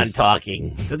weird Imran she is.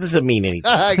 talking? That doesn't mean anything.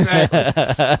 Exactly.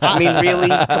 I mean, really?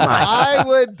 Come on. I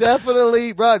would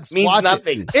definitely, Ruggs, Means watch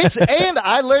nothing. it. And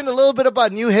I learned a little bit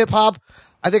about new hip hop.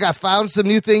 I think I found some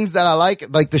new things that I like.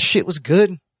 Like the shit was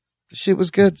good.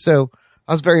 So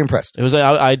I was very impressed. It was.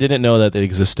 I didn't know that it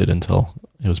existed until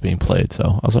it was being played. So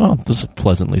I was like, "Oh, this is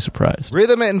pleasantly surprised."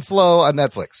 Rhythm and Flow on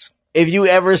Netflix. If you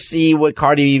ever see what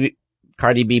Cardi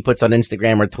B puts on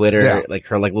Instagram or Twitter, like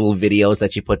her little videos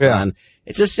that she puts on,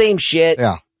 it's the same shit.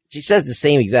 Yeah. She says the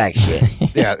same exact shit.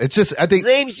 Yeah, it's just, I think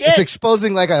Same shit. it's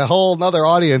exposing like a whole nother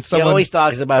audience. She always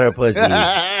talks about her pussy.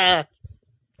 Yeah,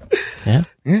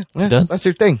 she does. That's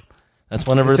her thing. That's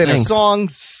one of her It's in her things.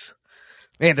 songs.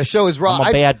 Man, the show is raw. I'm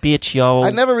a bad bitch, yo.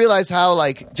 I never realized how,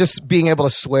 like, just being able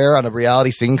to swear on a reality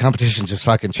singing competition just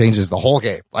fucking changes the whole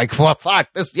game. Like, well,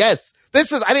 fuck, this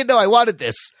is, I didn't know I wanted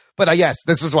this, but yes,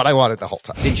 this is what I wanted the whole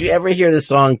time. Did you ever hear the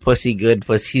song Pussy Good,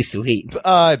 Pussy Sweet?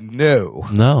 No.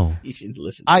 No. You should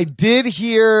listen. I did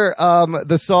hear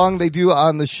the song they do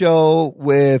on the show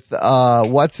with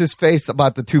what's his face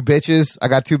about the two bitches. I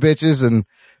got two bitches, and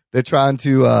they're trying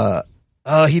to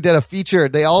he did a feature.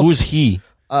 They all Who's he?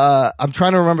 I'm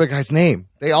trying to remember the guy's name.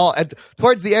 They all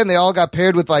towards the end they all got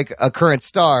paired with like a current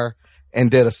star and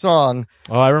did a song.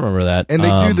 Oh, I remember that. And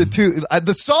they do the two.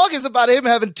 The song is about him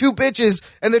having two bitches,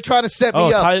 and they're trying to set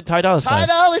me up. Ty Dolla Sign. Ty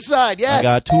Dolla Sign, yes. I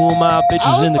got two of my I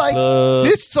bitches was in the like, club.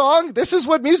 this song, this is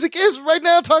what music is right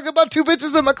now. Talking about two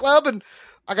bitches in my club, and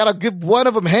I gotta give one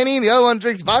of them Henny, and the other one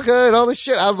drinks vodka and all this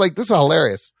shit. I was like, this is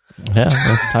hilarious. Yeah,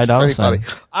 that's Ty Dolla Sign.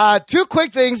 Two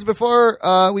quick things before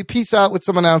we peace out with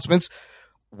some announcements.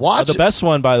 Watch the best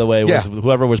one, by the way, was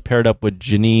whoever was paired up with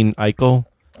Janine Aikiko.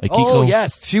 Oh,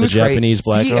 yes. She was the great. Japanese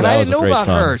black See, girl. and That I was didn't a know great about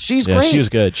song. her. She's Yeah, great. She was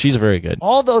good. She's very good.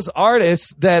 All those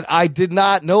artists that I did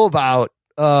not know about,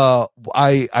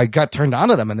 I got turned on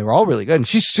to them, and they were all really good. And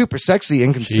she's super sexy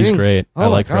and can sing. She's great. I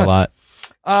like her a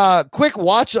lot. Quick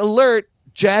watch alert.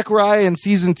 Jack Ryan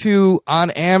season 2 on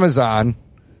Amazon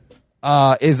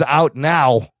is out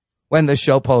now when the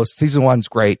show posts. Season 1's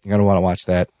great. You're going to want to watch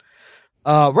that.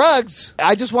 Ruggs,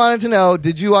 I just wanted to know,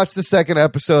 did you watch the second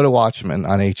episode of Watchmen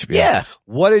on HBO? Yeah.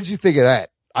 What did you think of that?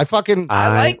 I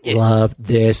like it. Love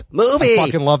this movie. I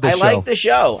fucking love this show. I like the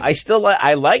show.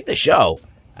 I like the show.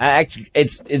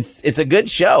 It's a good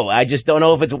show. I just don't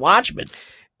know if it's Watchmen.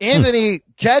 Anthony,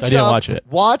 catch I didn't up. watch it.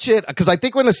 Watch it, because I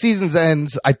think when the season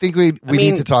ends, I think we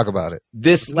need to talk about it.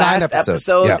 This It's 9 last episodes.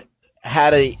 episode Yeah.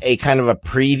 had a kind of a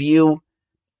preview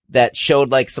that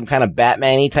showed like some kind of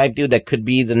Batman-y type dude that could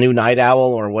be the new Night Owl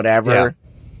or whatever. Yeah.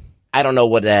 I don't know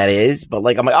what that is, but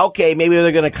like I'm like, okay, maybe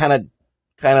they're gonna kind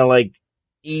of like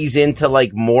ease into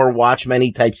like more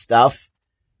Watchmen-y type stuff,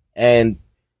 and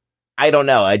I don't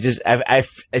know. I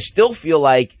still feel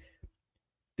like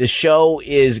the show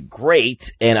is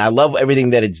great, and I love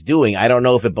everything that it's doing. I don't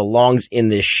know if it belongs in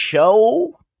this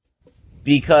show,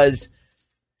 because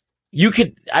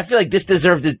I feel like this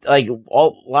deserved it, like a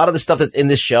lot of the stuff that's in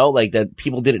this show, like that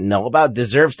people didn't know about,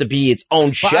 deserves to be its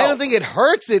own show. But I don't think it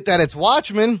hurts it that it's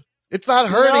Watchmen. It's not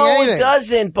hurting anything. No, it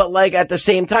doesn't. But like at the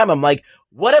same time, I'm like,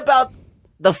 what about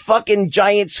the fucking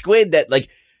giant squid that like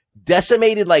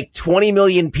decimated like 20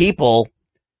 million people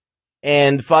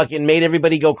and fucking made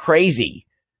everybody go crazy?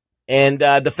 And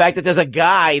the fact that there's a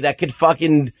guy that could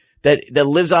fucking that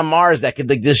lives on Mars that could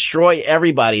like destroy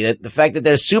everybody. That the fact that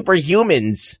there's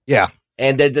superhumans. Yeah.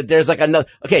 And that there's like another.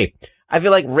 Okay, I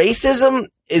feel like racism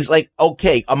is like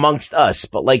okay amongst us,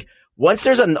 but like once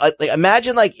there's like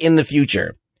imagine like in the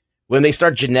future when they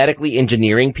start genetically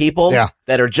engineering people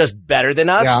that are just better than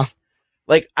us. Yeah.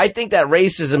 Like, I think that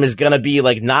racism is going to be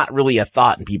like not really a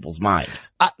thought in people's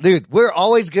minds. Dude, we're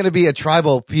always going to be a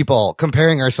tribal people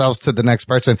comparing ourselves to the next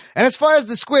person. And as far as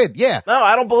the squid, yeah. No,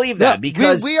 I don't believe that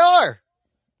because we are.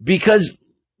 Because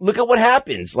look at what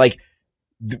happens. Like,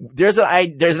 there's an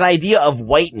idea of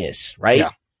whiteness, right? Yeah.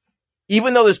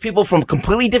 Even though there's people from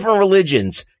completely different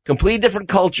religions, completely different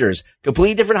cultures,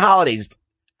 completely different holidays,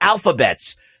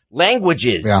 alphabets,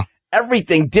 languages,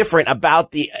 everything different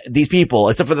about these people,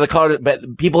 except for the color.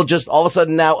 But people just all of a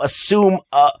sudden now assume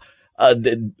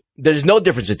there's no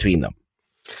difference between them.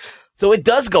 So it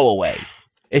does go away.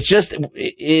 It's just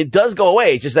it does go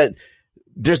away. It's just that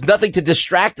there's nothing to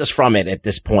distract us from it at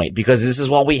this point because this is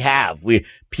what we have.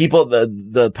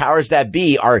 The powers that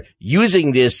be are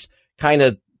using this kind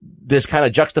of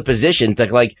juxtaposition to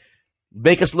like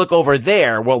make us look over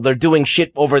there while they're doing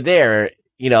shit over there,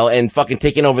 and fucking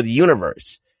taking over the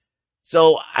universe.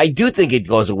 So I do think it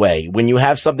goes away when you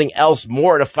have something else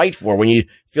more to fight for, when you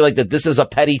feel like that this is a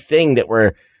petty thing that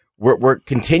we're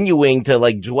continuing to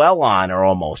like dwell on, or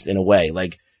almost in a way,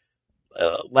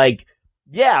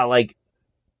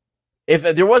 if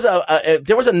there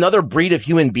was another breed of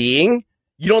human being,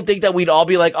 you don't think that we'd all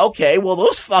be like, okay, well,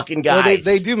 those fucking guys. Well,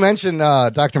 they do mention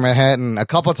Dr. Manhattan a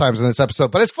couple times in this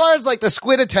episode, but as far as like the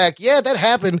squid attack, yeah, that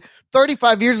happened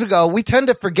 35 years ago. We tend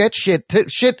to forget shit.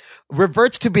 Shit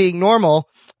reverts to being normal,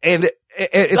 and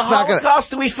it's not going to.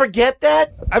 Holocaust, do we forget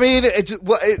that? I mean,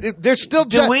 there's still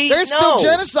still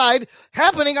genocide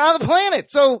happening on the planet.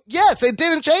 So yes, it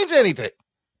didn't change anything.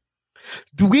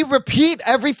 Do we repeat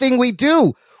everything we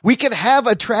do? We could have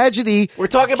a tragedy. We're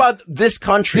talking about this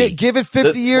country. Give it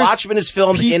 50 years. Watchmen is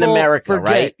filmed in America,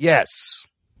 forget. Right? Yes.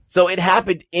 So it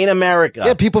happened in America.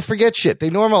 Yeah, people forget shit. They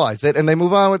normalize it and they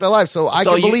move on with their life. So I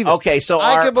can believe it. Okay, so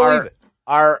I can believe it.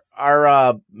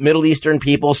 Are Middle Eastern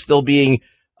people still being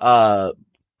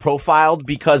profiled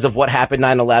because of what happened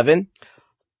 9/11?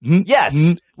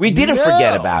 Yes. We didn't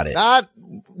forget about it.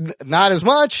 Not as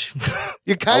much.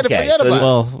 You kind of forget about it.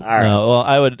 Well, no,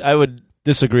 well, I would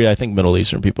disagree. I think Middle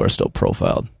Eastern people are still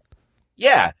profiled.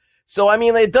 Yeah. So I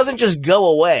mean, it doesn't just go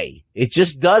away. It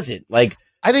just doesn't. Like,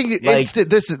 I think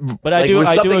but I do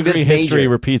agree. History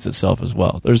repeats itself as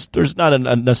well. There's not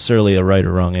necessarily a right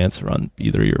or wrong answer on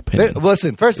either your opinion.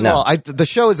 Listen, first of all, the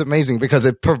show is amazing because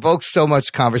it provokes so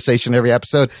much conversation every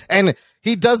episode, and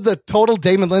he does the total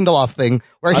Damon Lindelof thing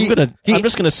where I'm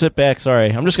just gonna sit back. Sorry,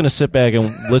 I'm just gonna sit back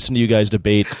and listen to you guys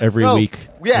debate every week.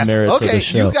 Yes, the merits of the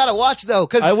show. You gotta watch though,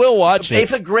 because I will watch it.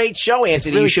 It's a great show,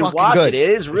 Anthony. Really you should watch good. it. It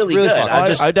is really good. Fun.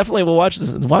 I definitely will watch this.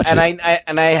 And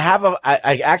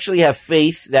I actually have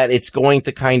faith that it's going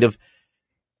to kind of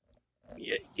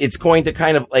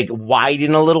like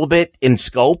widen a little bit in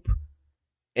scope,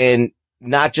 and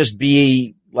not just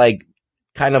be like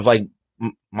kind of like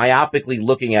myopically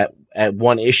looking at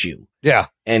one issue. Yeah.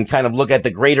 And kind of look at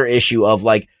the greater issue of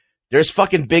like, there's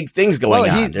fucking big things going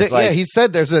on. He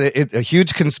said there's a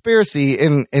huge conspiracy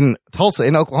in Tulsa,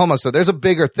 in Oklahoma. So there's a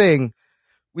bigger thing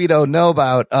we don't know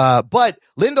about. But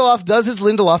Lindelof does his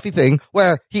Lindelofy thing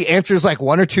where he answers like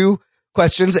one or two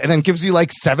questions and then gives you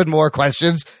like 7 more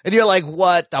questions. And you're like,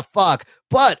 what the fuck?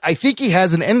 But I think he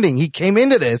has an ending. He came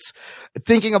into this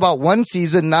thinking about 1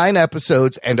 season, 9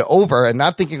 episodes and over, and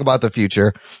not thinking about the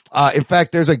future. In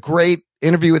fact, there's a great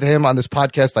interview with him on this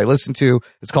podcast I listened to.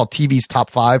 It's called TV's Top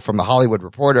 5 from The Hollywood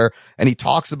Reporter. And he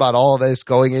talks about all of this,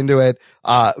 going into it,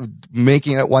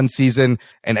 making it 1 season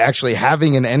and actually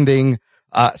having an ending.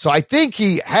 So I think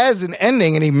he has an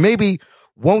ending, and he maybe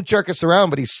won't jerk us around,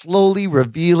 but he's slowly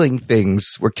revealing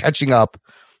things. We're catching up,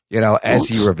 as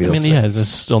he reveals things. There's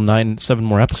still 7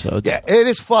 more episodes. Yeah, it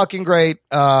is fucking great.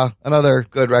 Another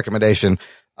good recommendation.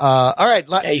 All right.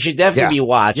 You should definitely be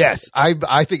watching. Yes,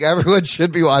 I think everyone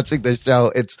should be watching this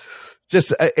show. It's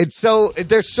just,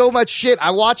 there's so much shit. I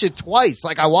watch it twice.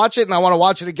 Like, I watch it and I want to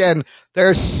watch it again.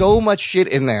 There's so much shit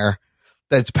in there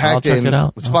that's packed in. Check it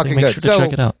out. It's fucking good. Sure to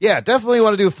check it out. Yeah, definitely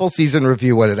want to do a full season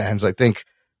review when it ends. I think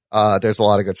there's a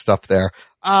lot of good stuff there.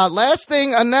 Last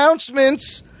thing,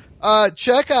 announcements.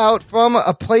 Check out from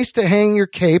A Place to Hang Your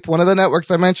Cape, one of the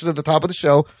networks I mentioned at the top of the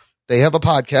show. They have a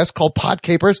podcast called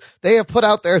Podcapers. They have put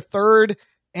out their 3rd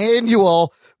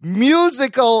annual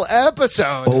musical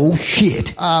episode. Oh,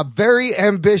 shit. Very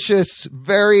ambitious,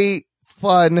 very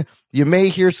fun. You may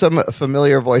hear some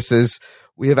familiar voices.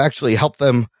 We have actually helped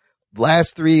them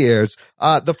last 3 years.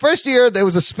 The first year, there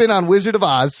was a spin on Wizard of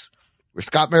Oz, where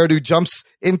Scott Meridew jumps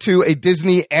into a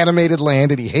Disney animated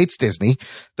land and he hates Disney.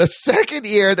 The second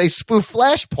year, they spoof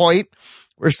Flashpoint,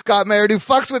 where Scott Meridew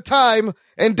fucks with time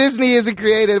and Disney isn't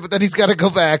created, but then he's got to go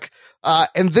back.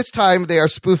 And this time they are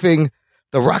spoofing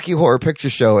the Rocky Horror Picture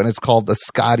Show, and it's called the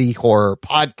Scotty Horror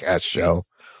Podcast Show.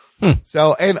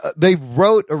 So, and they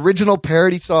wrote original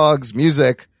parody songs,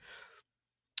 music.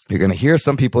 You're going to hear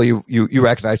some people you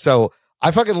recognize. So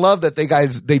I fucking love that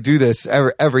they do this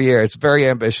every year. It's very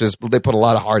ambitious, but they put a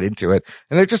lot of heart into it.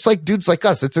 And they're just like dudes like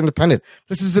us. It's independent.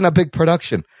 This isn't a big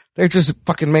production. They're just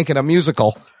fucking making a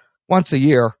musical once a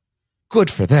year. Good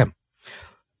for them.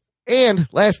 And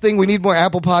last thing, we need more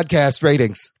Apple Podcast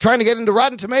ratings. Trying to get into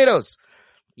Rotten Tomatoes.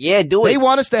 Yeah, do it. They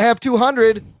want us to have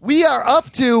 200. We are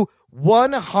up to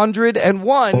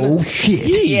 101. Oh,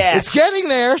 shit. Yes. It's getting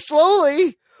there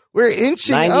slowly. We're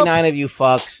inching 99 up. of you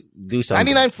fucks do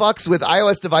something. 99 fucks with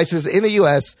iOS devices in the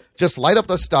U.S. Just light up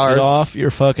those stars. Get off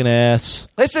your fucking ass.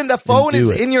 Listen, the phone is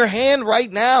it. in your hand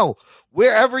right now.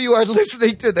 Wherever you are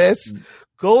listening to this,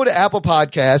 go to Apple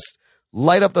Podcasts,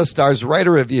 light up those stars, write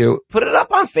a review. Put it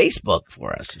up on Facebook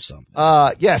for us or something.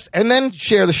 Yes, and then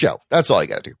share the show. That's all you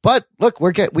got to do. But look,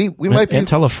 we might be. And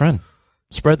tell a friend.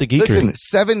 Spread the geekery. Listen,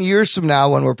 7 years from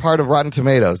now, when we're part of Rotten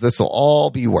Tomatoes, this will all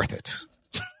be worth it.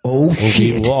 Oh,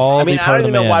 shit. I mean, I don't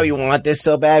even know why we want this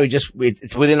so bad.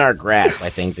 It's within our grasp,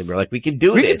 I think, that we're like, we can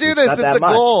do this. We can do this. It's a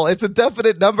goal. It's a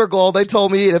definite number goal. They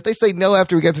told me if they say no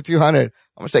after we get to 200, I'm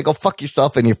going to say, go fuck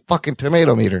yourself in your fucking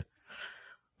tomato meter.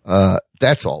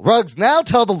 That's all. Ruggs, now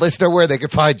tell the listener where they can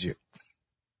find you.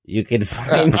 You can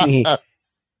find me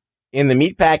in the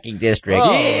meatpacking district.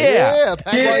 Oh, yeah. That's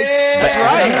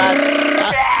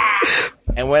right.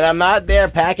 And when I'm not there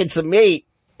packing some meat,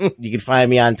 you can find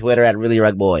me on Twitter at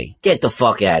ReallyRugBoy. Get the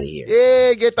fuck out of here.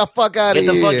 Yeah, get the fuck out of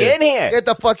here. Get the fuck in here. Get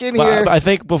the fuck in here. I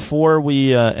think before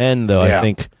we end, though, Yeah. I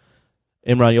think,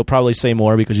 Imran, you'll probably say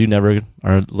more because you never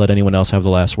or let anyone else have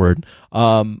the last word.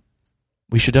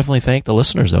 We should definitely thank the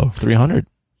listeners, though. 300.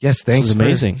 Yes, thanks. This is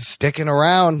amazing. For sticking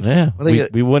around. Yeah,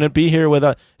 we wouldn't be here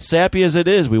without, sappy as it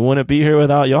is, we wouldn't be here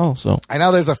without y'all. So I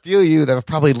know there's a few of you that have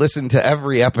probably listened to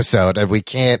every episode, and we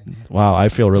can't. Wow, I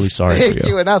feel really sorry thank for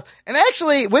you. you enough. And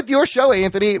actually, with your show,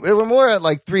 Anthony, we're more at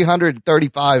like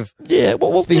 335. Yeah,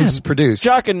 well, things produced.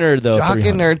 Jock and Nerd, though. Jock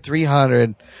and Nerd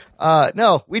 300.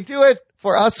 No, we do it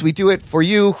for us. We do it for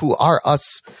you, who are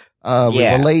us. We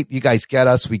relate. You guys get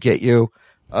us. We get you.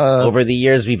 Over the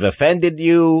years, we've offended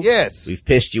you. Yes. We've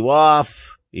pissed you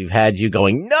off. We've had you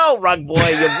going, no, Rug Boy,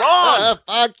 you're wrong.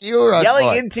 Fuck you, Rug Yelling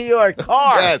Boy. into your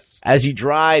car as you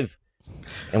drive.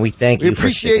 And we thank you We for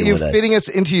appreciate sticking you with us. fitting us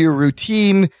into your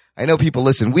routine. I know people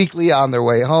listen weekly on their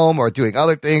way home or doing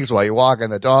other things while you're walking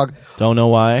the dog. Don't know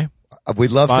why.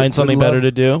 We'd love Find something better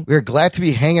to do. We're glad to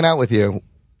be hanging out with you,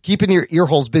 keeping your ear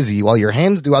holes busy while your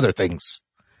hands do other things,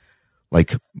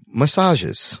 like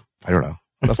massages. I don't know.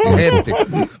 What else do your hands do?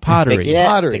 Pottery.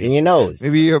 Picking your nose.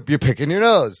 Maybe you're picking your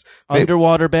nose.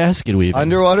 Underwater basket weaving.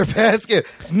 Underwater basket.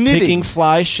 Knitting. Picking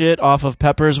fly shit off of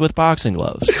peppers with boxing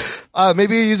gloves.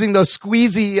 Maybe you're using those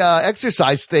squeezy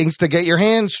exercise things to get your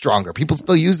hands stronger. People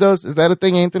still use those? Is that a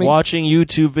thing, Anthony? Watching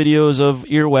YouTube videos of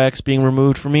earwax being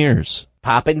removed from ears.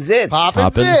 Popping zits. Popping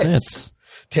zits.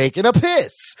 Taking a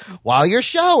piss while you're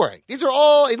showering. These are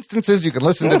all instances you can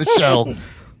listen to the show.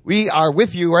 We are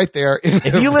with you right there.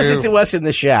 If you listen to us in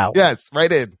the shower. Yes,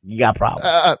 right in. You got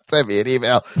problems. Send me an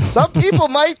email. Some people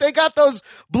might. They got those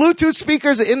Bluetooth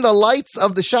speakers in the lights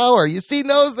of the shower. You seen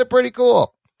those? They're pretty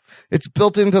cool. It's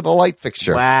built into the light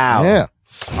fixture. Wow. Yeah.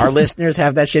 Our listeners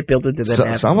have that shit built into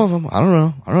them. Some of them. I don't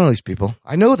know. I don't know these people.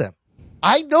 I know them.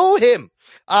 I know him.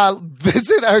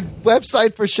 Visit our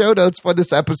website for show notes for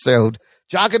this episode.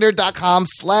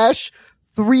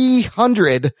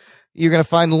 jockandnerd.com/300. You're going to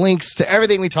find links to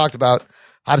everything we talked about,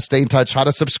 how to stay in touch, how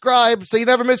to subscribe so you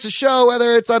never miss a show,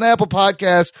 whether it's on Apple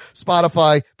Podcasts,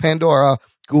 Spotify, Pandora,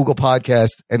 Google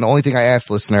Podcasts. And the only thing I ask,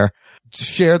 listener, to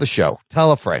share the show.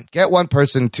 Tell a friend. Get one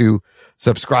person to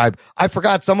subscribe. I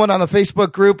forgot someone on the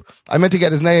Facebook group. I meant to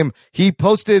get his name. He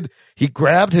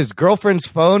grabbed his girlfriend's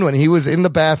phone when he was in the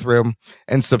bathroom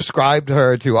and subscribed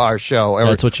her to our show.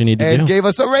 That's what you need to do. And gave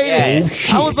us a rating.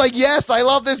 Yeah. I was like, yes, I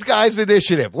love this guy's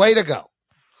initiative. Way to go.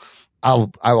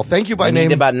 I will thank you by I name.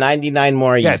 need about 99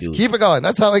 more. Yes, you keep it going.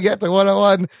 That's how we get to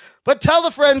 101. But tell the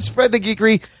friends, spread the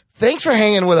geekery. Thanks for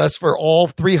hanging with us for all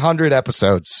 300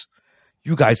 episodes.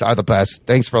 You guys are the best.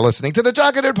 Thanks for listening to the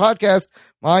Jock and Nerd Podcast.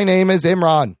 My name is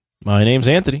Imran. My name's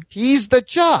Anthony. He's the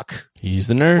Jock. He's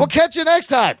the Nerd. We'll catch you next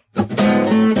time. I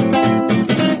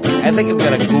think I'm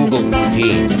going to Google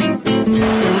pee.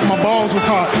 My balls was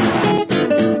hot.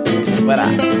 But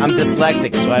I'm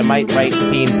dyslexic, so I might write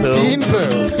teen poo. Teen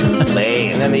poo.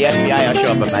 And then the FBI will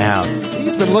show up at my house.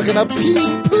 He's been looking up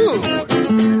teen poo.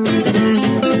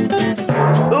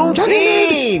 Poo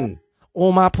teen!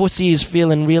 Oh, my pussy is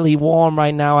feeling really warm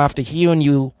right now after hearing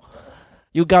you.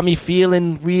 You got me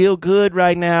feeling real good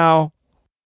right now.